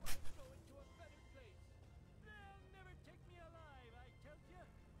 Oh, I'm going to a better place. They'll never take me alive, I tell you.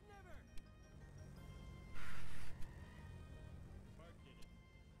 Never. Mark did it.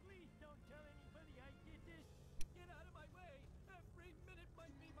 Please don't tell anybody I did this. Get out of my way. Every minute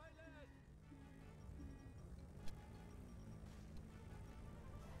might be my last.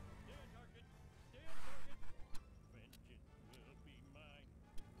 Stay on target. Stay on target. Vengeance will be mine.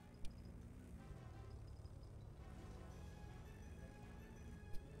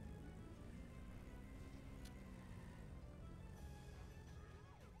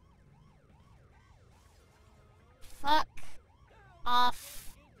 Fuck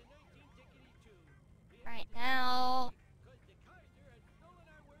off Into 1982. right now. Because the Kaiser has stolen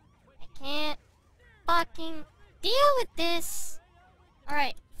our word I 20. can't fucking deal with this.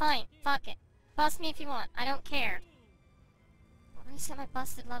 Alright, fine. Fuck it. Bust me if you want. I don't care. Let me set my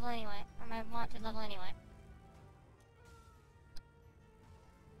busted level anyway. Or my wanted level anyway.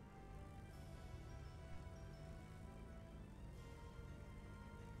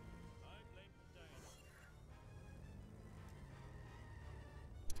 I blame society.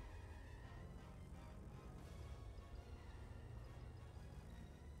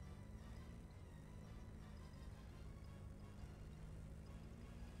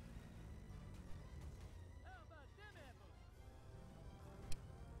 How about them apples?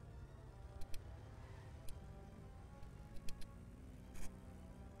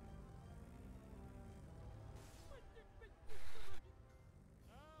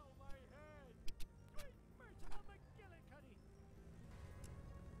 Ow, my head! Sweet merciful McGillicuddy!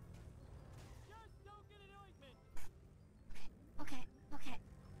 Just don't get an ointment! Okay, okay.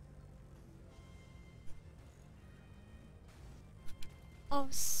 Oh,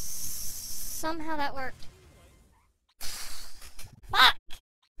 somehow that worked. Fuck!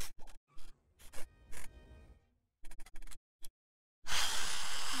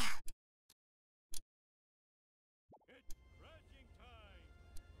 It's crashing time!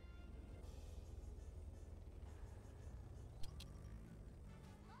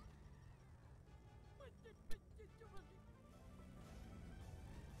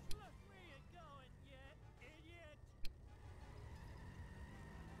 Look where you're going, you idiot!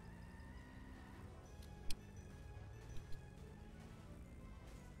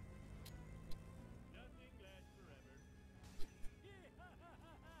 Nothing lasts forever.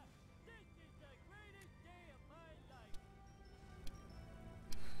 This is the greatest day of my life!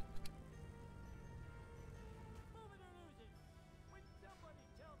 Move it or lose it! Will somebody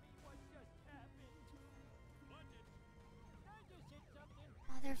tell me what just happened? What did? I just hit something.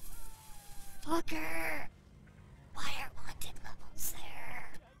 Motherfucker! Why are wanted levels there?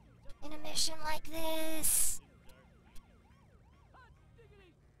 In a mission like this? Hot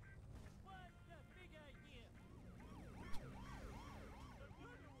diggity! What's the big idea?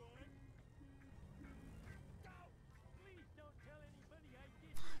 Another one? Go! Please don't tell anybody I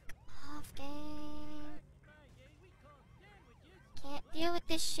did this. Off game. My day we call sandwiches. Can't deal with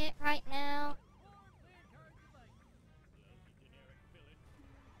this shit right now. Or playing cards alike. Lousy generic villain.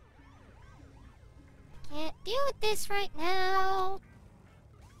 Can't deal with this right now. It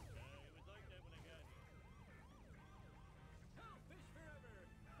was like that when I got here. Hellfish forever!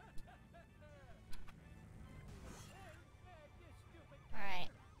 Hey, you stupid.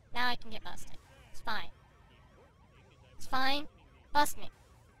 Alright, now I can get busted. It's fine. It's fine. Bust me.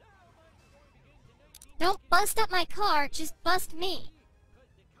 Don't bust up my car, just bust me.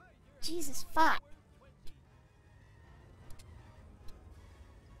 Jesus fuck.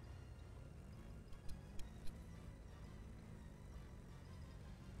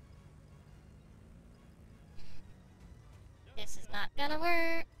 This is not gonna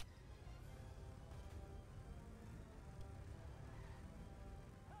work.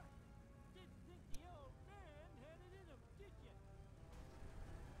 Didn't think the old man had it in him, did ya?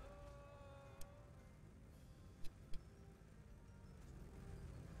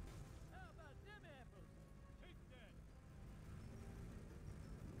 How about them apples? Take that.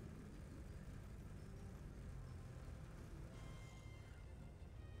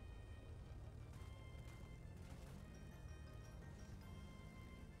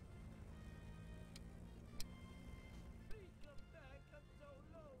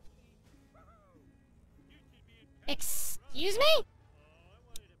 Excuse me? Oh, I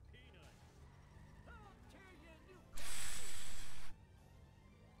wanted a peanut. I'll tear you a new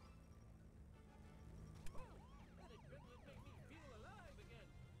Holy, that adrenaline made me feel alive again.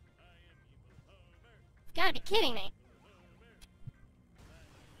 I am evil Homer. You gotta be kidding me.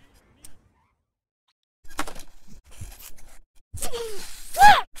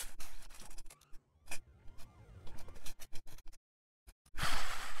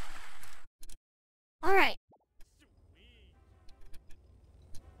 Alright.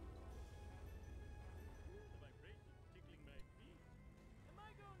 Am I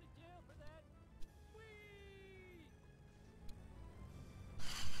going to jail for that? Whee!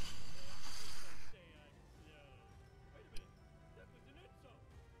 Say I'm slow.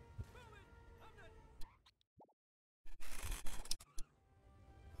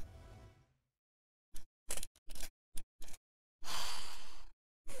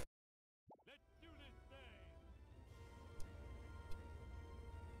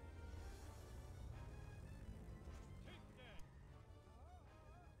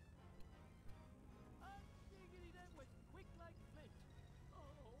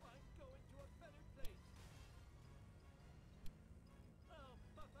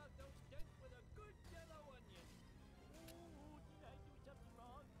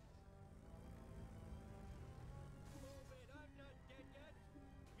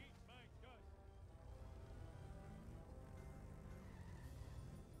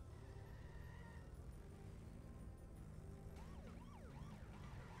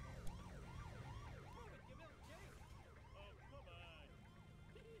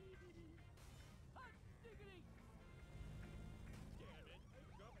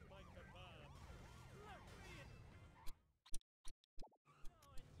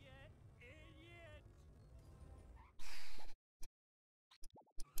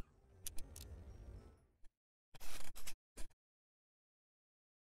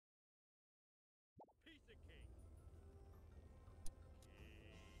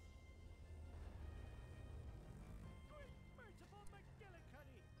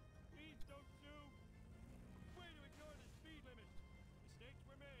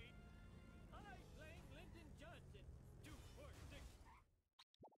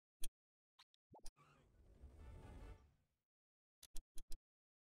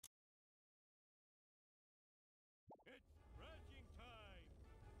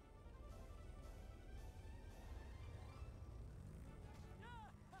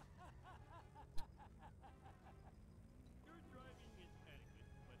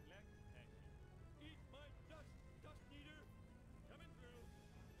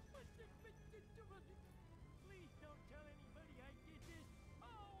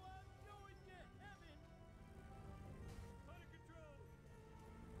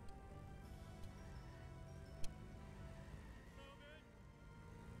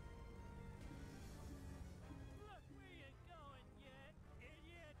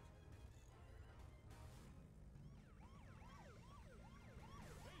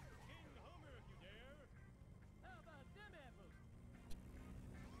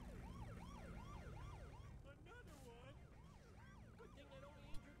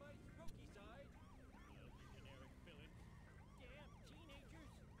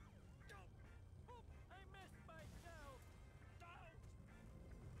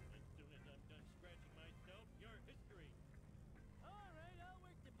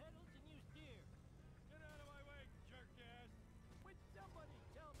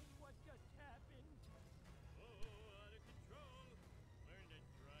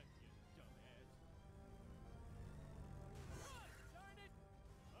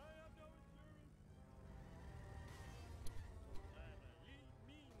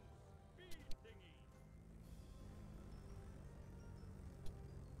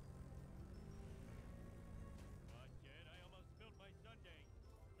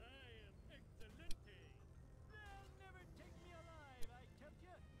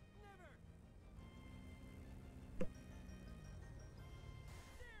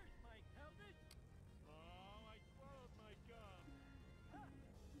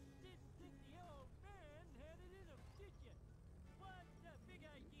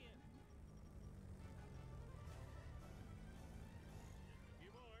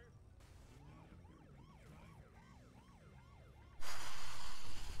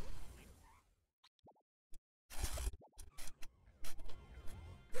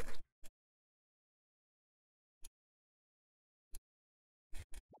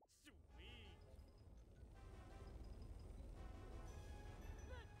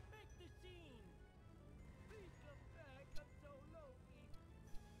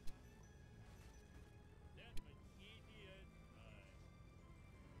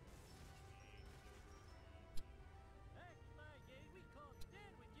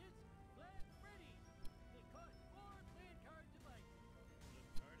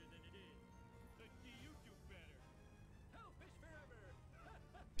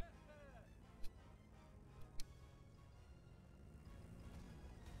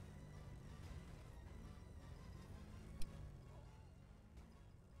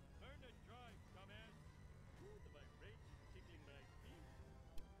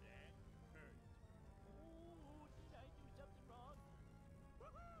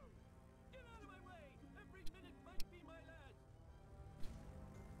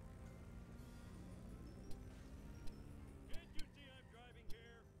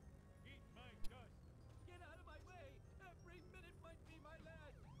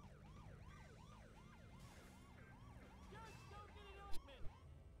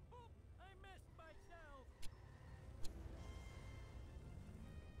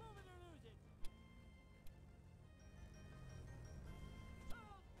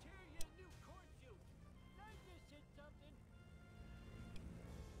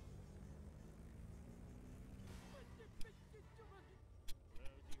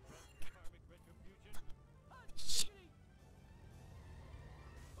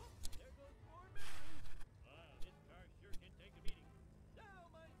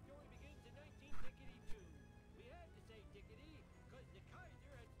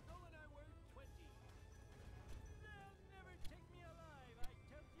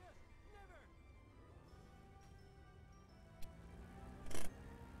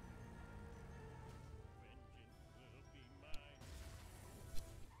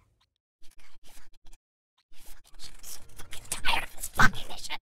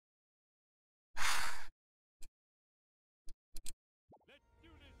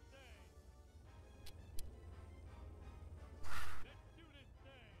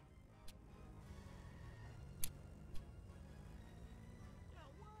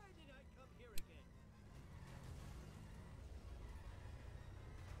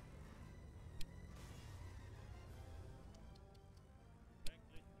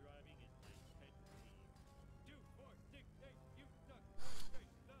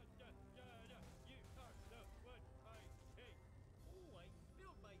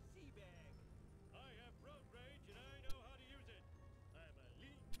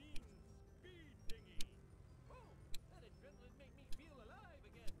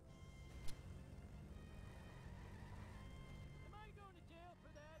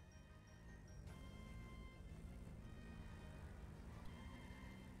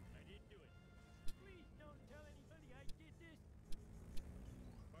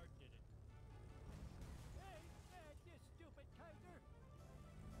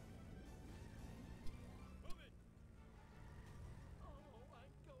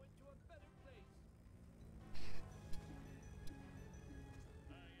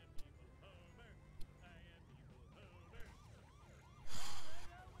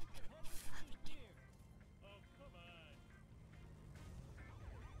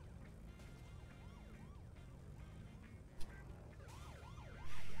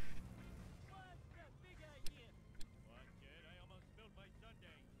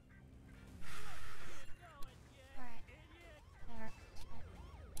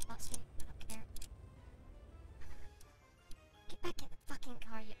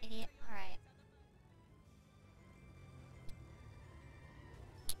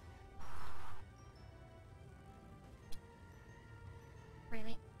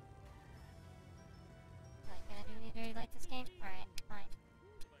 Really? Like, gonna do me very like this game? Alright, fine.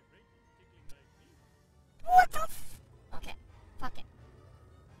 What the f- Okay, fuck it.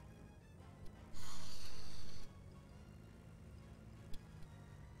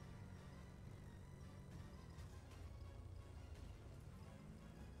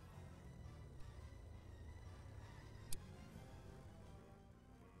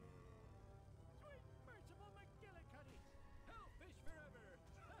 Sweet merciful McGillicuddy! Hellfish forever!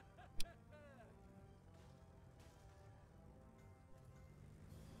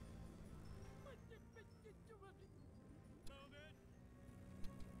 Move it!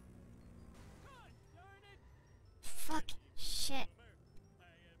 God darn it! Fuck. Shit. Homer!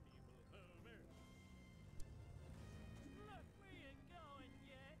 I am evil Homer! Look, we ain't going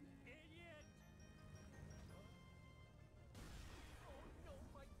yet, idiot! Oh no,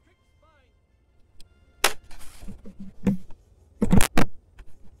 my trick's fine!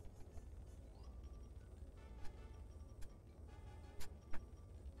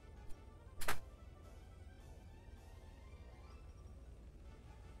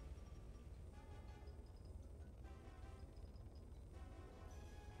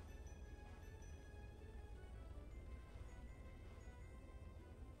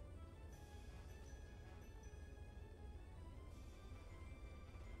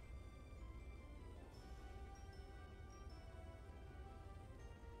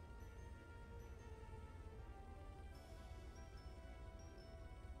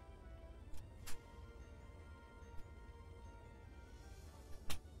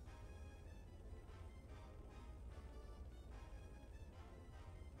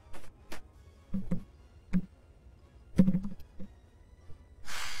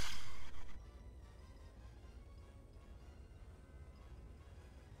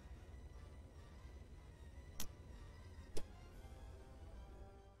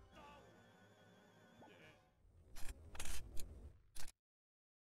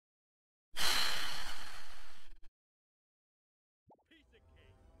 Piece of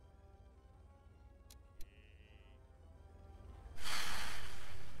cake!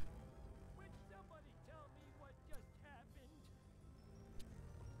 Would somebody tell me what just happened?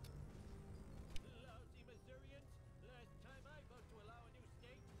 Lousy Missourians! Last time I vote to allow a new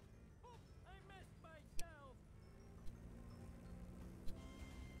state. Oops, I missed myself!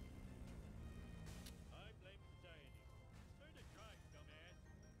 I blame society. Learn to drive, dumbass.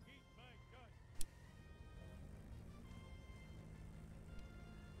 Eat my guts.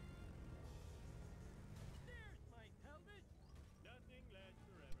 There's my pelvis. Nothing lasts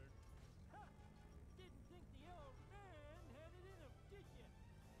forever. Ha! Didn't think the old man had it in him, did ya?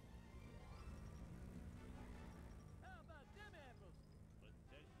 How about them apples?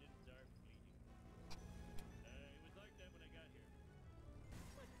 Possessions are fleeting. It was like that when I got here.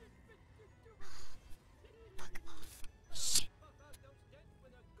 Fuck off. Shit. Puff out those dents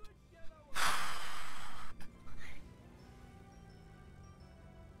with a good yellow.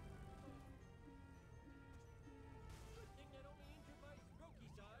 Good thing that only injured my strokey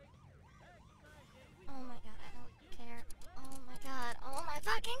side. Back in my day, we Oh my god, I don't forget care. to laugh. Oh my god. Oh my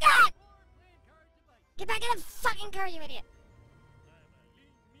fucking god! Or playing cards and like, Get back in the fucking car, you idiot! I'm a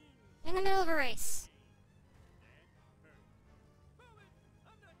lean, mean, You're in the middle of a race. and hurt. Move it!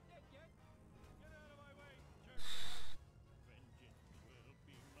 I'm not dead yet. Get out of my way, jerk. Vengeance will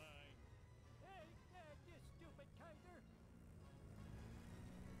be mine. Hey, you stupid Kaiser.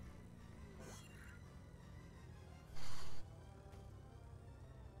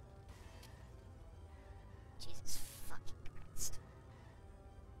 Jesus fucking Christ.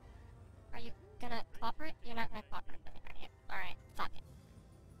 Are you gonna cooperate? You're not gonna cooperate with me, are you? Alright, fuck it.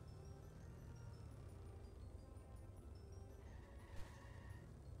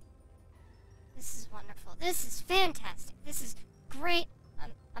 This is wonderful. This is fantastic. This is great.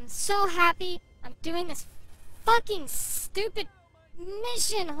 I'm so happy. I'm doing this fucking stupid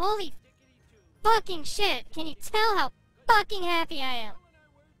mission. Holy fucking shit. Can you tell how fucking happy I am?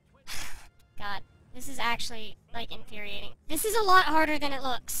 God, this is actually, like, infuriating. This is a lot harder than it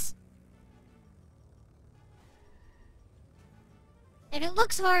looks. If it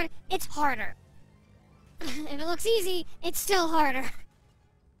looks hard, it's harder. If it looks easy, it's still harder.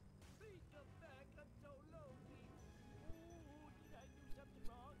 Please come back. I'm so lonely. Ooh, did I do something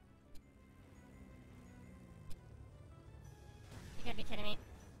wrong? You gotta be kidding me.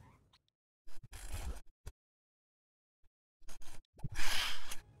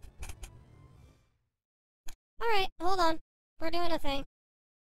 Alright, hold on. We're doing a thing.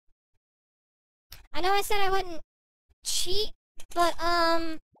 I know I said I wouldn't cheat, but,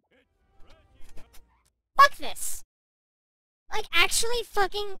 fuck this! Like, actually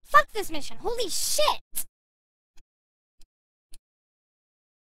fucking fuck this mission. Holy shit!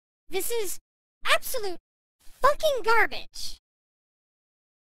 This is absolute fucking garbage.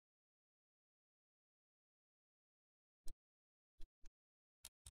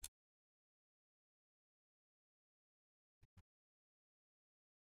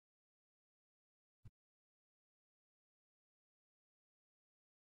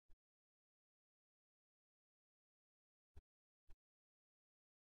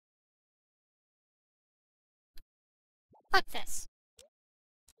 Fuck this.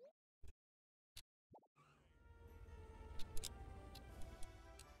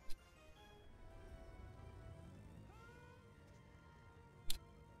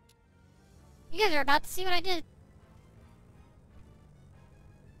 You guys are about to see what I did.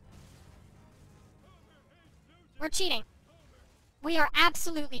 We're cheating. We are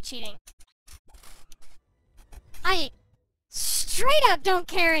absolutely cheating. I straight up don't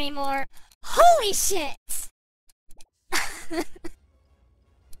care anymore. Holy shit!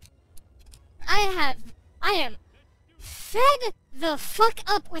 I am fed the fuck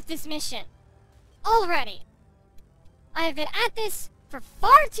up with this mission. Already. I have been at this for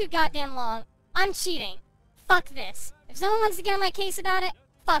far too goddamn long. I'm cheating. Fuck this. If someone wants to get on my case about it,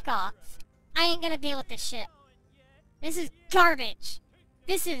 fuck off. I ain't gonna deal with this shit. This is garbage.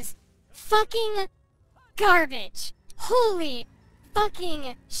 This is fucking garbage. Holy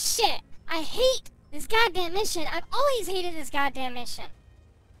fucking shit. I hate this goddamn mission. I've always hated this goddamn mission.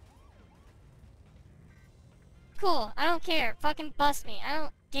 Cool, I don't care. Fucking bust me. I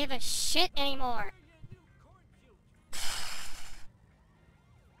don't give a shit anymore.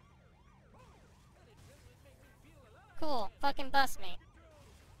 Cool, fucking bust me.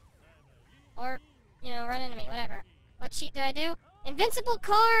 Or, you know, run into me, whatever. What cheat did I do? Invincible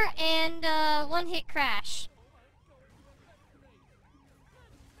car and, one-hit crash.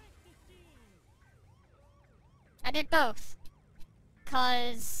 I did both.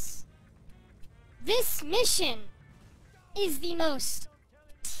 'Cause this mission is the most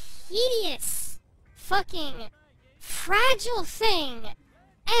tedious, fucking fragile thing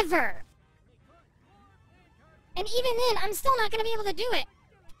ever. And even then, I'm still not gonna be able to do it.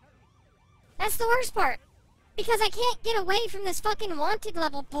 That's the worst part. Because I can't get away from this fucking wanted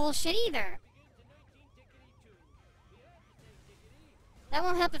level bullshit either. That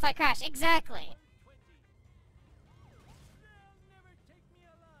won't help if I crash. Exactly.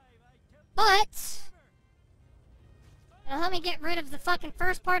 But it'll help me get rid of the fucking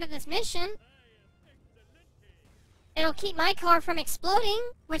first part of this mission. It'll keep my car from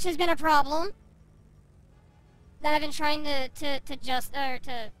exploding, which has been a problem that I've been trying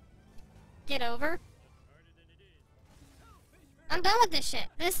to get over. I'm done with this shit.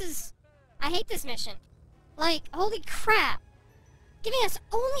 I hate this mission. Like, holy crap. Giving us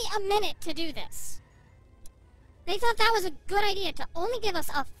only a minute to do this. They thought that was a good idea, to only give us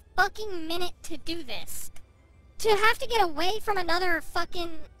a fucking minute to do this. To have to get away from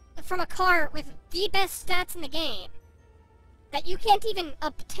from a car with the best stats in the game that you can't even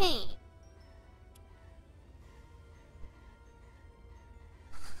obtain.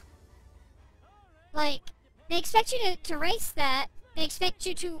 Like, they expect you to race that, they expect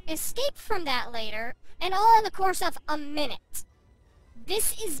you to escape from that later, and all in the course of a minute.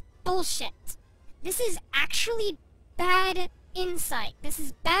 This is bullshit. This is actually bad insight. This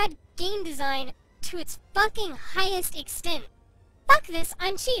is bad game design to its fucking highest extent. Fuck this,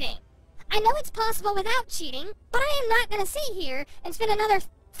 I'm cheating. I know it's possible without cheating, but I am not gonna sit here and spend another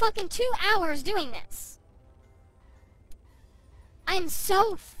fucking 2 hours doing this. I'm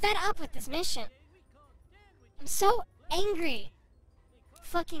so fed up with this mission. I'm so angry.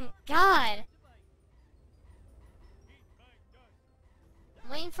 Fucking God. I'm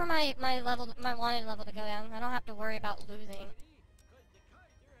waiting for my wanted level to go down. I don't have to worry about losing.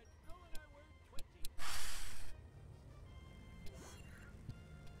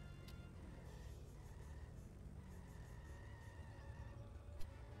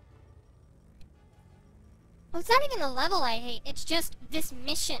 Well, it's not even the level I hate, it's just this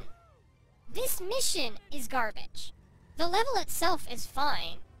mission. This mission is garbage. The level itself is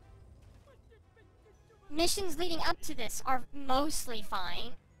fine. Missions leading up to this are mostly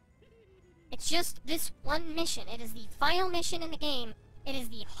fine. It's just this one mission. It is the final mission in the game. It is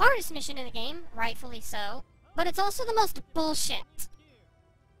the hardest mission in the game, rightfully so. But it's also the most bullshit.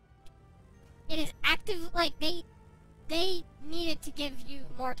 It is active, like, they needed to give you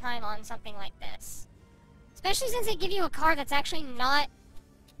more time on something like this. Especially since they give you a car that's actually not...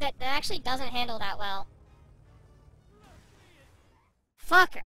 that actually doesn't handle that well.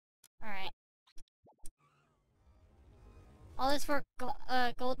 Fucker. Alright. All this for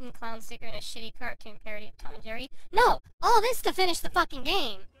a golden clown sticker and a shitty cartoon parody of Tom and Jerry? No! All this to finish the fucking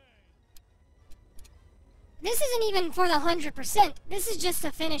game! This isn't even for the 100%. This is just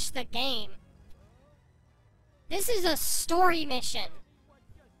to finish the game. This is a story mission.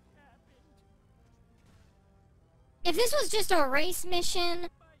 If this was just a race mission,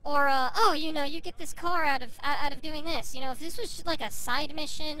 or oh, you know, you get this car out of doing this, you know, if this was just like a side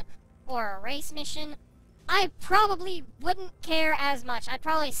mission or a race mission, I probably wouldn't care as much. I'd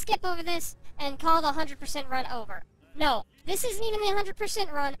probably skip over this and call the 100% run over. No, this isn't even the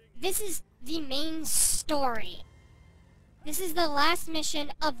 100% run. This is the main story. This is the last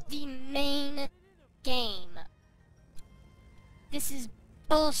mission of the main game. This is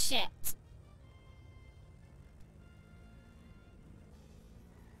bullshit.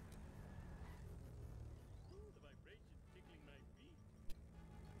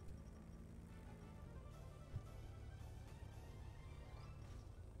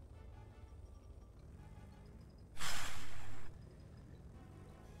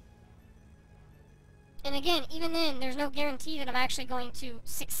 And again, even then, there's no guarantee that I'm actually going to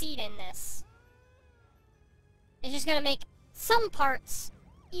succeed in this. It's just gonna make some parts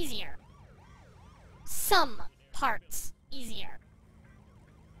easier. Some parts easier.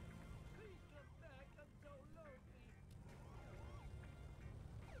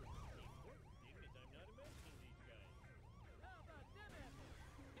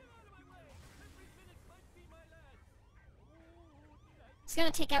 It's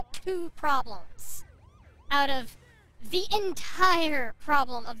gonna take out 2 problems out of the entire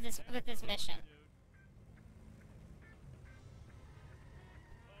problem of this with this mission.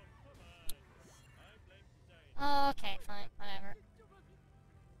 Oh, okay, fine, whatever.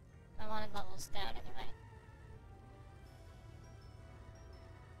 I wanted levels down anyway.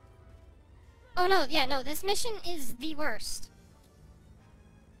 Oh no, yeah, no, this mission is the worst.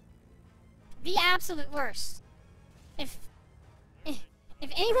 The absolute worst. If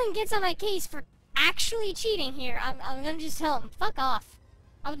anyone gets on my case for actually cheating here, I'm gonna just tell them, fuck off.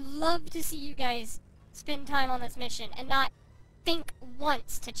 I would love to see you guys spend time on this mission and not think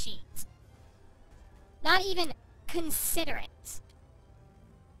once to cheat. Not even consider it.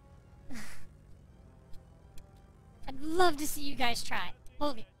 I'd love to see you guys try.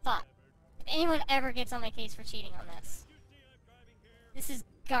 Holy fuck. If anyone ever gets on my case for cheating on this. This is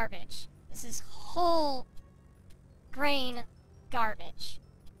garbage. This is whole grain garbage.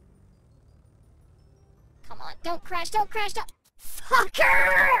 Come on, don't crash, don't crash, don't...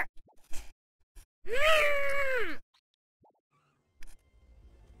 Fucker!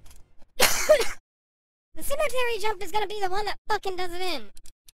 The cemetery jump is gonna be the one that fucking does it in.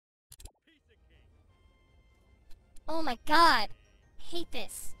 Oh my god. Hate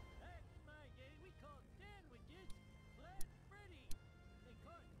this.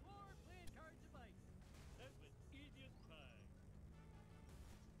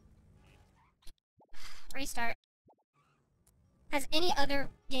 Restart. Has any other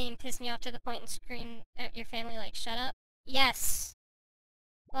game pissed me off to the point and scream at your family like, shut up? Yes.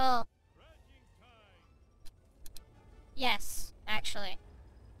 Well... Yes, actually.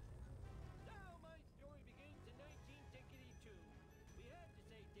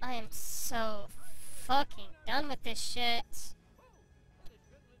 I am so fucking done with this shit.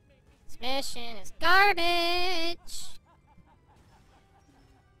 This mission is garbage!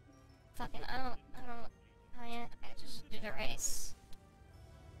 Fucking, I just do the race.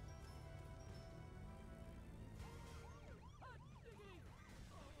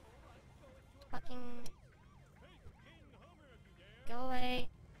 Fucking... Go away.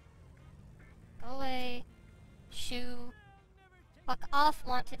 Go away. Shoo. Fuck off,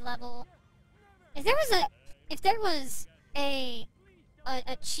 wanted level. If there was a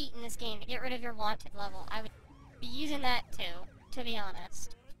cheat in this game to get rid of your wanted level, I would be using that too, to be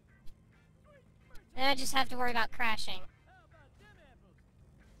honest. Then I just have to worry about crashing.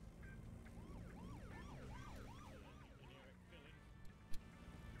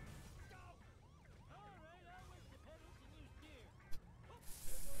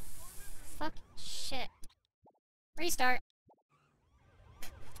 Fuck shit. Restart.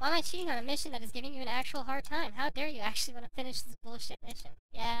 Why am I cheating on a mission that is giving you an actual hard time? How dare you actually want to finish this bullshit mission?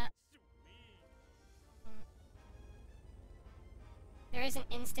 Yeah. There is an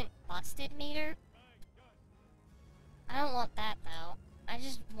instant busted meter. I don't want that though. I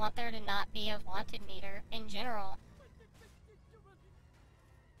just want there to not be a wanted meter in general.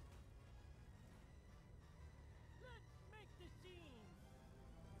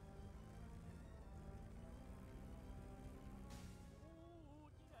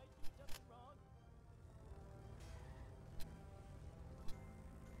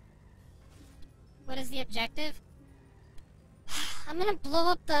 What is the objective? I'm gonna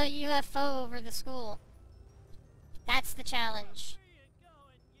blow up the UFO over the school. That's the challenge.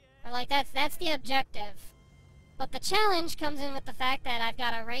 Or like, that's the objective. But the challenge comes in with the fact that I've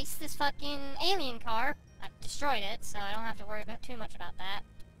gotta race this fucking alien car. I've destroyed it, so I don't have to worry about too much about that.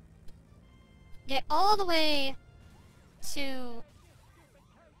 Get all the way to,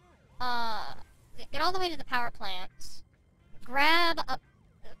 get all the way to the power plants. Grab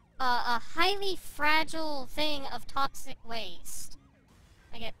a highly fragile thing of toxic waste.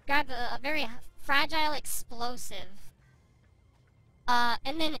 Grab a very fragile explosive.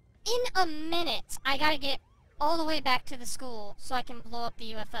 And then in a minute, I gotta get all the way back to the school so I can blow up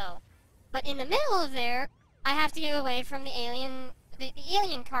the UFO. But in the middle of there, I have to get away from the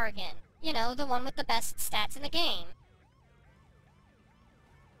alien car again. You know, the one with the best stats in the game.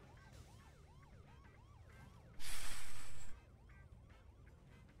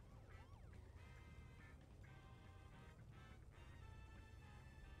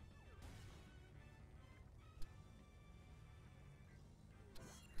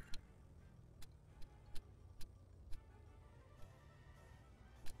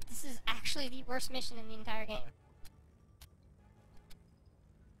 This is actually the worst mission in the entire game.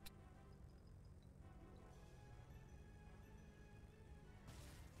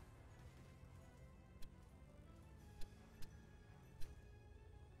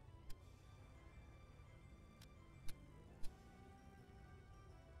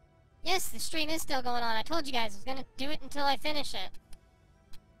 Yes, the stream is still going on. I told you guys I was gonna do it until I finish it.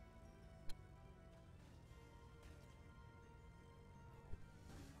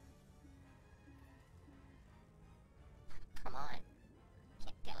 Come on.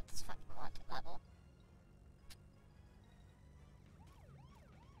 Can't get with this fucking wanted level.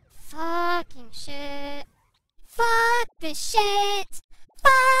 Fucking shit. Fuck this shit.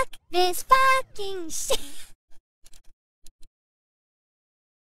 Fuck this fucking shit.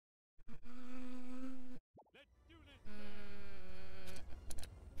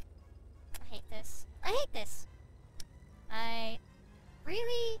 I hate this. I hate this. I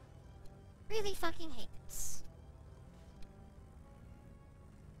really, really fucking hate this.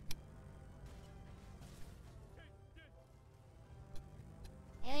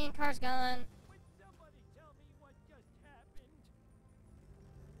 Alien car's gone. Would somebody tell me what just happened?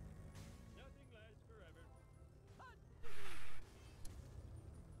 Nothing lasts forever.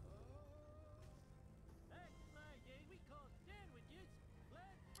 Back in my day, we called sandwiches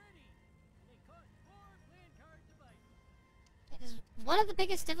Flat Freddy, and they cost 4 playing cards a bite. It is one of the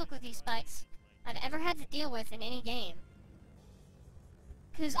biggest difficulty spikes I've ever had to deal with in any game.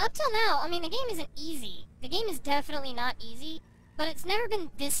 Because up till now, I mean, the game isn't easy. The game is definitely not easy, but it's never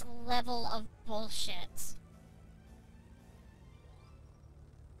been this level of bullshit.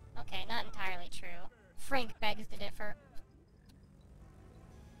 Okay, not entirely true. Frank begs to differ.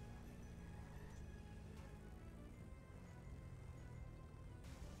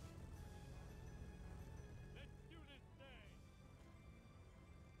 Let's do this thing.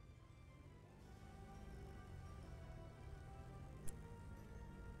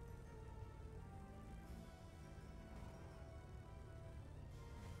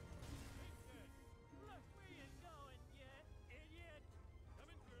 Look, we ain't going yet, idiot.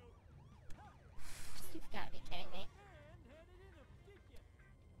 Coming through. You've got to be kidding me. And headed in a fidget.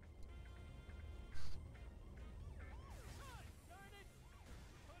 Darn it!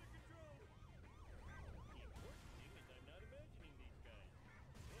 Out of control. The important thing is I'm not imagining these guys.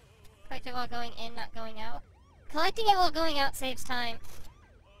 Collect it while going in, not going out. Collecting it while going out saves time.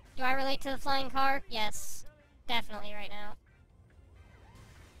 Do I relate to the flying car? Yes. Definitely right now.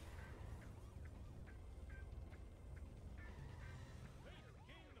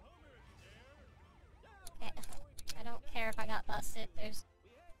 I don't care if I got busted. There's...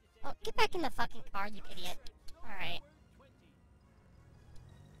 Oh, get back in the fucking car, you idiot. Alright.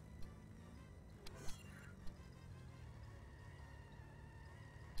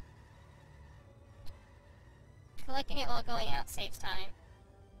 Collecting it while going out saves time.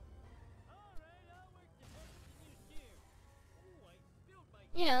 Alright, I'll work the heck with the new steer. Oh, I spilled my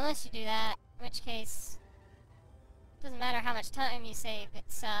You know, unless you do that, in which case... Doesn't matter how much time you save,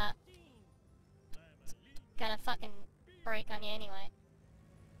 it's, gonna fucking break on you anyway.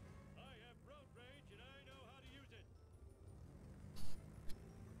 I have road rage and I know how to use it.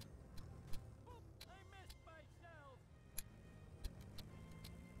 Oop, I missed myself.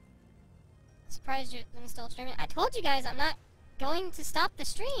 Surprised I'm still streaming. I told you guys I'm not going to stop the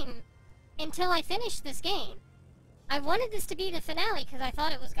stream until I finish this game. I wanted this to be the finale because I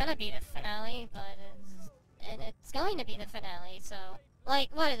thought it was gonna be the finale, but it's going to be the finale, so... Like,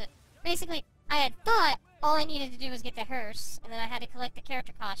 what is it? Basically, I had thought all I needed to do was get the hearse, and then I had to collect the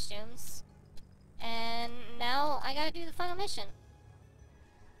character costumes. And now I gotta do the final mission.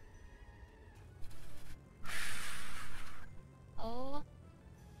 Oh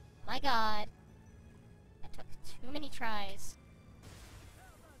my god. That took too many tries.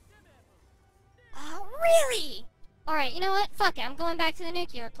 Oh, really? Alright, you know what? Fuck it, I'm going back to the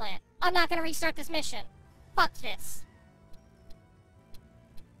nuclear plant. I'm not gonna restart this mission. Fuck this.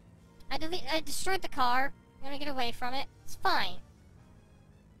 I destroyed the car. I'm gonna get away from it. It's fine.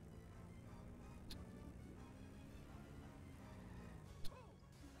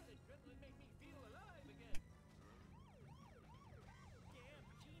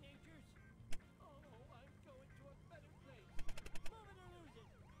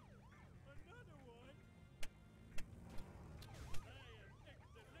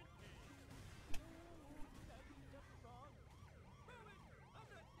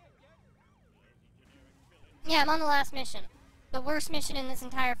 Yeah, I'm on the last mission. The worst mission in this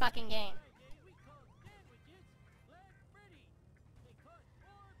entire fucking game.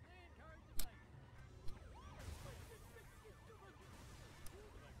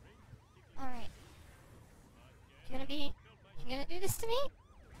 Alright. You gonna do this to me?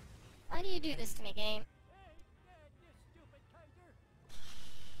 Why do you do this to me, game?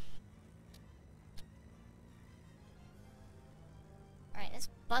 Alright, this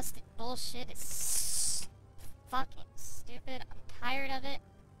busted bullshit is fucking stupid. I'm tired of it.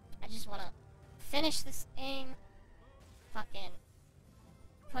 I just wanna finish this game. Fucking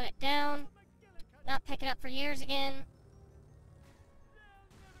put it down. Not pick it up for years again.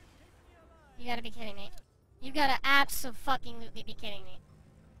 You gotta be kidding me. You gotta abso-fucking-lutely be kidding me.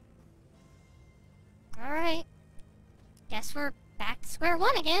 Alright. Guess we're back to square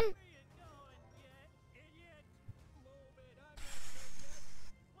one again.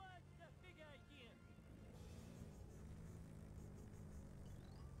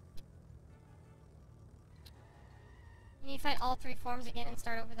 You need to fight all three forms again and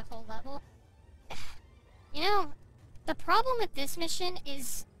start over the whole level. You know, the problem with this mission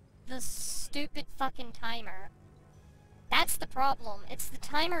is the stupid fucking timer. That's the problem. It's the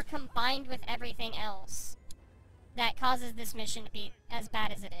timer combined with everything else that causes this mission to be as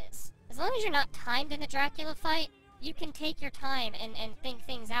bad as it is. As long as you're not timed in the Dracula fight, you can take your time and think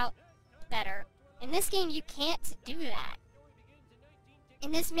things out better. In this game, you can't do that.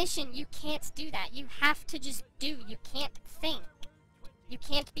 In this mission, you can't do that. You have to just do. You can't think. You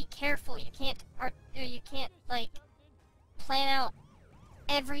can't be careful. You can't, or you can't, like, plan out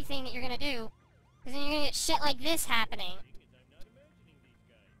everything that you're gonna do. Because then you're gonna get shit like this happening.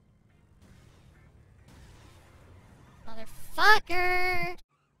 Motherfucker!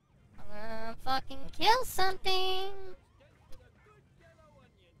 I'm gonna fucking kill something!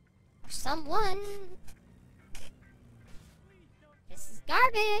 Or someone! This is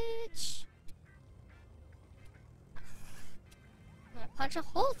garbage! I'm gonna punch a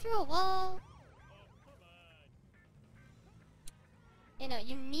hole through a wall! You know,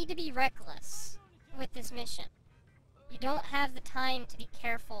 you need to be reckless with this mission. You don't have the time to be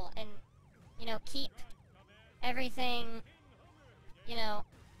careful and, you know, keep everything, you know,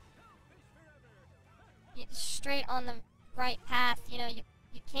 straight on the right path. You know, you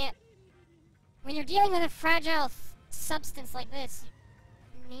can't... When you're dealing with a fragile substance like this,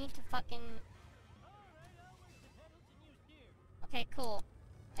 you need to fucking... Okay, cool.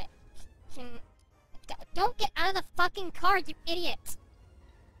 Don't get out of the fucking car, you idiot!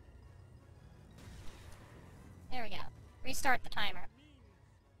 There we go. Restart the timer.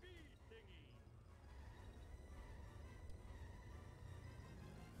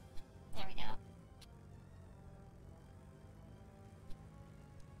 There we go.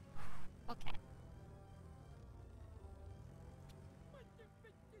 Okay.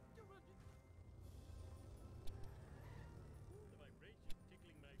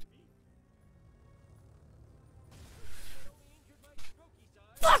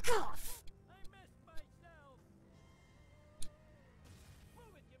 Fuck off!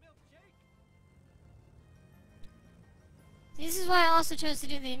 This is why I also chose to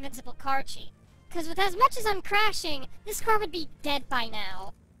do the invincible car cheat. Because with as much as I'm crashing, this car would be dead by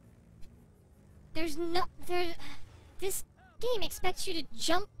now. This game expects you to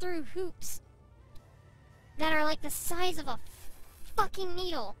jump through hoops that are like the size of a fucking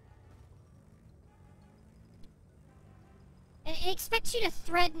needle. It expects you to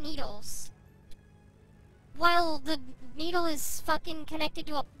thread needles while the needle is fucking connected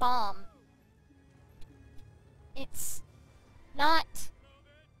to a bomb. It's not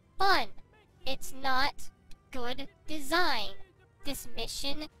fun. It's not good design. This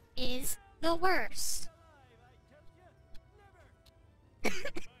mission is the worst. alive, I tell ya. Never. My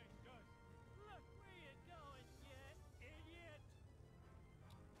God. Look where you going, you idiot.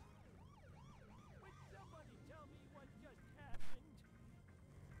 Would somebody tell me what just happened?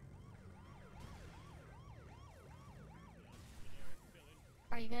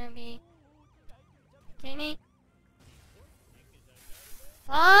 Are you gonna be Ooh, did I do something? kidding me?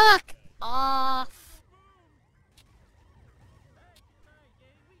 Fuck off. Back in my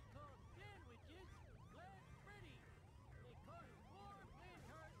day, we called sandwiches Flat Freddy. They called it warm, playing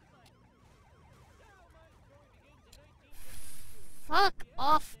hard to bite. Now my story begins in 1972. Fuck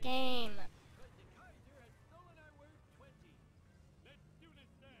off, game. Because the Kaiser has stolen our word 20. Let's do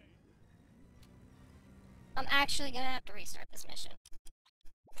this thing. I'm actually gonna have to restart this mission.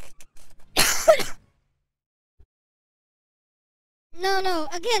 No,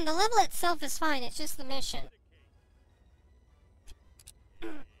 again, the level itself is fine, it's just the mission.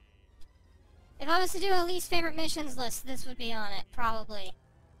 If I was to do a least favorite missions list, this would be on it, probably.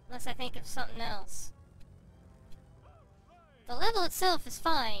 Unless I think of something else. The level itself is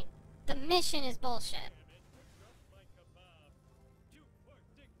fine. The mission is bullshit.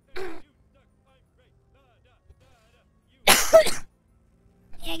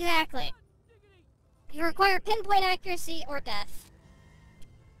 Exactly. You require pinpoint accuracy or death.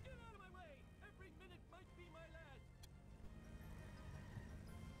 Get out of my way. Every minute might be my last.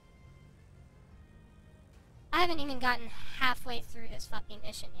 I haven't even gotten halfway through this fucking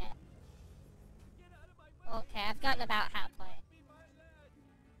mission yet. Get out of my way. Okay, I've gotten about halfway. Be my last.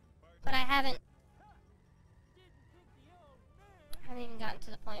 But I haven't Didn't think the old man. haven't even gotten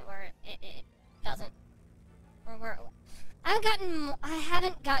to the point where it doesn't, or where I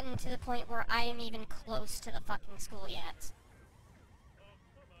haven't gotten to the point where I am even close to the fucking school yet.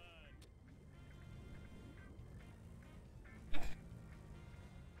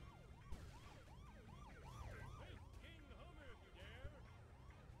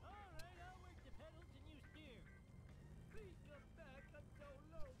 Alright, I'll work the pedals and you steer. Please come back, I'm so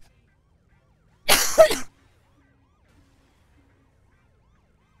lonely.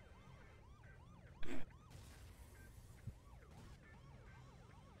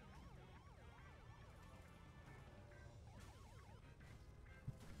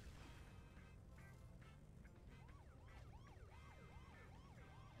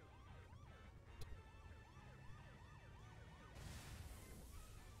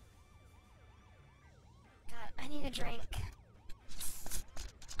 God, I need a drink.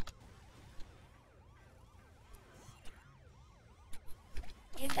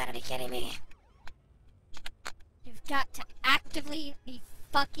 You've gotta be kidding me. You've got to actively be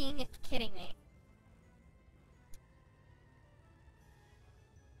fucking kidding me.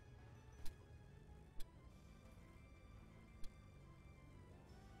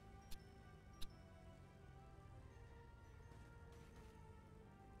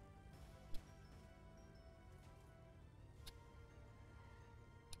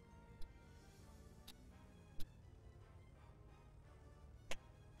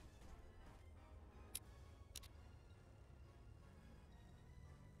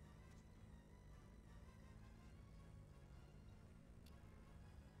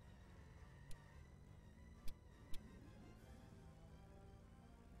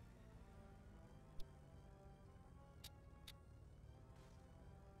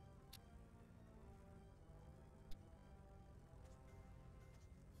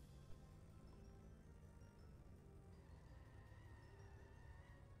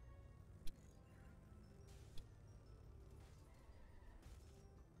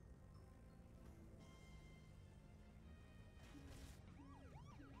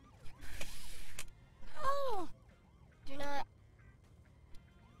 Oh!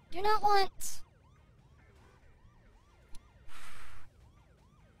 Do not want.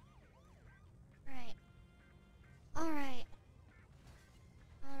 Right. Alright.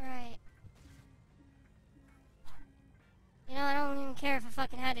 Alright. You know, I don't even care if I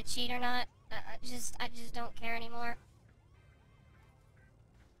fucking had to cheat or not. I just don't care anymore.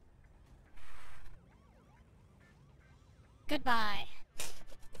 Goodbye.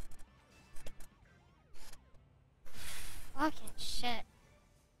 Fucking shit.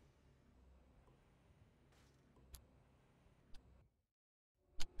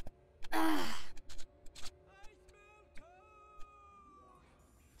 Ugh.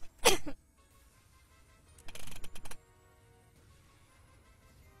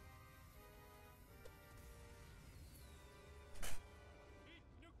 Eat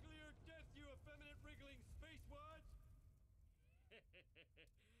nuclear death, you effeminate wriggling spacewads!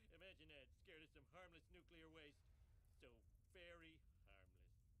 Imagine that, scared of some harmless nuclear waste. So very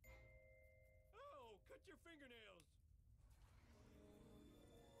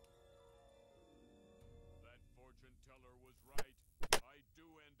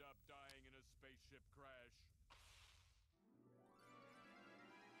up dying in a spaceship crash.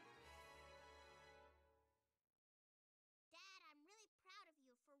 Dad, I'm really proud of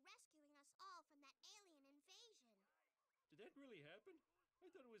you for rescuing us all from that alien invasion. Did that really happen? I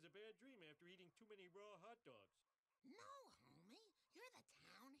thought it was a bad dream after eating too many raw hot dogs. No, homie. You're the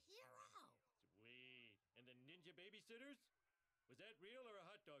town hero. Sweet. And the ninja babysitters? Was that real or a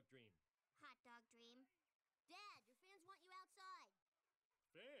hot dog dream? Hot dog dream. Dad, your fans want you outside.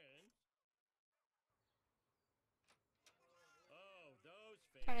 Fans? Oh, those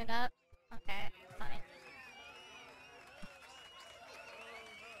fans. Turn it up. Okay, fine.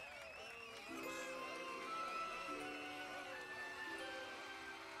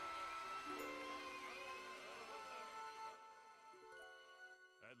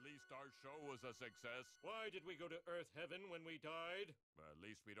 At least our show was a success. Why did we go to Earth Heaven when we died? At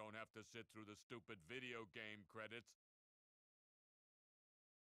least we don't have to sit through the stupid video game credits.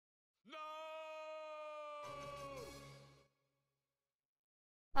 No!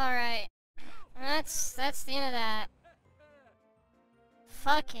 Alright. That's the end of that.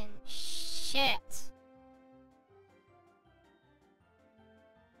 Fucking shit.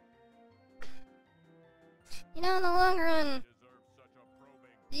 You know, in the long run, Deserve such a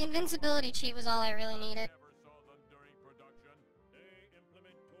probing. the invincibility cheat was all I really needed. Never saw them during production. They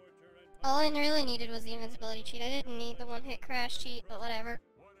implement torture and All I really needed was the invincibility cheat. I didn't need the one-hit crash cheat, but whatever.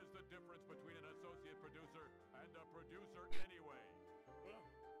 What is the difference between an associate producer and a producer anyway? Well,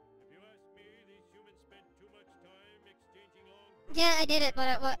 if you ask me, these humans spent too much time exchanging long... Yeah, I did it, but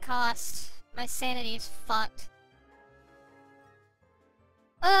at what cost? My sanity is fucked.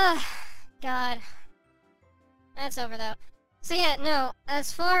 Ugh, God. That's over, though. So yeah, no,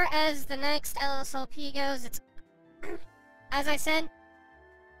 as far as the next LSLP goes, it's... as I said,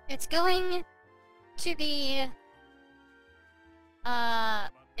 it's going to be...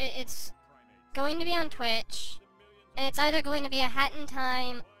 it's going to be on Twitch, and it's either going to be a Hat in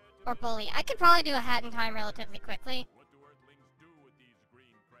Time or Bully. I could probably do a Hat in Time relatively quickly, What do Earthlings do with these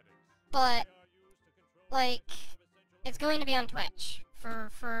green credits? but, like, it's going to be on Twitch, for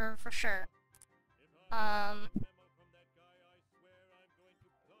sure.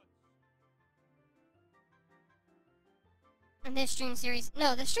 And this stream series...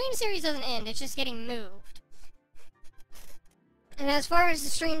 No, the stream series doesn't end, it's just getting moved. And as far as the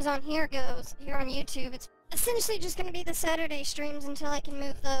streams on here goes, here on YouTube, it's essentially just gonna be the Saturday streams until I can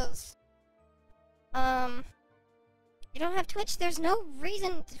move those. You don't have Twitch, there's no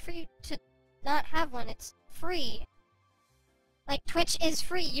reason for you to not have one, it's free. Like, Twitch is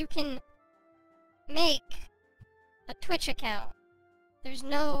free, you can make a Twitch account. There's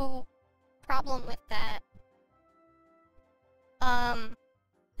no problem with that.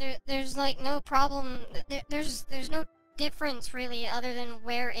 There's like no problem, there's no difference really other than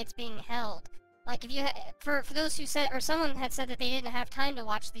where it's being held. Like if you, for those who said, or someone had said that they didn't have time to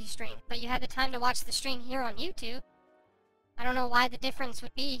watch the stream, but you had the time to watch the stream here on YouTube. I don't know why the difference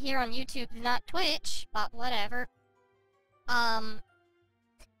would be here on YouTube and not Twitch, but whatever.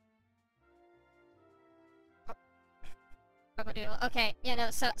 Okay, yeah,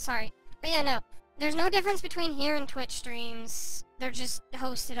 no, so, sorry. But yeah, no, there's no difference between here and Twitch streams. They're just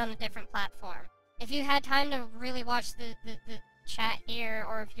hosted on a different platform. If you had time to really watch the chat here,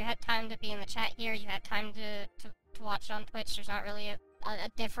 or if you had time to be in the chat here, you had time to watch it on Twitch, there's not really a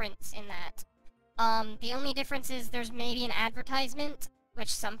difference in that. The only difference is there's maybe an advertisement,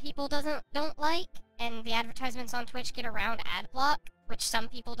 which some people don't like, and the advertisements on Twitch get around ad block, which some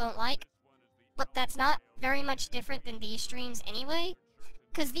people don't like. But that's not very much different than these streams anyway,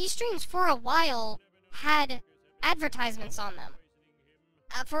 because these streams for a while had advertisements on them.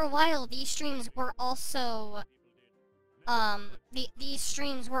 For a while, these streams were also, these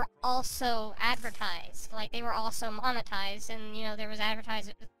streams were also advertised. Like, they were also monetized, and, you know, there was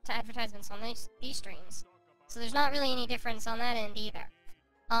advertisements on these streams. So there's not really any difference on that end either.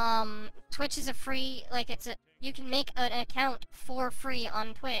 Twitch is a free, like, you can make an account for free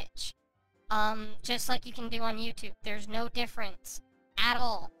on Twitch. Just like you can do on YouTube. There's no difference at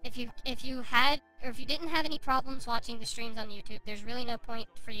all. If you didn't have any problems watching the streams on YouTube, there's really no point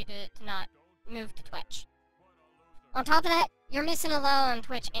for you to not move to Twitch. On top of that, you're missing a lot on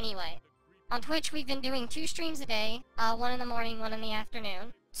Twitch anyway. On Twitch, we've been doing 2 streams a day, one in the morning, one in the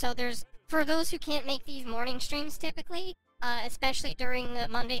afternoon. So for those who can't make these morning streams typically, especially during the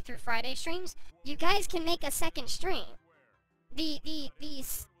Monday through Friday streams, you guys can make a second stream.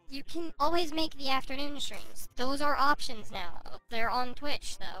 You can always make the afternoon streams. Those are options now. They're on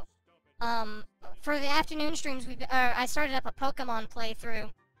Twitch, though. For the afternoon streams, I started up a Pokemon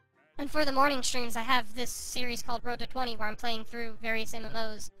playthrough. And for the morning streams, I have this series called Road to 20, where I'm playing through various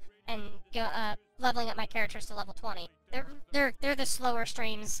MMOs and leveling up my characters to level 20. They're the slower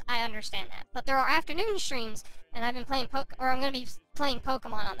streams. I understand that, but there are afternoon streams, and I've been playing I'm gonna be playing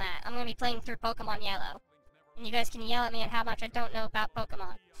Pokemon on that. I'm gonna be playing through Pokemon Yellow, and you guys can yell at me at how much I don't know about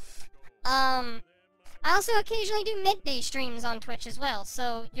Pokemon. I also occasionally do midday streams on Twitch as well,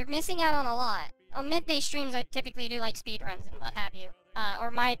 so you're missing out on a lot. On midday streams, I typically do like speedruns and what have you, or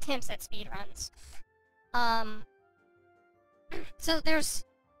my attempts at speedruns. So there's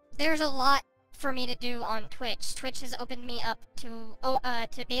a lot for me to do on Twitch. Twitch has opened me up to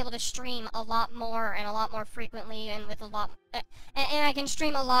be able to stream a lot more and a lot more frequently, and with a lot, and I can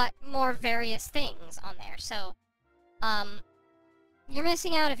stream a lot more various things on there. So, you're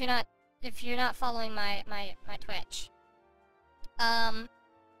missing out if you're not following my Twitch.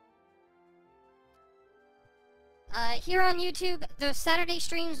 Here on YouTube, the Saturday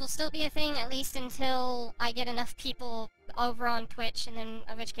streams will still be a thing, at least until I get enough people over on Twitch, and then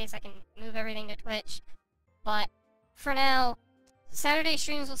in which case I can move everything to Twitch. But for now, Saturday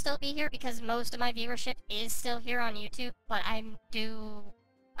streams will still be here because most of my viewership is still here on YouTube, but I do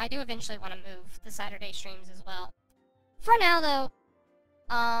eventually want to move the Saturday streams as well. For now, though,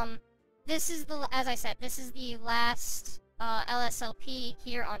 this is as I said, this is the last LSLP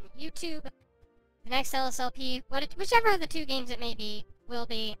here on YouTube. The next LSLP, whichever of the two games it may be, will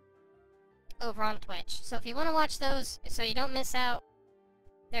be over on Twitch. So if you want to watch those, so you don't miss out,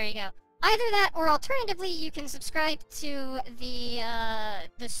 there you go. Either that, or alternatively, you can subscribe to the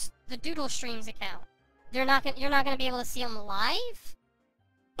Doodle Streams account. You're not gonna be able to see them live,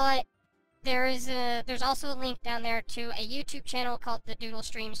 but there's also a link down there to a YouTube channel called the Doodle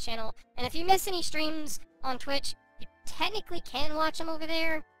Streams channel. And if you miss any streams on Twitch, you technically can watch them over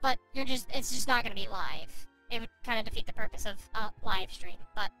there, but it's just not gonna be live. It would kind of defeat the purpose of a live stream.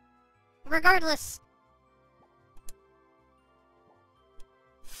 But regardless,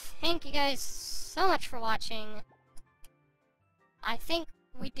 thank you guys so much for watching. I think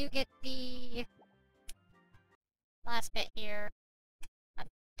we do get the last bit here.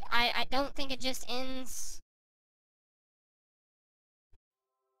 I don't think it just ends.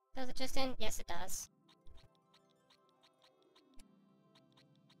 Does it just end? Yes, it does.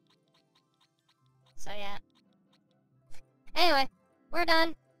 So yeah. Anyway, we're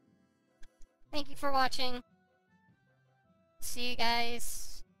done. Thank you for watching. See you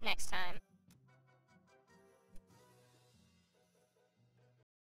guys next time.